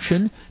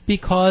promotion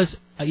because,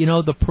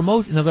 the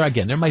promotion,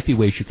 again, there might be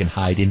ways you can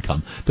hide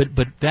income.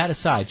 But that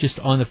aside, just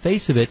on the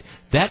face of it,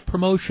 that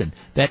promotion,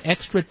 that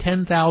extra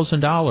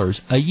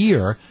 $10,000 a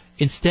year,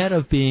 instead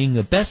of being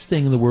the best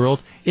thing in the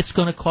world, it's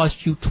going to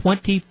cost you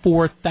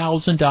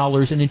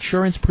 $24,000 in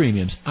insurance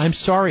premiums. I'm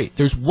sorry.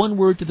 There's one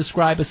word to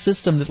describe a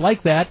system that's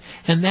like that,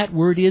 and that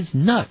word is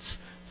nuts.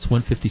 It's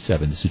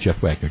 1:57. This is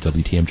Jeff Wagner,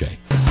 WTMJ.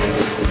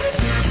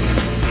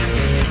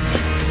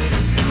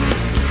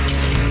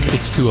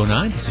 It's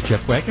 2:09. This is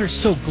Jeff Wagner.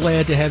 So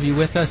glad to have you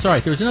with us. All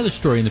right, there was another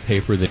story in the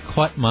paper that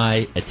caught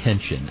my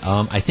attention.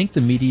 I think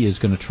the media is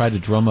going to try to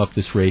drum up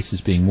this race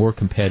as being more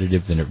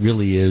competitive than it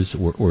really is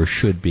or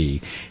should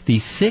be. The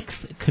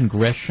 6th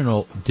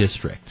Congressional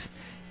District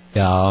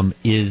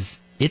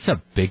it's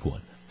a big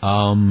one.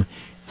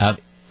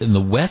 In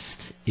the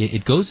West,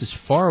 it goes as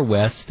far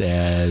west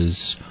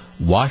as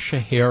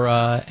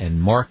Washaharra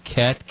and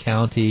Marquette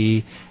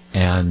County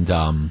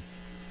and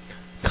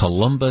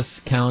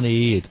Columbus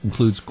County. It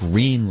includes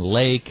Green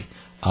Lake,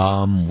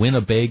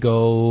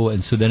 Winnebago,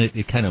 and so then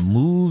it kind of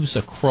moves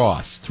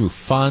across through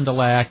Fond du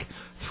Lac,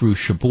 through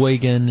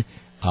Sheboygan,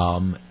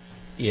 and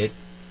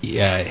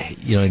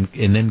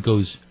then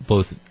goes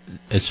both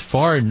as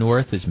far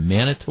north as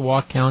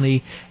Manitowoc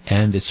County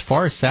and as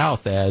far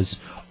south as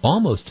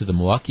almost to the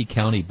Milwaukee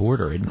County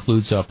border. It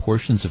includes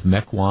portions of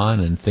Mequon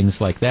and things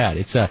like that.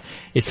 It's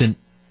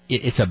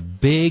a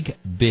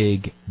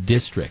big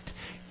district.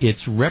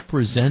 It's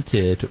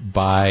represented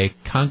by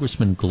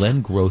Congressman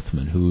Glenn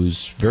Grothman,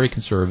 who's very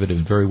conservative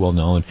and very well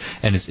known.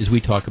 And as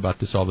we talk about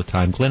this all the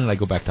time, Glenn and I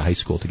go back to high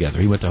school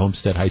together. He went to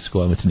Homestead High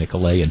School, I went to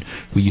Nicolay, and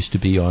we used to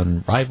be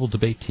on rival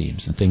debate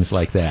teams and things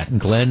like that. And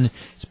Glenn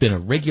has been a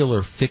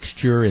regular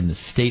fixture in the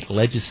state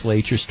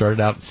legislature, started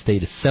out in the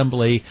state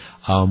assembly,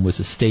 was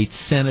a state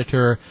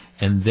senator,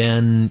 and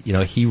then,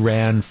 he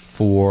ran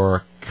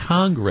for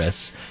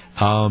Congress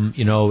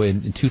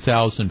in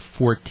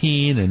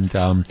 2014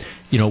 and,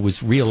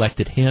 was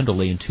reelected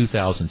handily in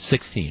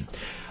 2016.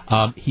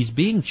 He's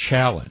being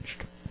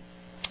challenged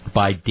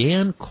by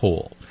Dan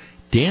Cole.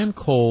 Dan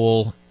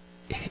Cole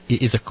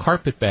is a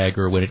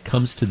carpetbagger when it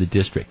comes to the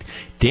district.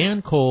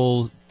 Dan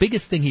Cole,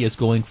 biggest thing he has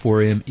going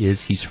for him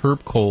is he's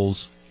Herb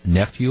Cole's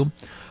nephew.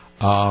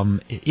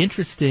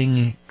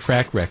 Interesting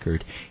track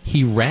record.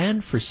 He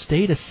ran for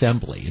state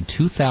assembly in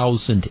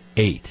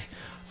 2008.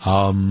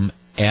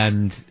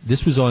 And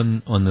this was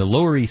on the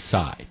Lower East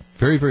Side,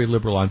 very, very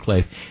liberal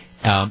enclave.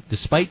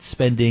 Despite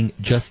spending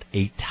just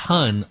a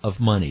ton of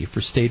money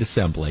for state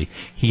assembly,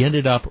 he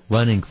ended up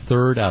running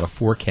 3rd out of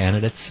 4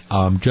 candidates,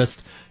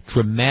 just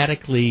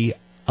dramatically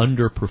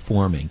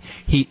underperforming.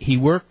 He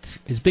worked,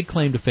 his big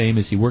claim to fame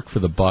is he worked for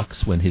the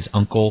Bucks when his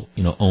uncle,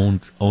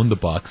 owned the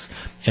Bucks,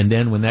 and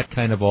then when that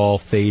kind of all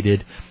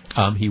faded,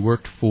 he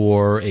worked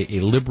for a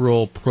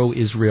liberal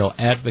pro-Israel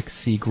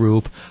advocacy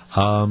group.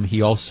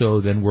 He also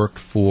then worked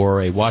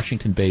for a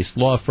Washington-based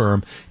law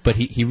firm, but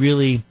he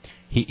really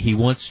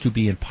wants to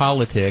be in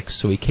politics,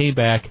 so he came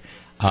back,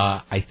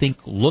 I think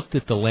looked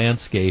at the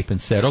landscape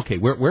and said, okay,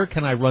 where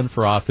can I run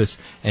for office,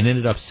 and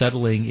ended up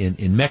settling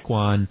in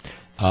Mequon,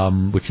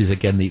 which is,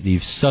 again, the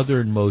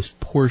southernmost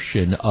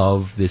portion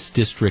of this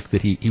district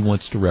that he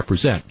wants to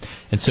represent.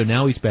 And so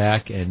now he's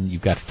back, and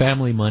you've got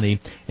family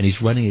money, and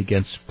he's running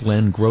against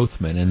Glenn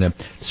Grothman. And the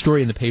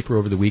story in the paper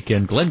over the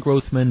weekend, Glenn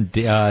Grothman,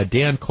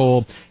 Dan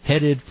Cole,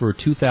 headed for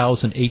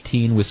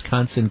 2018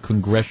 Wisconsin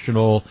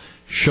Congressional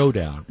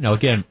Showdown. Now,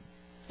 again,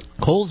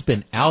 Cole's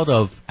been out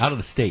of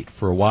the state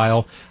for a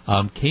while,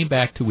 came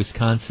back to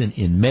Wisconsin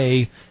in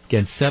May,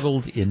 again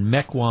settled in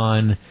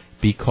Mequon,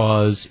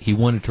 because he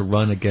wanted to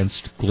run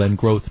against Glenn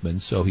Grothman,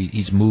 so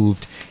he's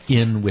moved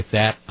in with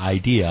that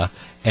idea.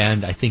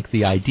 And I think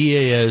the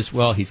idea is,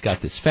 well, he's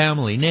got this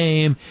family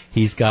name,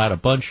 he's got a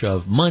bunch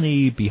of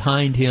money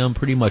behind him,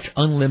 pretty much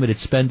unlimited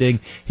spending.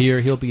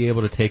 Here, he'll be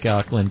able to take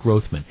out Glenn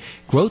Grothman.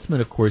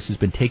 Grothman, of course, has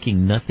been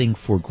taking nothing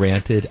for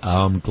granted.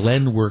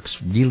 Glenn works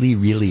really,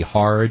 really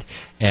hard,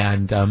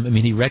 and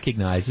he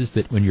recognizes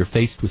that when you're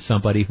faced with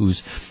somebody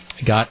who's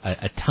got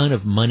a ton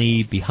of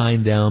money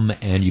behind them,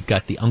 and you've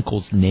got the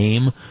uncle's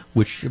name,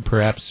 which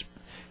perhaps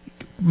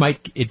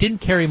it didn't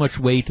carry much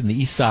weight in the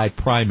East Side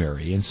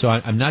primary, and so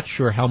I'm not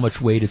sure how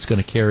much weight it's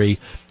going to carry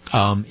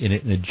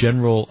in a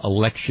general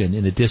election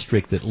in a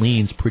district that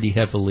leans pretty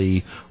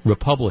heavily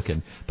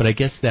Republican. But I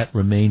guess that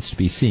remains to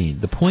be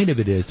seen. The point of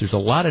it is there's a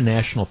lot of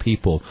national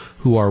people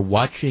who are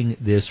watching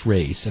this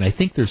race, and I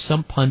think there's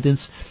some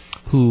pundits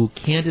who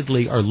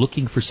candidly are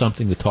looking for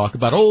something to talk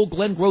about. Oh,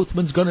 Glenn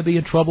Grothman's going to be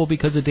in trouble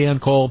because of Dan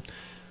Cole.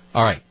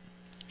 All right.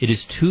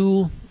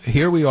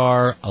 Here we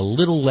are, a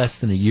little less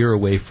than a year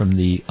away from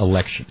the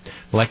election.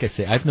 Like I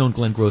say, I've known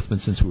Glenn Grothman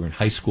since we were in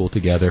high school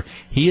together.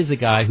 He is a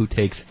guy who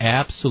takes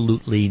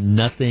absolutely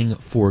nothing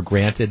for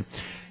granted.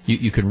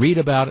 You can read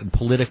about it in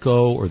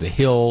Politico or The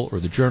Hill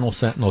or the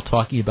Journal-Sentinel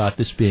talking about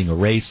this being a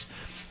race.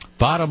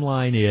 Bottom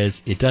line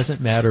is, it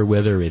doesn't matter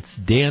whether it's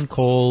Dan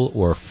Cole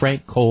or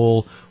Frank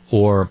Cole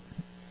or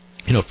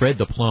Fred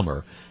the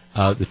Plumber.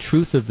 The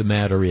truth of the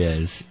matter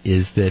is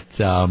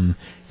that,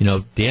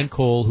 Dan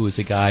Cole, who is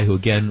a guy who,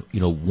 again,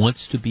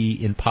 wants to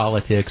be in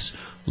politics,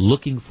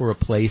 looking for a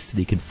place that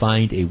he can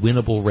find a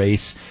winnable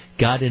race,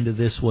 got into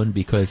this one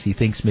because he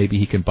thinks maybe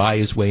he can buy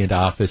his way into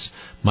office.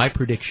 My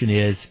prediction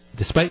is,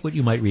 despite what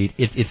you might read,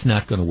 it's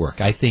not going to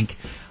work. I think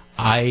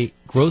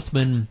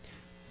Grothman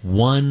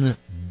won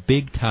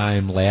big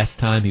time last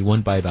time. He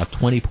won by about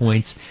 20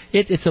 points.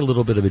 It's a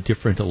little bit of a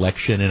different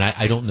election, and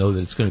I don't know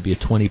that it's going to be a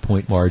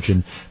 20-point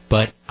margin,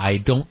 but I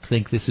don't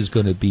think this is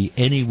going to be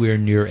anywhere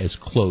near as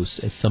close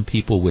as some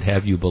people would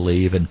have you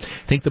believe. And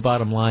I think the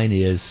bottom line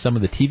is some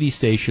of the TV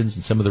stations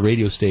and some of the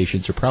radio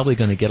stations are probably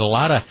going to get a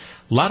lot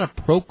of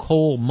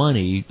pro-Cole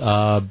money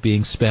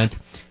being spent.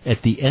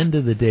 At the end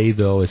of the day,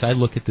 though, as I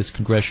look at this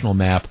congressional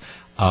map,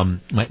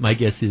 my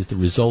guess is the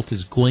result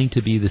is going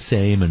to be the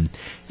same, and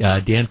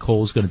Dan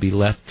Cole is going to be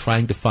left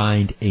trying to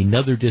find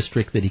another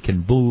district that he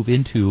can move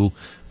into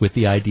with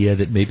the idea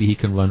that maybe he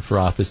can run for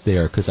office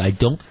there, because I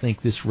don't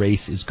think this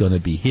race is going to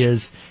be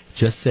his.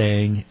 Just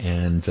saying,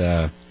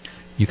 and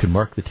you can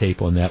mark the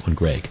tape on that one,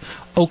 Greg.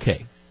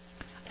 Okay,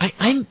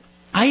 I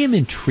am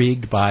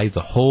intrigued by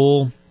the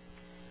whole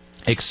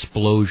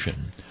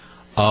explosion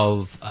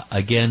of,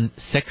 again,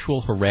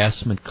 sexual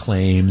harassment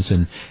claims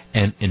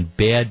and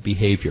bad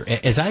behavior.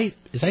 As I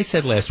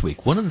said last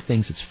week, one of the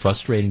things that's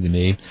frustrating to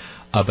me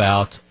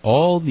about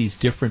all these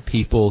different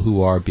people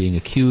who are being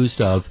accused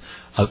of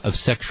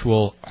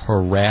sexual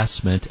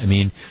harassment. I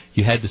mean,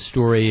 you had the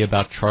story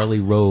about Charlie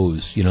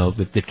Rose,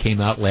 that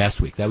came out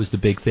last week. That was the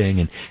big thing,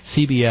 and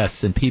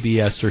CBS and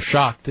PBS are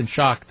shocked,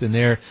 and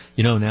they're,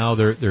 now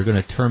they're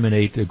going to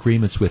terminate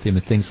agreements with him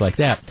and things like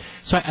that.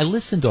 So I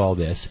listened to all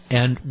this,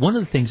 and one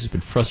of the things that's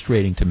been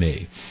frustrating to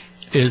me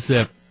is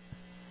that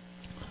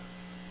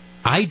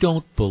I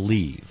don't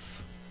believe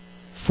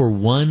for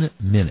 1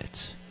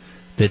 minute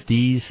that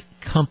these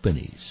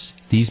companies,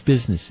 these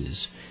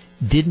businesses,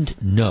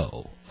 didn't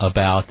know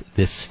about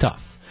this stuff.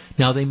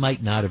 Now, they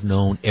might not have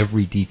known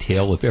every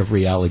detail of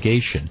every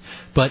allegation,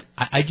 but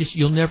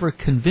you'll never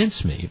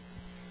convince me,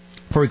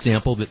 for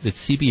example, that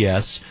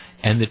CBS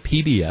and that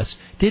PBS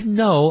didn't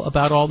know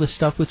about all this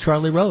stuff with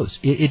Charlie Rose.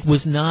 It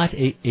was not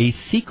a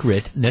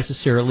secret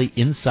necessarily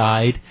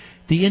inside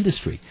the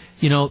industry.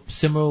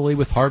 Similarly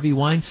with Harvey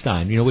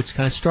Weinstein, which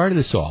kind of started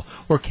this all,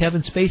 or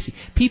Kevin Spacey.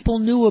 People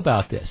knew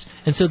about this.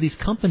 And so these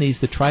companies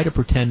that try to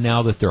pretend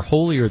now that they're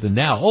holier than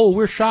thou, oh,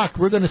 we're shocked,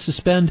 we're going to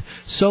suspend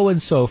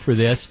so-and-so for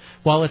this,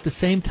 while at the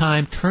same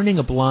time turning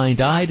a blind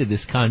eye to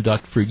this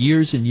conduct for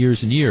years and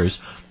years and years,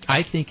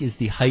 I think is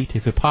the height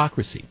of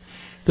hypocrisy.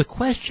 The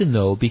question,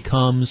 though,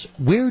 becomes,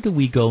 where do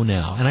we go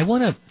now? And I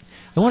want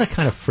to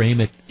kind of frame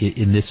it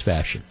in this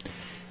fashion.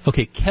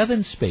 Okay,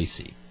 Kevin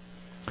Spacey,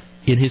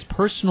 in his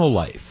personal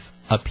life,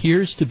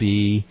 appears to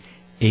be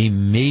a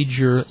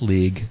major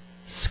league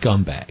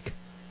scumbag.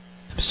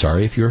 I'm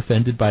sorry if you're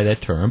offended by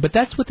that term, but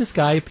that's what this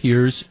guy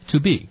appears to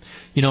be.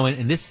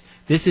 And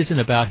this isn't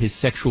about his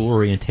sexual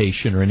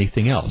orientation or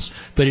anything else,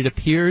 but it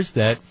appears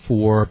that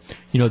for,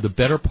 the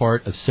better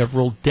part of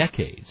several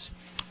decades,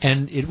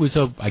 and it was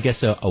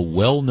a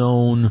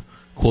well-known,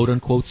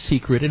 quote-unquote,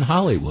 secret in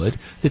Hollywood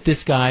that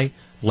this guy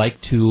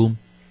liked to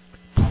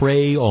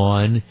prey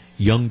on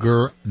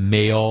younger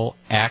male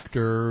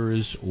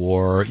actors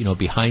or,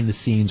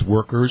 behind-the-scenes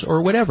workers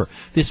or whatever.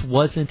 This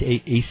wasn't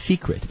a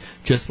secret,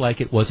 just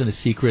like it wasn't a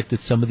secret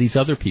that some of these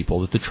other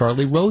people, that the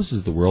Charlie Roses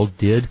of the world,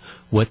 did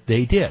what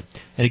they did.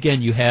 And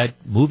again, you had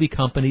movie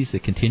companies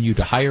that continued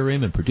to hire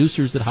him and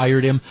producers that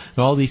hired him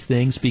and all these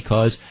things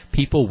because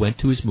people went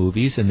to his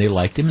movies and they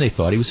liked him and they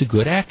thought he was a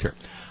good actor.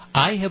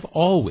 I have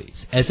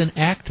always, as an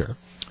actor,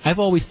 I've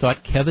always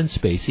thought Kevin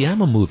Spacey, I'm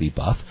a movie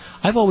buff,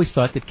 I've always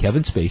thought that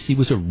Kevin Spacey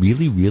was a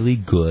really, really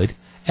good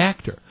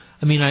actor.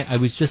 I mean,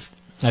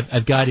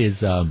 I've got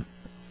his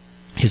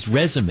his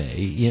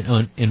resume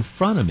in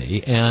front of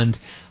me, and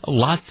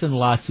lots and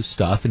lots of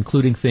stuff,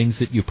 including things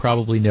that you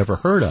probably never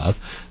heard of.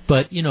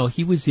 But, you know,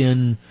 he was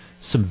in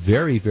some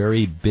very,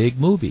 very big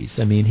movies.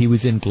 I mean, he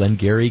was in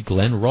Glengarry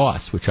Glen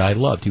Ross, which I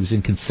loved. He was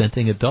in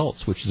Consenting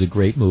Adults, which is a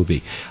great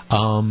movie.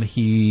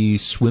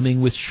 He's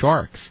Swimming with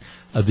Sharks,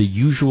 The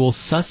Usual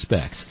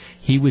Suspects.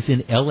 He was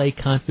in L.A.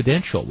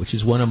 Confidential, which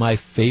is one of my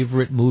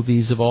favorite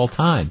movies of all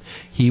time.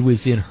 He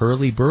was in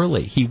Hurly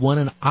Burly. He won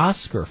an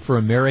Oscar for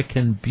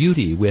American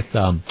Beauty with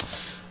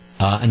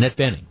Annette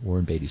Bening,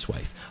 Warren Beatty's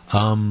wife.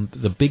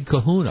 The Big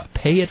Kahuna,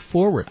 Pay It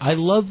Forward. I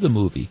love the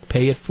movie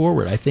Pay It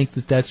Forward. I think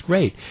that's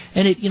great.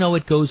 And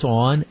it goes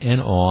on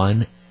and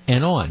on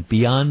and on.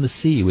 Beyond the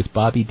Sea with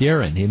Bobby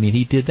Darin. I mean,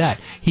 he did that.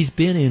 He's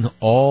been in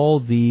all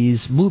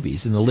these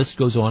movies, and the list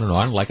goes on and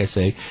on. Like I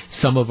say,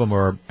 some of them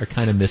are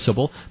kind of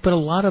missable, but a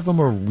lot of them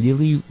are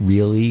really,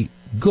 really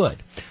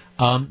good.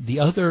 The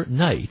other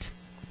night,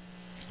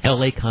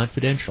 L.A.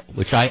 Confidential,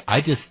 which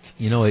I just,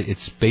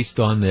 it's based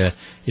on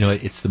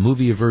it's the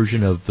movie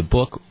version of the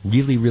book,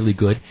 really, really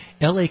good.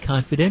 L.A.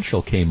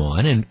 Confidential came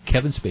on, and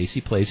Kevin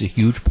Spacey plays a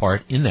huge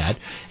part in that,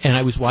 and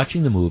I was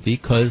watching the movie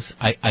because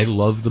I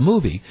love the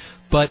movie,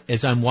 but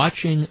as I'm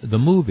watching the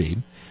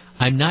movie,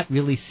 I'm not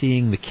really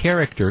seeing the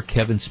character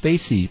Kevin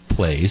Spacey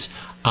plays.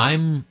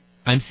 I'm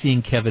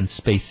seeing Kevin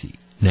Spacey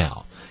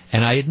now,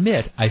 and I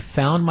admit I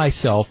found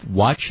myself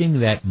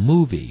watching that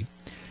movie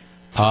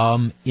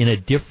in a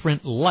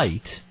different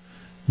light,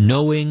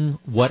 knowing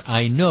what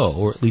I know,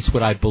 or at least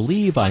what I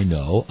believe I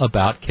know,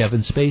 about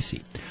Kevin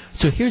Spacey.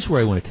 So here's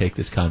where I want to take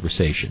this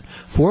conversation.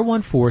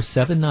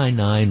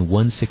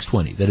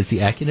 414-799-1620. That is the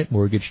Acunet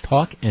Mortgage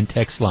talk and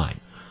text line.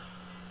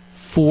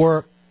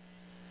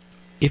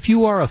 If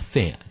you are a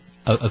fan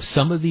of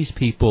some of these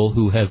people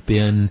who have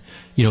been,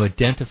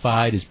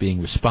 identified as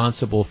being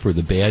responsible for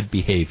the bad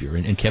behavior,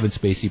 and Kevin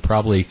Spacey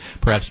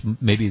perhaps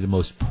maybe the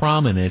most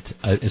prominent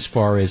as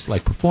far as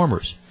like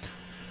performers,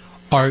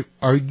 are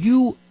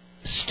you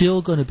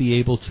still going to be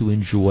able to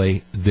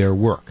enjoy their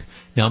work?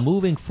 Now,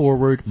 moving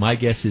forward, my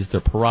guess is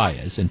they're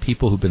pariahs, and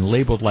people who've been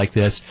labeled like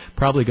this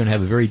probably going to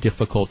have a very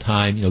difficult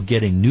time,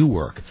 getting new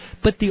work.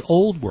 But the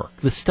old work,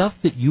 the stuff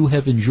that you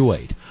have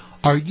enjoyed,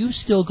 are you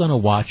still going to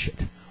watch it?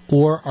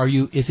 Or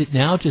is it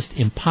now just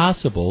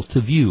impossible to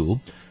view,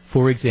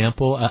 for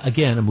example,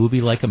 again, a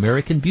movie like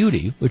American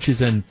Beauty, which is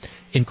an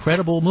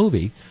incredible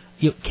movie?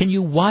 Can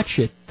you watch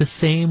it the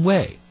same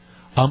way?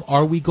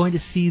 Are we going to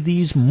see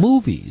these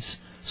movies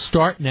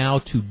start now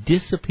to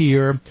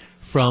disappear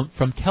from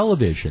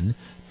television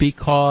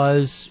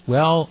because,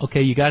 well,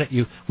 okay, you got it.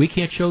 We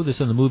can't show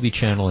this on the movie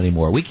channel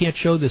anymore. We can't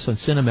show this on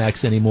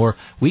Cinemax anymore.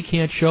 We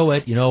can't show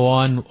it,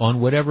 on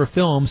whatever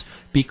films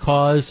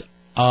because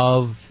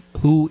of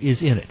who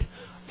is in it.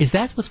 Is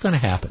that what's going to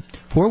happen?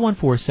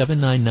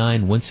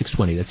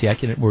 414-799-1620. That's the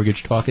Acunet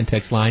Mortgage talk and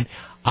text line.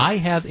 I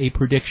have a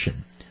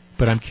prediction,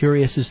 but I'm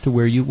curious as to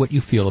what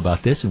you feel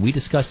about this, and we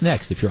discuss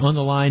next. If you're on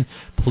the line,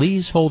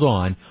 please hold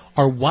on.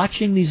 Are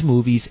watching these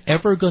movies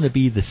ever going to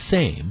be the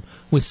same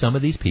with some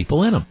of these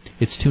people in them?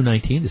 It's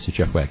 2:19. This is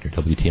Jeff Wagner,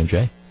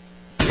 WTMJ.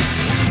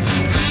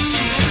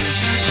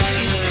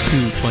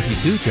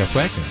 2:22, Jeff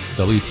Wagner,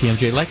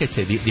 WTMJ. Like I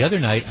said, the other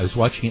night I was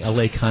watching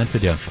L.A.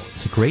 Confidential.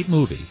 It's a great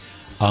movie.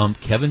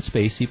 Kevin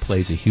Spacey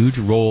plays a huge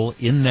role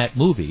in that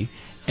movie,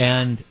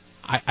 and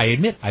I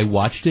admit I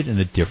watched it in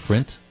a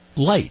different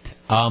light.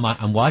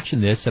 I'm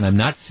watching this, and I'm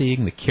not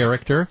seeing the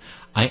character.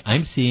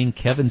 I'm seeing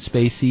Kevin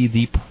Spacey,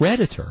 the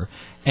Predator,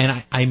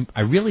 and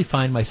I really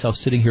find myself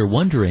sitting here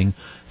wondering,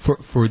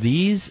 for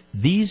these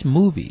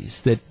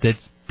movies that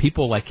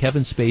people like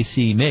Kevin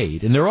Spacey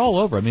made, and they're all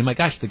over. I mean, my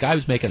gosh, the guy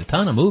was making a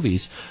ton of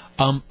movies.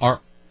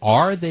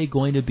 Are they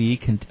going to be?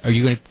 Are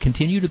you going to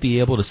continue to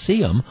be able to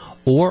see them,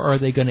 or are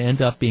they going to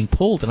end up being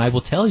pulled? And I will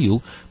tell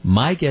you,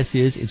 my guess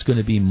is it's going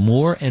to be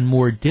more and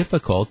more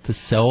difficult to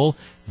sell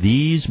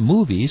these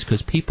movies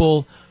because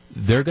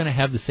they're going to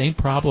have the same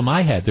problem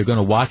I had. They're going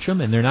to watch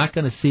them, and they're not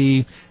going to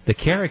see the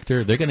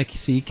character. They're going to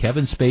see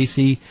Kevin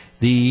Spacey,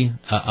 the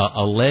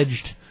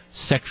alleged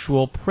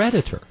sexual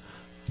predator.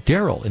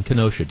 Daryl in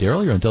Kenosha.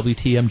 Daryl, you're on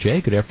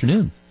WTMJ. Good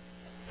afternoon.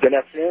 Good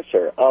afternoon,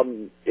 sir.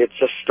 It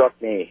just struck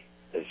me.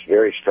 It's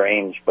very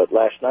strange, but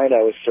last night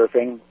I was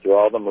surfing through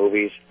all the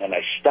movies, and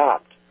I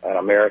stopped on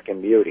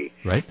American Beauty.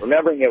 Right.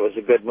 Remembering it was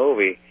a good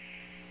movie,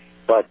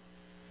 but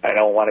I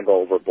don't want to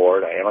go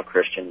overboard. I am a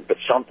Christian, but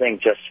something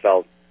just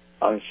felt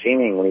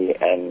unseemly,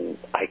 and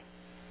I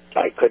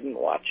couldn't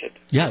watch it.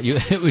 Yeah,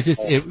 it was just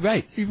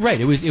right.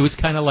 It was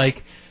kind of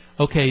like,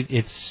 okay,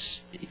 it's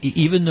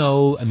even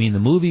though the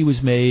movie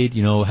was made,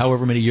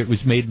 however many years it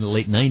was made in the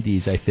late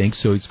 90s, I think,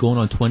 so it's going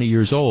on 20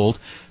 years old.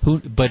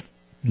 But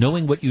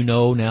knowing what you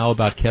know now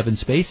about Kevin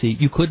Spacey,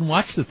 you couldn't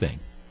watch the thing.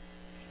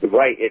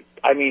 Right.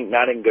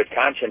 Not in good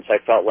conscience. I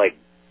felt like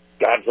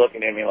God's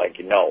looking at me like,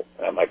 And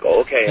I'm like,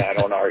 okay, I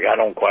don't argue, I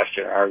don't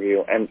question or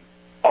argue. And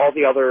all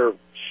the other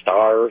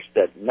stars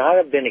that not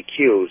have been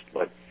accused,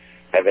 but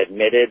have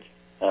admitted,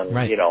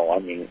 right.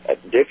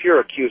 If you're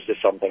accused of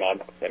something, I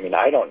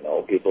don't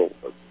know, people,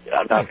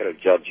 I'm not going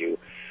to judge you.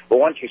 But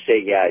once you say,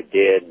 yeah, I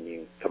did, and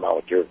you come out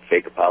with your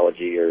fake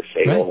apology or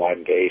say, right. "Oh,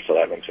 I'm gay, so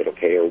that makes it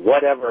okay," or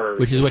whatever.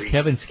 Which is what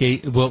Kevin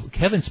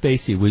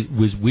Spacey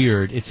was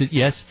weird. It's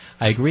yes,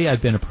 I agree.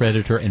 I've been a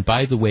predator, and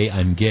by the way,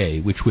 I'm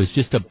gay, which was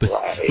just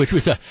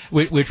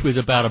which was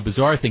about a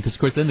bizarre thing. Because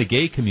of course, then the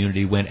gay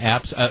community went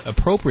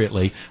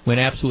appropriately went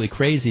absolutely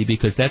crazy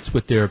because that's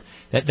what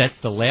that's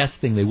the last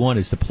thing they want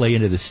is to play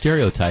into the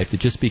stereotype that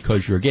just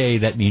because you're gay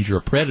that means you're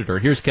a predator.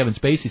 Here's Kevin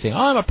Spacey saying, "Oh,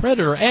 I'm a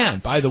predator,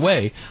 and by the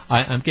way,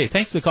 I'm gay."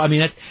 Thanks for the call. I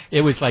mean,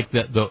 it was like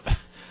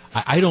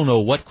I don't know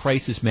what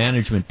crisis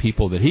management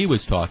people that he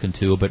was talking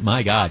to, but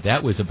my God,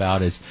 that was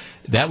about as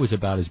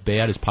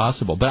bad as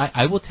possible. But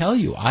I will tell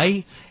you,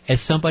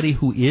 as somebody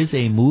who is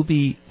a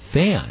movie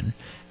fan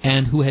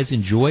and who has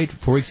enjoyed,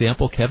 for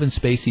example, Kevin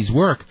Spacey's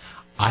work,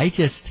 I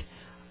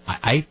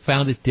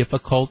found it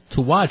difficult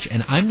to watch,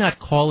 and I'm not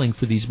calling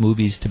for these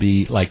movies to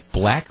be like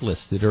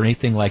blacklisted or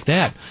anything like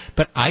that,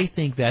 but I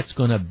think that's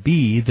going to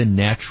be the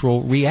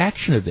natural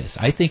reaction of this.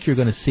 I think you're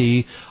going to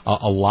see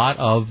a lot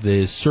of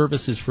the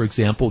services, for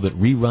example, that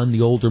rerun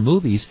the older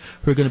movies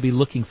who are going to be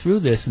looking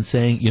through this and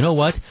saying, you know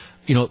what,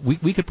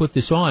 we could put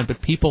this on,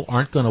 but people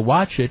aren't going to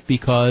watch it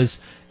because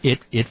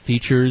it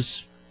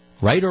features...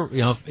 Right, or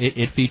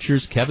it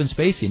features Kevin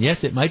Spacey, and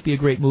yes, it might be a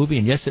great movie,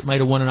 and yes, it might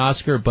have won an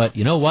Oscar, but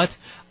you know what?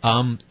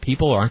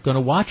 People aren't going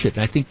to watch it,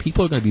 and I think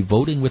people are going to be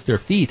voting with their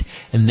feet,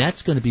 and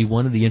that's going to be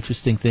one of the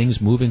interesting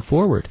things moving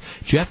forward.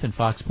 Jeff in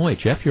Fox Point.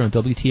 Jeff, you're on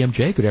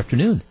WTMJ. Good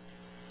afternoon.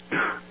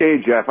 Hey,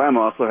 Jeff. I'm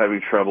also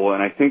having trouble,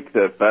 and I think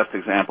the best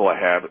example I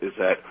have is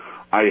that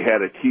I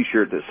had a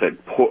T-shirt that said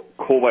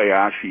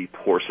Kobayashi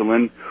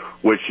Porcelain,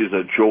 which is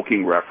a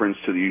joking reference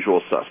to The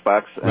Usual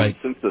Suspects, and right.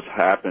 Since this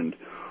happened.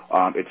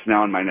 It's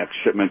now in my next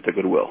shipment to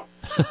Goodwill.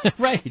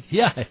 Right,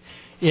 yeah.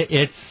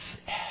 It's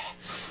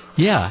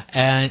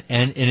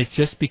it's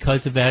just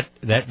because of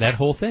that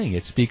whole thing.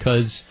 It's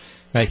because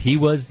he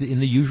was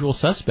in The Usual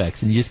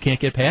Suspects, and you just can't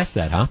get past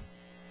that, huh?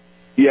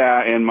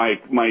 Yeah, and my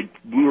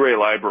Blu-ray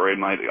library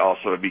might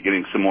also be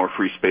getting some more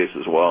free space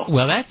as well.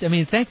 Well, you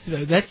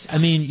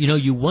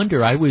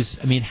wonder.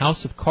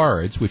 House of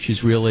Cards, which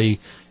is really,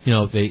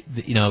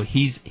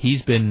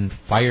 he's been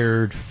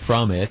fired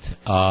from it.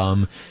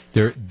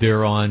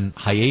 They're on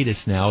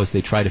hiatus now as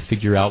they try to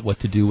figure out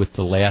what to do with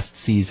the last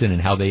season and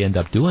how they end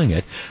up doing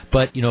it.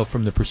 But,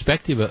 from the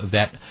perspective of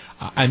that,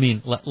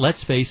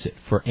 let's face it,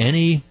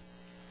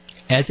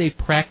 as a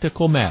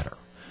practical matter,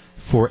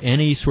 for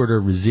any sort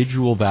of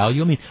residual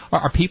value,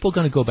 are people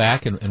going to go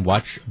back and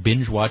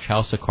binge watch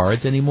House of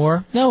Cards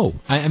anymore? No.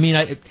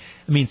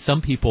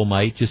 Some people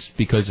might just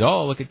because,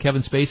 look at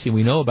Kevin Spacey,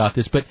 we know about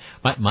this. But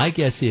my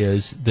guess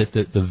is that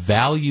the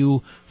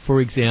value, for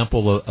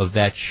example, of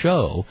that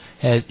show,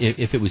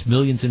 if it was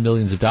millions and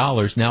millions of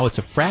dollars, now it's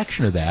a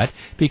fraction of that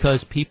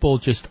because people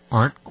just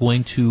aren't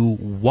going to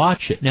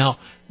watch it. Now,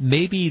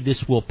 maybe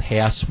this will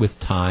pass with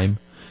time.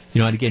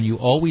 And again, you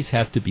always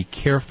have to be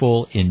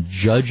careful in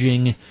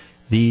judging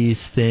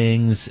these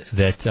things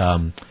that,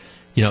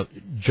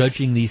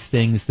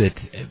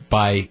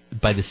 by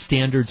the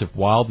standards of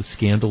while the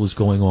scandal is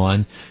going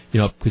on,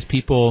 because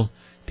people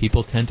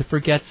tend to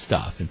forget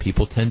stuff and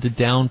people tend to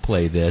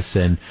downplay this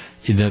and,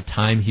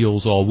 time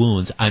heals all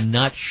wounds. I'm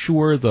not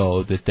sure,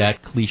 though,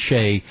 that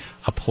cliche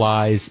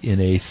applies in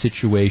a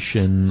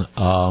situation,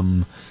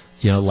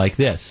 like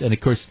this. And of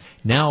course,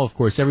 now,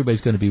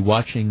 everybody's going to be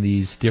watching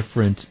these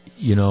different,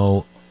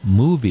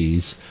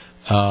 movies,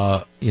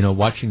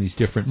 watching these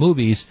different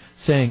movies,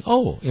 saying,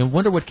 "Oh, and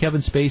wonder what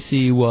Kevin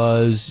Spacey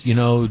was,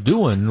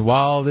 doing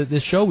while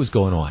this show was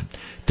going on."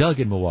 Doug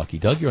in Milwaukee.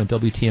 Doug, you're on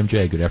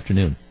WTMJ. Good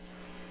afternoon.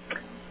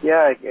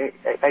 Yeah,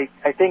 I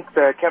think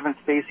the Kevin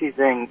Spacey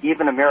thing,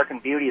 even American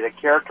Beauty, the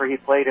character he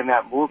played in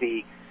that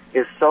movie,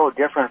 is so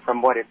different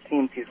from what it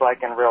seems he's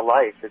like in real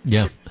life. It's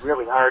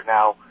really hard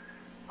now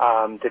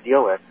to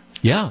deal with.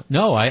 Yeah,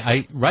 no,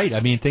 right.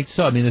 Think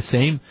so. The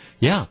same.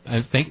 Yeah,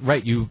 I think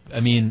right.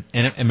 An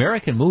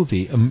American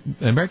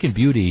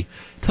Beauty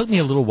took me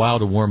a little while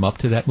to warm up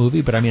to that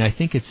movie, but I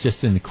think it's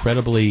just an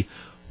incredibly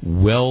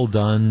well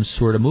done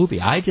sort of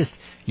movie.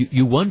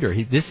 You wonder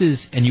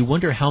you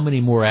wonder how many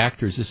more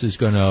actors this is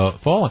going to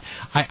fall on.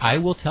 I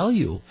will tell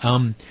you,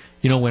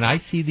 when I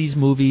see these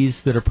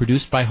movies that are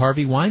produced by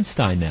Harvey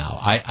Weinstein now,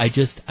 I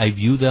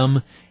view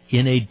them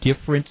in a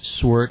different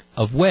sort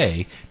of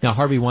way. Now,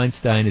 Harvey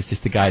Weinstein is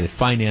just the guy that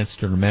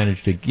financed and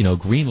managed to,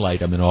 greenlight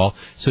them and all,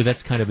 so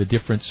that's kind of a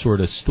different sort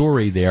of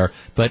story there.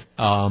 But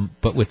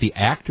with the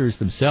actors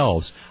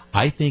themselves,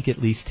 I think at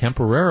least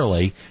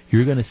temporarily,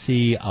 you're going to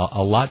see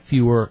a lot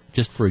fewer,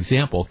 just for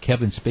example,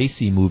 Kevin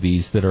Spacey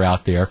movies that are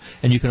out there,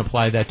 and you can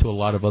apply that to a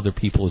lot of other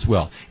people as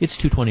well. It's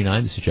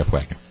 2:29. This is Jeff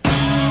Wagner.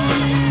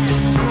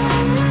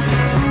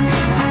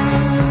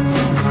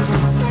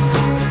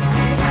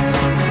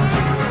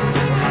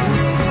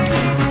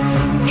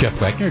 Jeff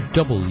Wagner,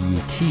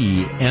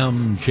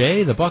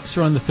 WTMJ. The Bucs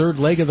are on the third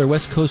leg of their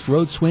West Coast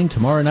road swing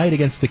tomorrow night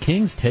against the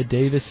Kings. Ted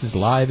Davis is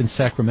live in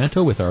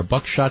Sacramento with our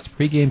Buckshots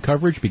pregame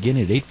coverage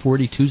beginning at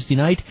 8:40 Tuesday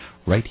night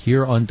right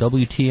here on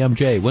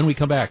WTMJ. When we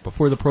come back,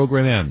 before the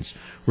program ends,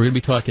 we're going to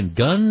be talking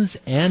guns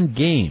and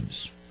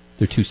games.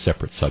 They're two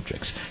separate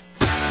subjects.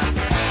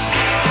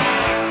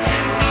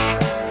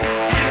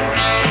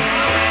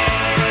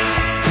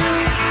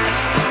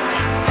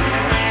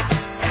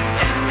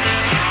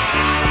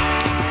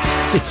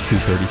 It's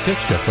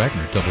 2:36, Jeff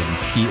Wagner,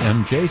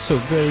 WTMJ. So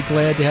very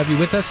glad to have you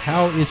with us.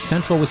 How is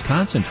Central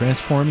Wisconsin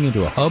transforming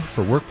into a hub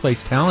for workplace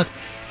talent?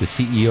 The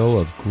CEO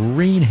of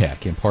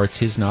GreenHeck imparts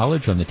his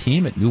knowledge on the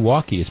team at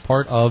Milwaukee as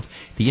part of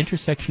the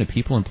Intersection of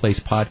People and Place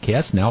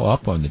podcast, now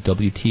up on the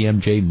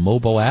WTMJ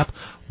mobile app.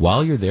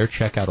 While you're there,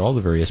 check out all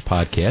the various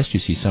podcasts. You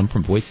see some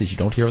from voices you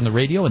don't hear on the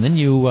radio, and then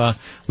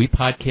we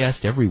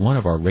podcast every one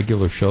of our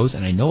regular shows.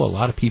 And I know a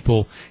lot of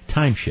people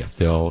time shift.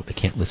 They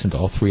can't listen to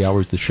all 3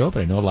 hours of the show,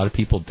 but I know a lot of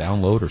people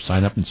download or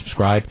sign up and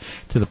subscribe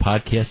to the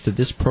podcast of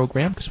this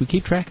program because we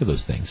keep track of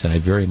those things. And I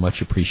very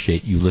much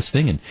appreciate you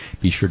listening, and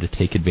be sure to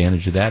take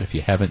advantage of that if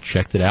you haven't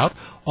checked it out.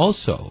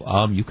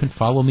 Also, you can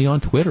follow me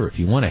on Twitter if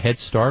you want a head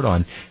start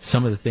on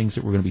some of the things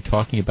that we're going to be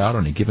talking about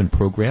on a given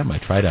program. I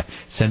try to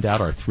send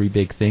out our 3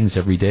 big things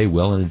every day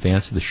well in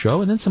advance of the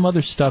show, and then some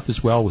other stuff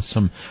as well with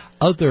some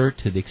other,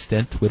 to the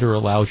extent Twitter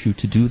allows you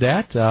to do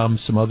that,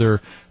 some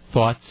other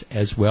thoughts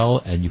as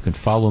well, and you can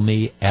follow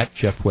me at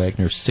Jeff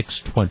Wagner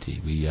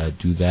 620. We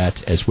do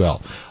that as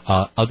well.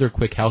 Other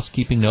quick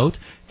housekeeping note,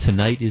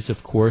 tonight is,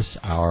 of course,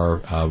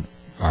 our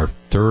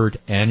 3rd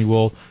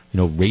annual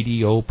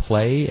radio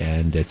play,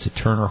 and it's at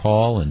Turner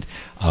Hall, and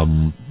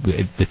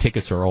the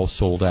tickets are all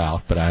sold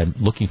out, but I'm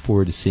looking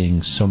forward to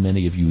seeing so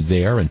many of you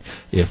there. And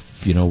if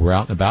we're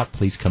out and about,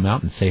 please come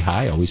out and say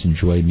hi. I always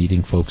enjoy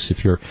meeting folks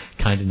if you're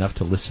kind enough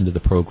to listen to the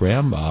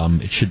program.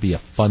 It should be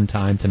a fun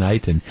time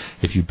tonight, and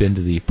if you've been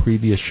to the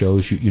previous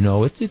shows,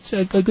 it's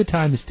a good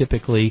time. Is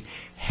typically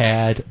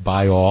had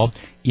by all.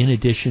 In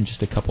addition,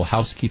 just a couple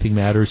housekeeping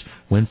matters.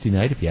 Wednesday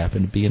night, if you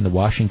happen to be in the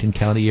Washington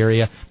County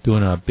area,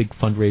 doing a big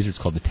fundraiser. It's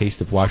called the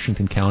Taste of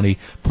Washington County.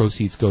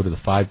 Proceeds go to the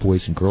 5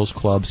 Boys and Girls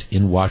Clubs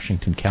in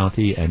Washington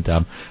County, and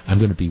I'm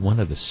going to be one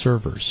of the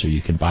servers, so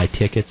you can buy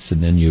tickets,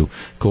 and then you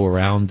go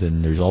around,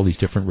 and there's all these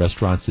different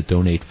restaurants that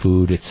donate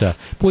food. It's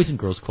Boys and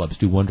Girls Clubs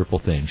do wonderful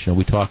things.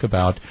 We talk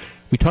about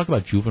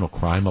juvenile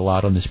crime a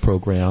lot on this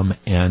program,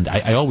 and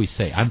I always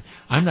say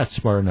I'm not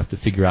smart enough to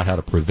figure out how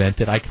to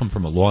prevent it. I come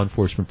from a law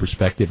enforcement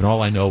perspective, and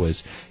all I know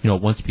is,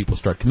 once people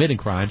start committing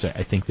crimes,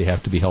 I think they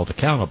have to be held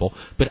accountable.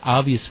 But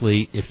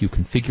obviously, if you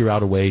can figure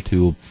out a way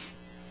to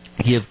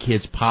give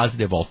kids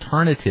positive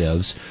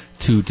alternatives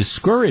to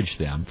discourage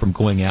them from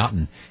going out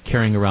and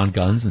carrying around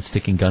guns and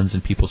sticking guns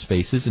in people's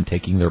faces and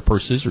taking their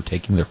purses or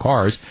taking their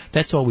cars,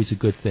 that's always a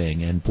good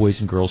thing. And Boys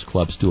and Girls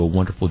Clubs do a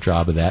wonderful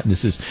job of that. And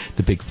this is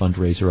the big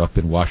fundraiser up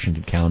in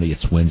Washington County.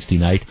 It's Wednesday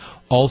night.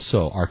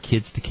 Also, our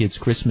Kids to Kids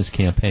Christmas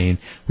campaign,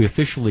 we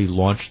officially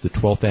launched the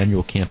 12th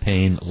annual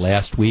campaign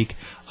last week.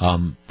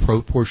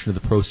 Portion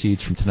of the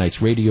proceeds from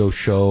tonight's radio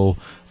show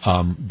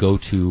go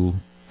to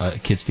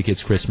Kids to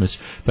Kids Christmas.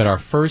 But our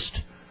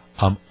first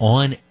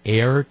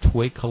on-air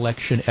toy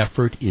collection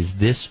effort is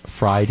this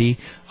Friday.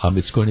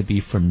 It's going to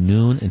be from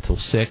noon until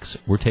 6.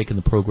 We're taking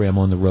the program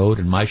on the road,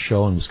 and my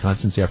show on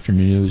Wisconsin's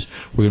Afternoon News,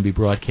 we're going to be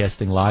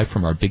broadcasting live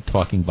from our big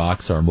talking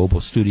box, our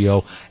mobile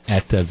studio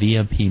at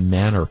VMP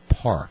Manor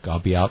Park. I'll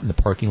be out in the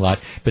parking lot,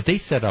 but they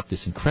set up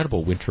this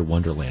incredible winter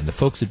wonderland. The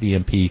folks at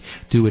VMP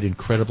do it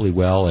incredibly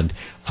well, and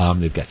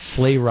they've got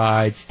sleigh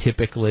rides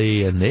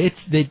typically, and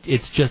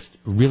it's just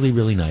really,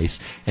 really nice,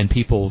 and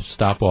people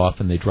stop off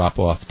and they drop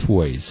off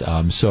toys.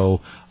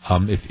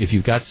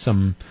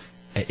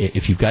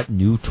 If you've got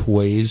new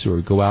toys,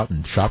 or go out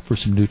and shop for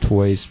some new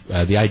toys,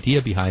 the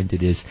idea behind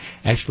it is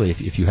actually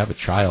if you have a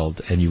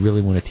child and you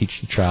really want to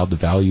teach the child the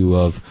value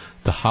of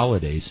the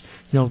holidays,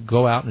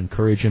 go out and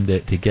encourage them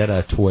to get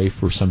a toy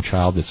for some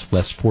child that's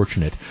less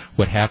fortunate.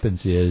 What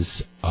happens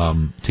is,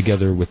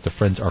 together with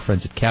our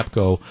friends at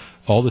Capco,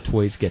 all the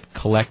toys get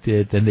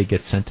collected, then they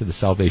get sent to the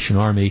Salvation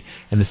Army,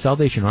 and the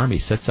Salvation Army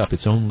sets up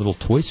its own little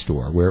toy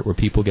store where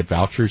people get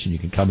vouchers, and you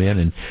can come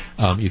in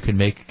and you can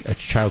make a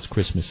child's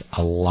Christmas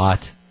a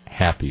lot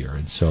happier.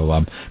 And so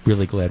I'm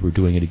really glad we're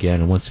doing it again.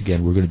 And once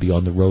again, we're going to be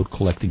on the road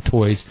collecting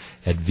toys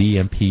at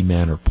VMP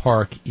Manor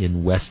Park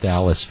in West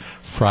Allis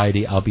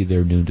Friday. I'll be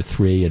there noon to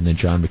 3, and then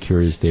John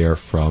McCure is there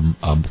from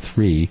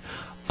 3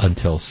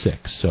 until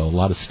 6. So a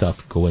lot of stuff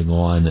going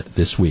on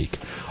this week.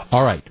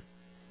 All right,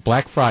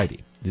 Black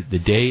Friday, the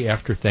day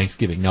after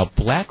Thanksgiving. Now,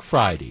 Black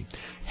Friday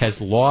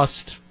has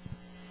lost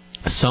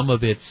some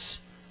of its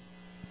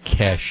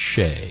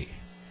cachet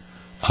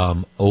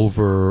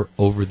over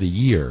the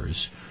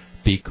years,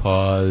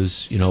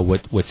 because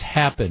what's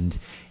happened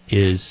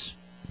is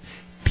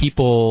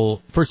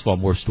people, first of all,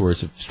 more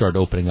stores have started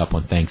opening up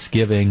on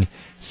Thanksgiving.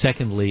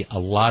 Secondly, a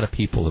lot of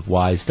people have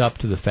wised up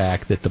to the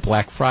fact that the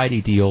Black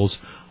Friday deals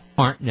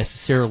aren't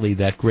necessarily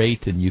that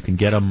great, and you can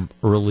get them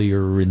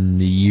earlier in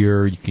the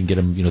year. You can get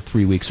them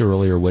 3 weeks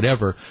earlier,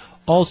 whatever.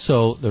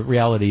 Also, the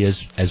reality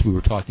is, as we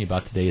were talking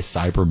about today, is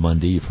Cyber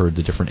Monday. You've heard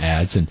the different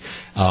ads, and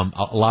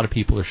a lot of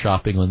people are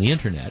shopping on the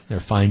Internet.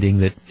 They're finding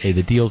that, hey,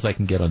 the deals I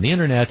can get on the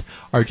Internet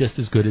are just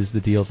as good as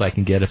the deals I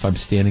can get if I'm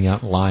standing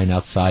out in line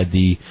outside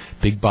the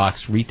big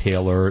box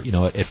retailer,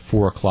 at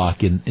 4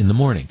 o'clock in the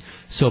morning.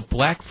 So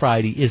Black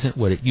Friday isn't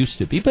what it used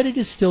to be, but it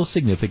is still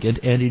significant,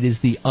 and it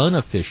is the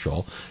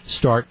unofficial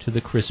start to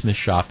the Christmas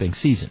shopping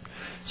season.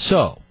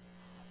 So,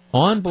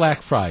 on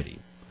Black Friday,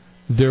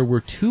 there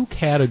were two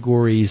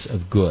categories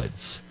of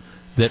goods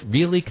that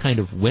really kind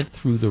of went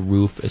through the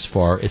roof as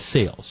far as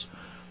sales.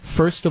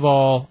 First of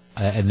all,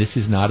 and this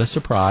is not a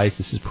surprise,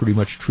 this is pretty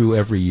much true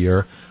every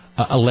year,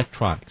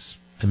 electronics.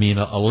 I mean,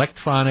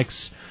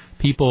 electronics,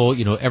 people,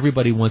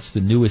 everybody wants the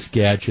newest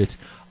gadget.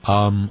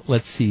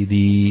 Let's see,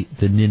 the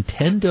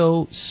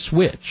Nintendo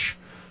Switch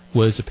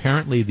was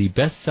apparently the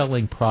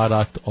best-selling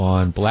product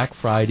on Black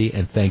Friday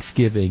and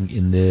Thanksgiving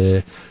in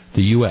the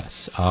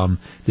U.S.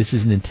 This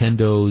is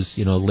Nintendo's,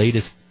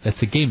 latest.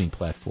 That's a gaming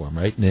platform,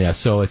 right? Yeah.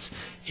 So it's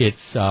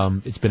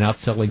been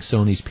outselling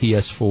Sony's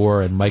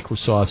PS4 and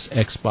Microsoft's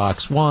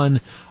Xbox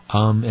One,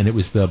 and it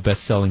was the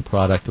best-selling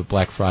product of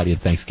Black Friday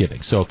and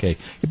Thanksgiving. So okay,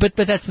 but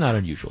that's not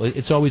unusual.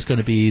 It's always going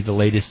to be the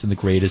latest and the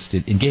greatest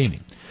in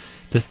gaming.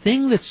 The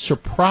thing that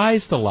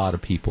surprised a lot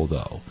of people,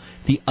 though,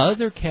 the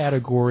other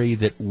category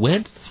that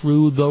went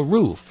through the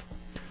roof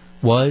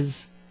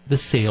was the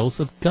sales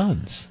of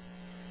guns.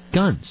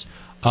 Guns.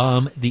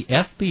 The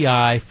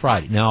FBI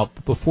Friday. Now,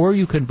 before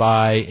you can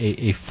buy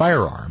a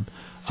firearm,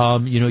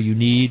 you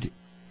need,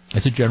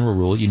 as a general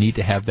rule, you need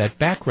to have that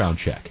background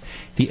check.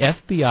 The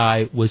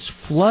FBI was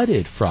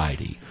flooded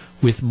Friday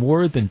with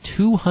more than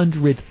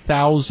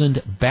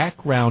 200,000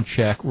 background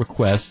check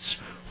requests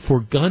for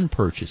gun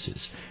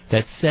purchases.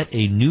 That set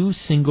a new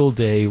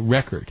single-day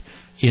record.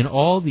 In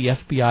all, the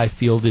FBI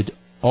fielded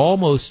a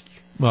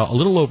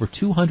little over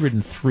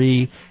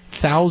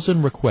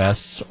 203,000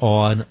 requests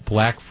on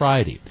Black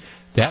Friday.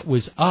 That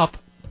was up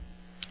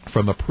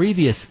from a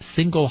previous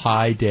single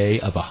high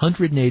day of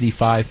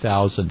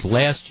 185,000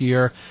 last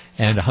year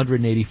and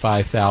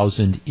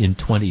 185,000 in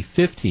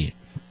 2015.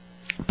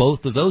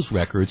 Both of those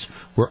records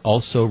were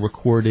also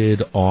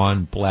recorded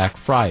on Black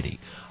Friday.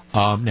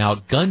 Now,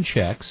 gun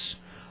checks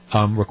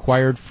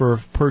required for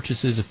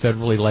purchases of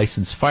federally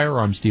licensed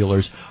firearms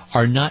dealers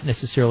are not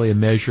necessarily a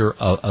measure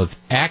of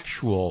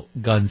actual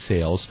gun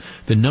sales.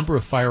 The number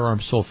of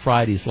firearms sold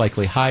Friday is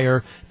likely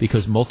higher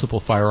because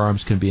multiple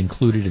firearms can be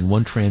included in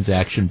one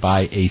transaction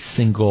by a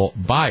single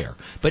buyer.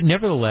 But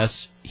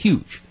nevertheless,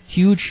 huge.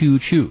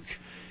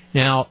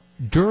 Now,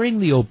 during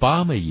the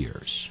Obama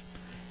years,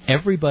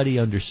 everybody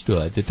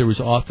understood that there was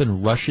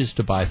often rushes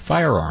to buy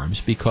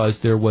firearms because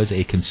there was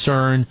a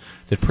concern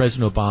that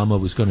President Obama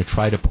was going to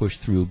try to push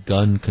through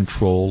gun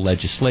control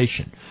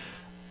legislation.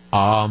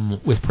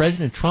 With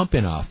President Trump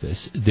in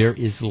office, there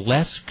is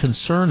less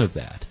concern of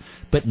that.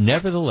 But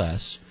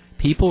nevertheless,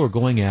 people are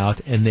going out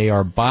and they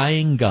are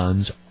buying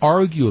guns,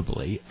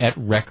 arguably, at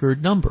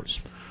record numbers.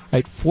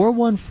 Right,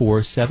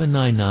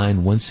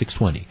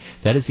 414-799-1620.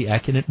 That is the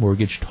Acunet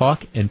Mortgage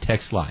talk and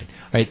text line.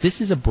 All right, this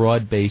is a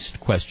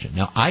broad-based question.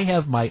 Now, I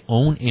have my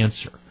own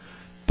answer,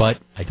 but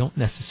I don't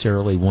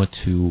necessarily want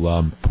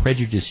to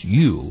prejudice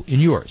you in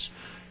yours.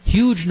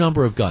 Huge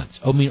number of guns.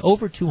 I mean,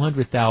 over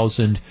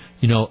 200,000,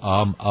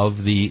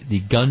 of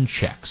the gun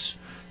checks.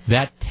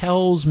 That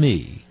tells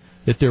me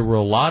that there were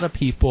a lot of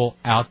people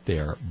out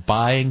there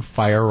buying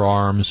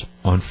firearms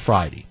on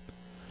Friday.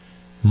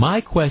 My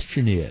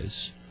question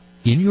is,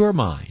 in your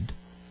mind,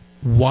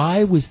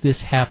 why was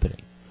this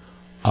happening?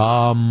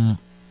 Are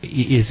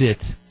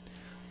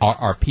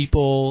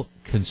people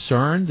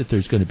concerned that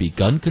there's going to be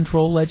gun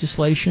control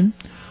legislation?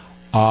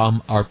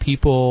 Are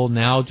people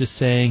now just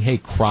saying, hey,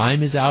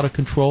 crime is out of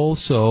control,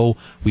 so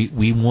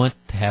we want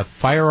to have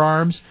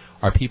firearms?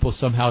 Are people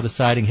somehow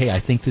deciding, hey,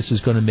 I think this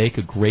is going to make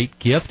a great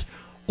gift?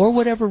 Or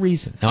whatever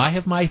reason. Now, I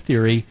have my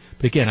theory,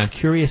 but again, I'm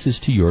curious as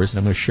to yours, and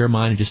I'm going to share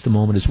mine in just a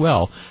moment as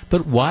well.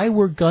 But why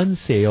were gun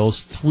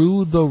sales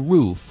through the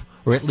roof,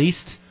 or at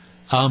least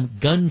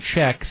gun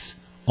checks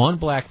on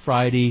Black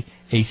Friday,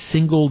 a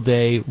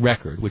single-day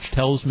record, which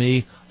tells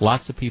me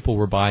lots of people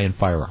were buying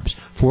firearms?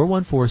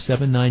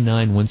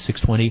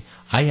 414-799-1620.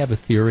 I have a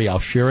theory. I'll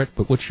share it,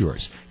 but what's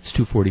yours? It's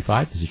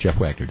 2:45. This is Jeff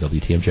Wagner,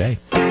 WTMJ.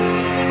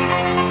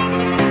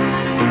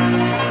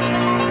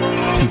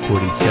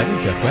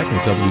 2:47, Jeff Wagner,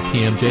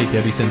 WTMJ.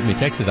 Debbie sends me a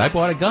text, says, I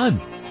bought a gun.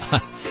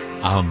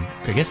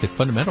 I guess the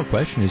fundamental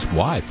question is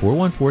why?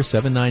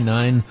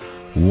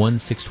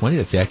 414-799-1620.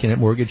 That's the Acunet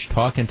Mortgage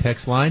talk and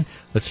text line.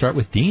 Let's start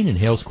with Dean in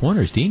Hales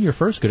Corners. Dean, you're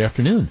first. Good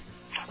afternoon.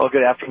 Well,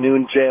 good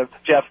afternoon, Jeff.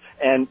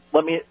 And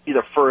let me be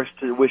the first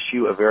to wish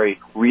you a very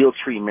real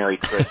tree Merry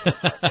Christmas.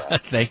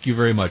 Thank you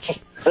very much.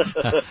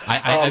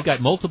 I've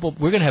got multiple.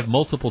 We're going to have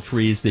multiple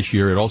trees this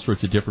year at all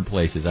sorts of different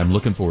places. I'm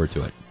looking forward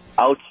to it.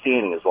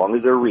 Outstanding, as long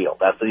as they're real.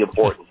 That's the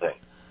important thing.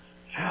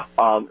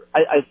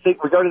 I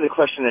think regarding the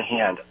question at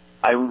hand,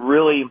 I'm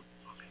really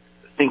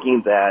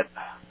thinking that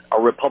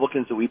our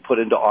Republicans that we put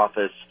into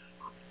office,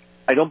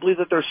 I don't believe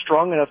that they're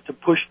strong enough to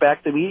push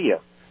back the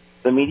media.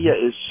 The media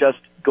is just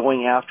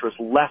going after us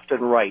left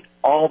and right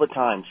all the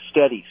time,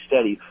 steady,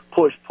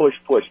 push.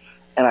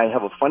 And I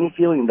have a funny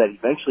feeling that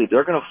eventually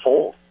they're going to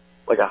fold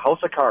like a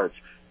house of cards.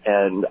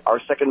 And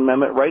our Second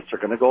Amendment rights are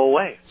going to go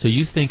away. So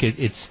you think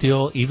it's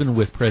still, even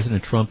with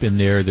President Trump in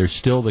there, there's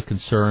still the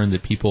concern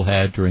that people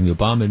had during the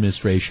Obama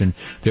administration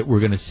that we're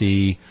going to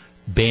see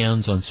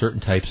bans on certain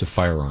types of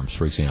firearms,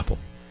 for example?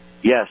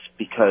 Yes,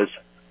 because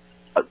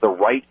the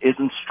right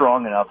isn't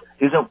strong enough,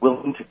 isn't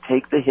willing to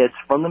take the hits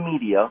from the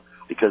media,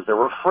 because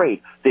they're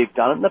afraid. They've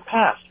done it in the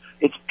past.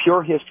 It's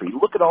pure history.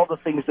 Look at all the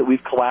things that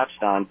we've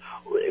collapsed on.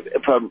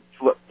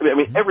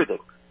 Everything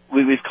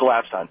we've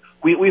collapsed on.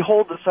 We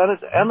hold the Senate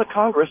and the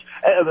Congress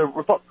and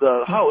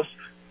the House,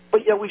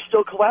 but yet we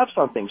still collapse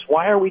on things.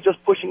 Why are we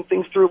just pushing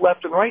things through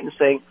left and right and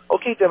saying,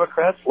 okay,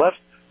 Democrats, left,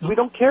 we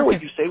don't care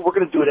what you say. We're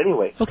going to do it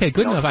anyway. Okay,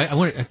 good enough. I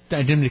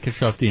didn't mean to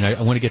cut you off, Dean.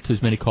 I want to get to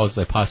as many calls as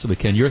I possibly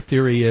can. Your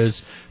theory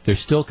is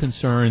there's still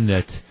concern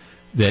that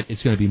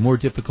it's going to be more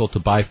difficult to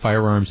buy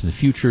firearms in the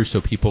future, so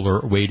people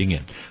are wading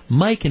in.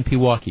 Mike in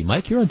Pewaukee.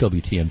 Mike, you're on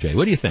WTMJ.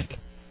 What do you think?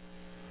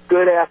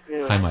 Good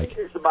afternoon. Hi, Mike. I think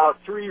there's about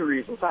 3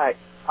 reasons. Hi.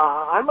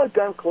 I'm a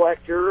gun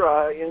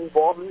collector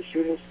involved in the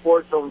shooting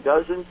sports, own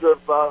dozens of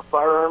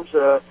firearms.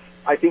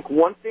 I think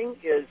one thing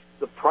is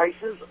the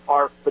prices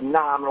are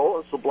phenomenal,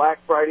 and so Black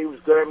Friday was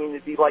good. I mean,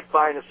 it'd be like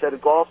buying a set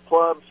of golf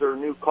clubs or a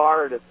new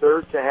car at a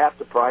third to half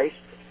the price.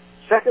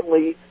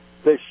 Secondly,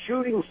 the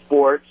shooting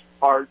sports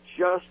are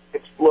just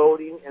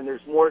exploding, and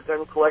there's more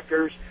gun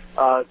collectors.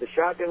 The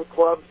shotgun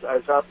clubs, I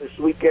was out this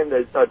weekend,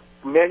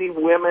 many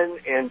women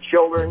and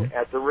children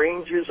at the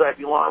ranges I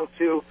belong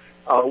to.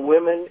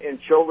 Women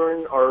and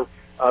children are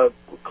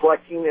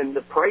collecting, and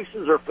the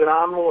prices are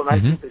phenomenal, and I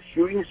think the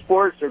shooting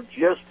sports are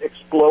just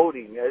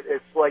exploding.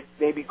 It's like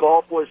maybe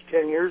golf was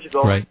 10 years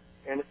ago, right.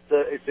 And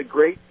it's a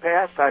great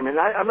pastime. And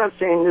I'm not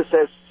saying this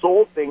as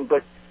soul thing,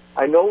 but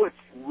I know it's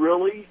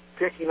really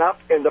picking up,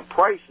 and the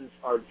prices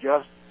are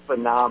just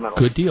phenomenal.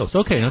 Good deals.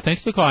 Okay, now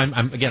thanks for the call.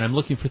 I'm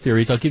looking for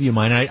theories. I'll give you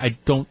mine.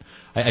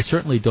 I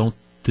certainly don't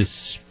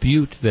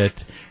dispute that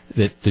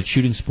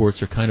shooting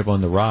sports are kind of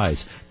on the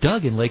rise.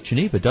 Doug in Lake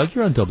Geneva. Doug,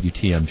 you're on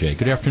WTMJ.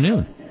 Good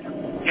afternoon.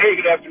 Hey,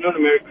 good afternoon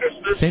and Merry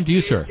Christmas. Same to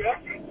you, sir.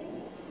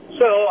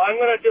 So I'm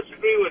going to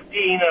disagree with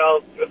Dean, and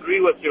I'll agree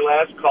with your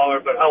last caller,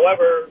 but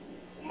however,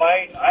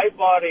 I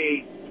bought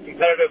a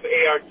competitive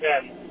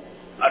AR-10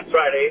 on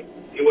Friday.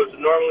 It was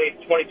normally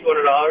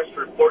 $2,200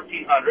 for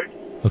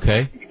 $1,400.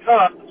 Okay.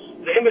 Because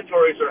the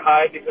inventories are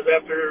high, because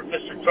after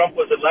Mr. Trump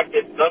was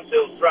elected, gun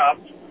sales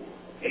dropped,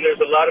 and there's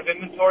a lot of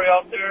inventory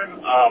out there.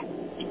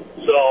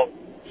 So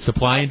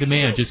supply and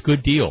demand, just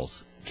good deals.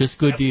 Just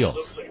good deals.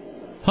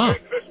 Huh. Merry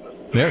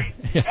Christmas. Merry.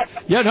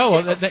 Yeah, no,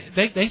 well,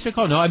 thanks for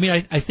calling. No, I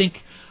mean, I think,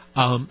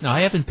 now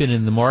I haven't been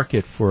in the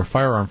market for a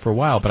firearm for a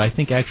while, but I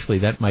think actually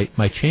that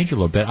might change a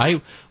little bit.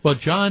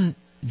 John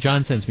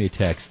sends me a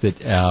text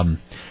that,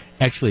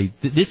 actually,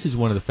 this is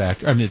one of the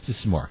factors. I mean, this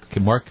is Mark. Okay,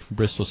 Mark from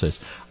Bristol says,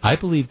 I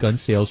believe gun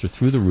sales are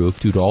through the roof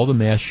due to all the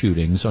mass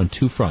shootings on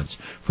 2 fronts.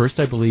 First,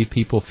 I believe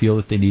people feel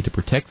that they need to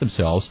protect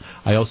themselves.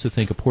 I also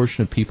think a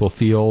portion of people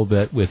feel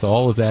that with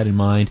all of that in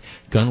mind,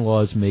 gun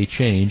laws may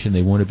change and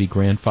they want to be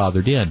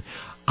grandfathered in.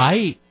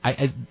 I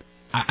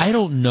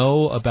don't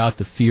know about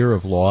the fear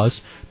of laws,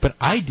 but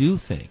I do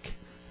think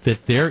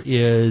that there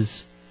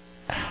is,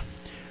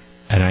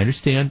 and I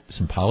understand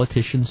some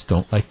politicians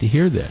don't like to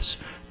hear this,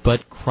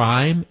 but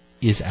crime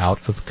is out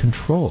of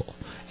control.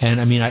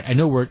 And I mean, I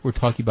know we're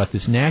talking about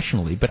this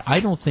nationally, but I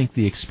don't think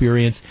the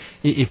experience,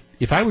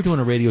 if I were doing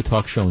a radio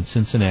talk show in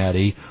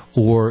Cincinnati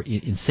or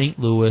in St.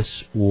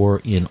 Louis or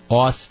in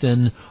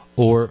Austin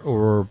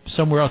or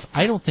somewhere else,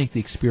 I don't think the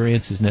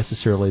experience is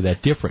necessarily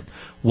that different.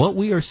 What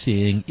we are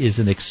seeing is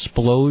an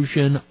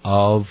explosion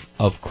of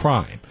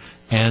crime.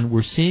 And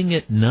we're seeing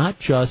it not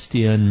just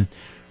in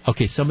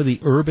some of the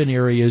urban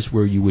areas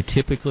where you would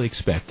typically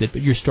expect it,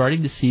 but you're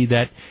starting to see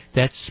that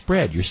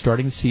spread. You're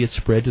starting to see it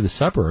spread to the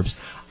suburbs.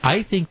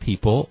 I think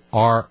people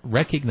are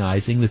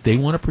recognizing that they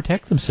want to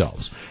protect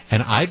themselves.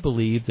 And I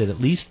believe that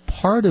at least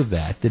part of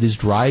that is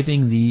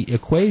driving the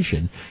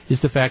equation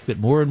is the fact that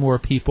more and more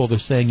people are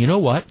saying, you know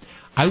what,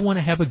 I want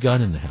to have a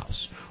gun in the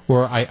house.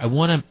 Or I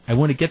want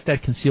to get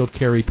that concealed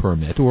carry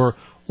permit. Or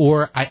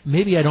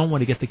maybe I don't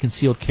want to get the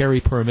concealed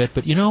carry permit,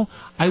 but,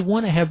 I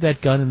want to have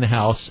that gun in the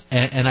house,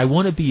 and I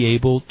want to be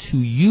able to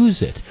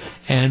use it.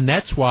 And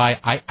that's why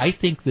I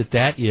think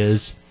that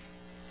is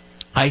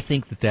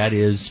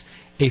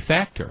a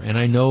factor. And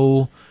I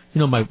know,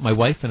 my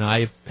wife and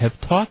I have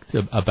talked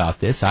about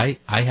this. I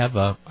have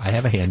a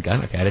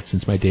handgun. I've had it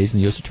since my days in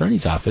the U.S.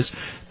 Attorney's Office.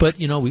 But,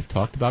 we've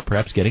talked about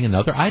perhaps getting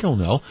another. I don't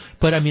know.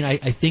 But, I mean,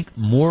 I think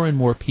more and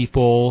more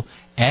people,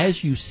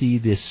 as you see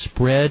this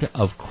spread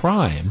of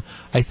crime,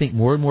 I think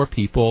more and more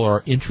people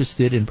are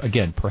interested in,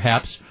 again,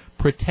 perhaps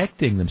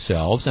protecting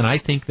themselves. And I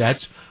think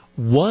that's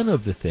one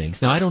of the things.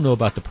 Now, I don't know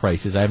about the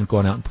prices. I haven't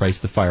gone out and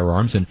priced the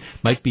firearms, and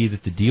it might be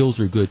that the deals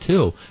are good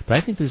too. But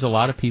I think there's a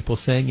lot of people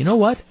saying, you know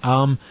what,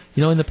 in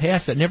the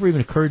past it never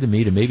even occurred to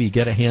me to maybe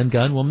get a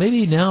handgun. Well,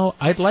 maybe now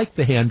I'd like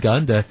the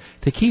handgun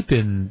to keep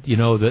in,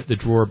 the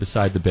drawer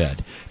beside the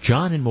bed.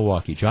 John in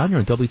Milwaukee. John, you're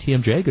on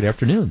WTMJ. Good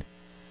afternoon.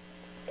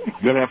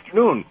 Good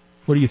afternoon.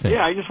 What do you think?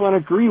 Yeah, I just want to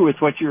agree with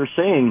what you're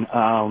saying.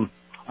 I'm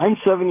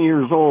 7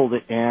 years old,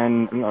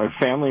 and my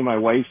family, my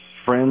wife's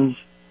friends,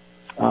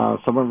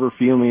 some of her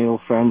female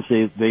friends,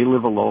 they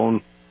live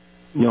alone.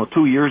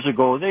 2 years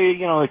ago, they,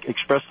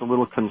 expressed a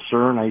little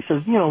concern. I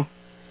said,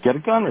 get a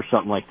gun or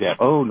something like that.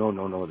 Oh,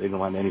 no, they don't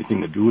want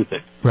anything to do with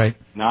it. Right.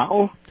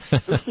 Now,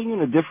 they're singing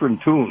a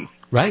different tune.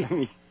 Right. I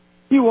mean,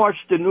 you watch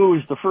the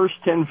news, the first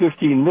 10,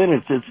 15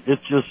 minutes,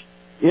 it's just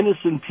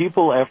innocent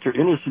people after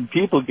innocent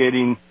people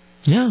getting,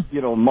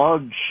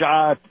 mugged,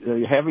 shot,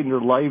 having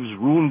their lives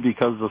ruined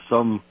because of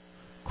some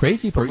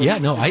crazy person. Yeah,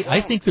 no,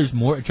 I think there's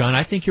more, John,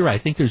 I think you're right.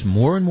 I think there's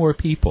more and more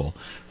people,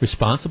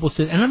 responsible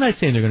citizens, and I'm not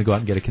saying they're going to go out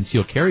and get a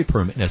concealed carry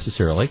permit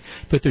necessarily,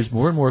 but there's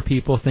more and more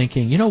people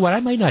thinking, you know what, I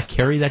might not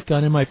carry that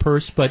gun in my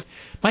purse, but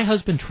my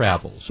husband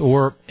travels,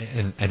 or,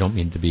 and I don't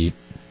mean to be,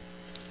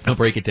 I'll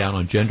break it down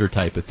on gender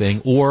type of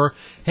thing, or,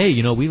 hey,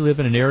 we live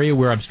in an area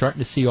where I'm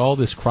starting to see all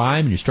this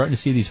crime, and you're starting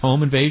to see these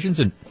home invasions,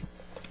 and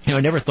I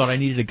never thought I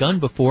needed a gun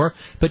before,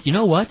 but you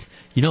know what?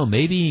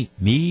 Maybe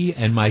me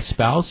and my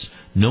spouse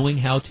knowing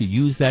how to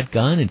use that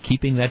gun and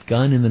keeping that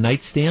gun in the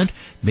nightstand,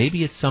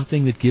 maybe it's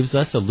something that gives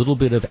us a little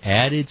bit of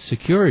added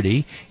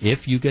security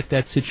if you get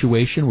that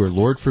situation where,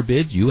 Lord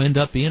forbid, you end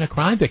up being a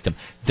crime victim.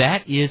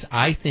 That is,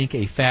 I think,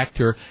 a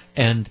factor,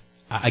 and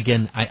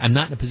again, I'm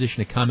not in a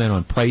position to comment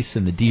on price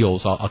and the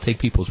deals. I'll take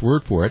people's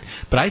word for it.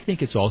 But I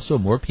think it's also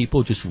more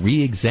people just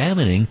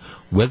re-examining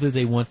whether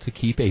they want to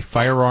keep a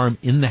firearm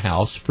in the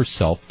house for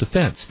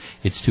self-defense.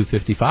 It's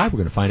 2:55. We're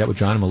going to find out what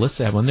John and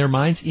Melissa have on their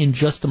minds in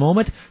just a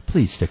moment.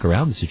 Please stick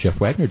around. This is Jeff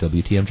Wagner,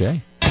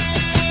 WTMJ.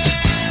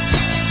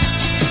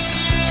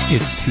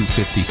 It's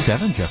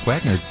 2:57. Jeff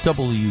Wagner,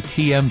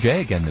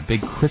 WTMJ. Again, the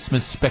big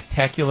Christmas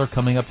spectacular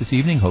coming up this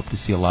evening. Hope to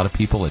see a lot of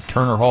people at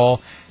Turner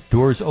Hall.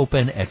 Doors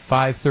open at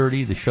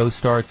 5:30. The show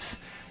starts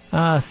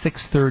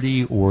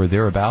 6:30 or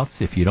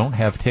thereabouts. If you don't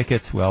have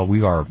tickets, well,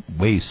 we are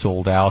way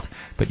sold out,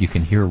 but you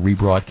can hear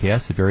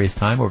rebroadcasts at various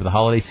times over the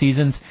holiday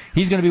seasons.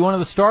 He's going to be one of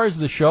the stars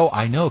of the show.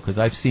 I know, because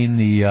I've seen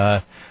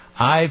the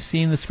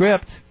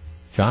script.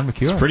 John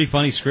McCure. It's a pretty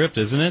funny script,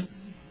 isn't it?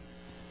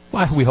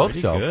 Well, we hope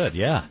so. Good,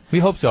 yeah.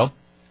 We hope so.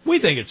 We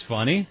think it's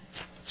funny.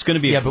 It's going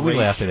to be a but we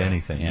laugh show. at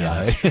anything.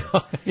 Yeah.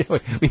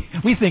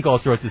 We think all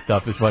sorts of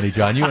stuff is funny,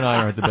 John. You and I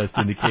aren't the best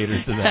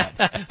indicators of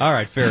that. All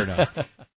right, fair enough.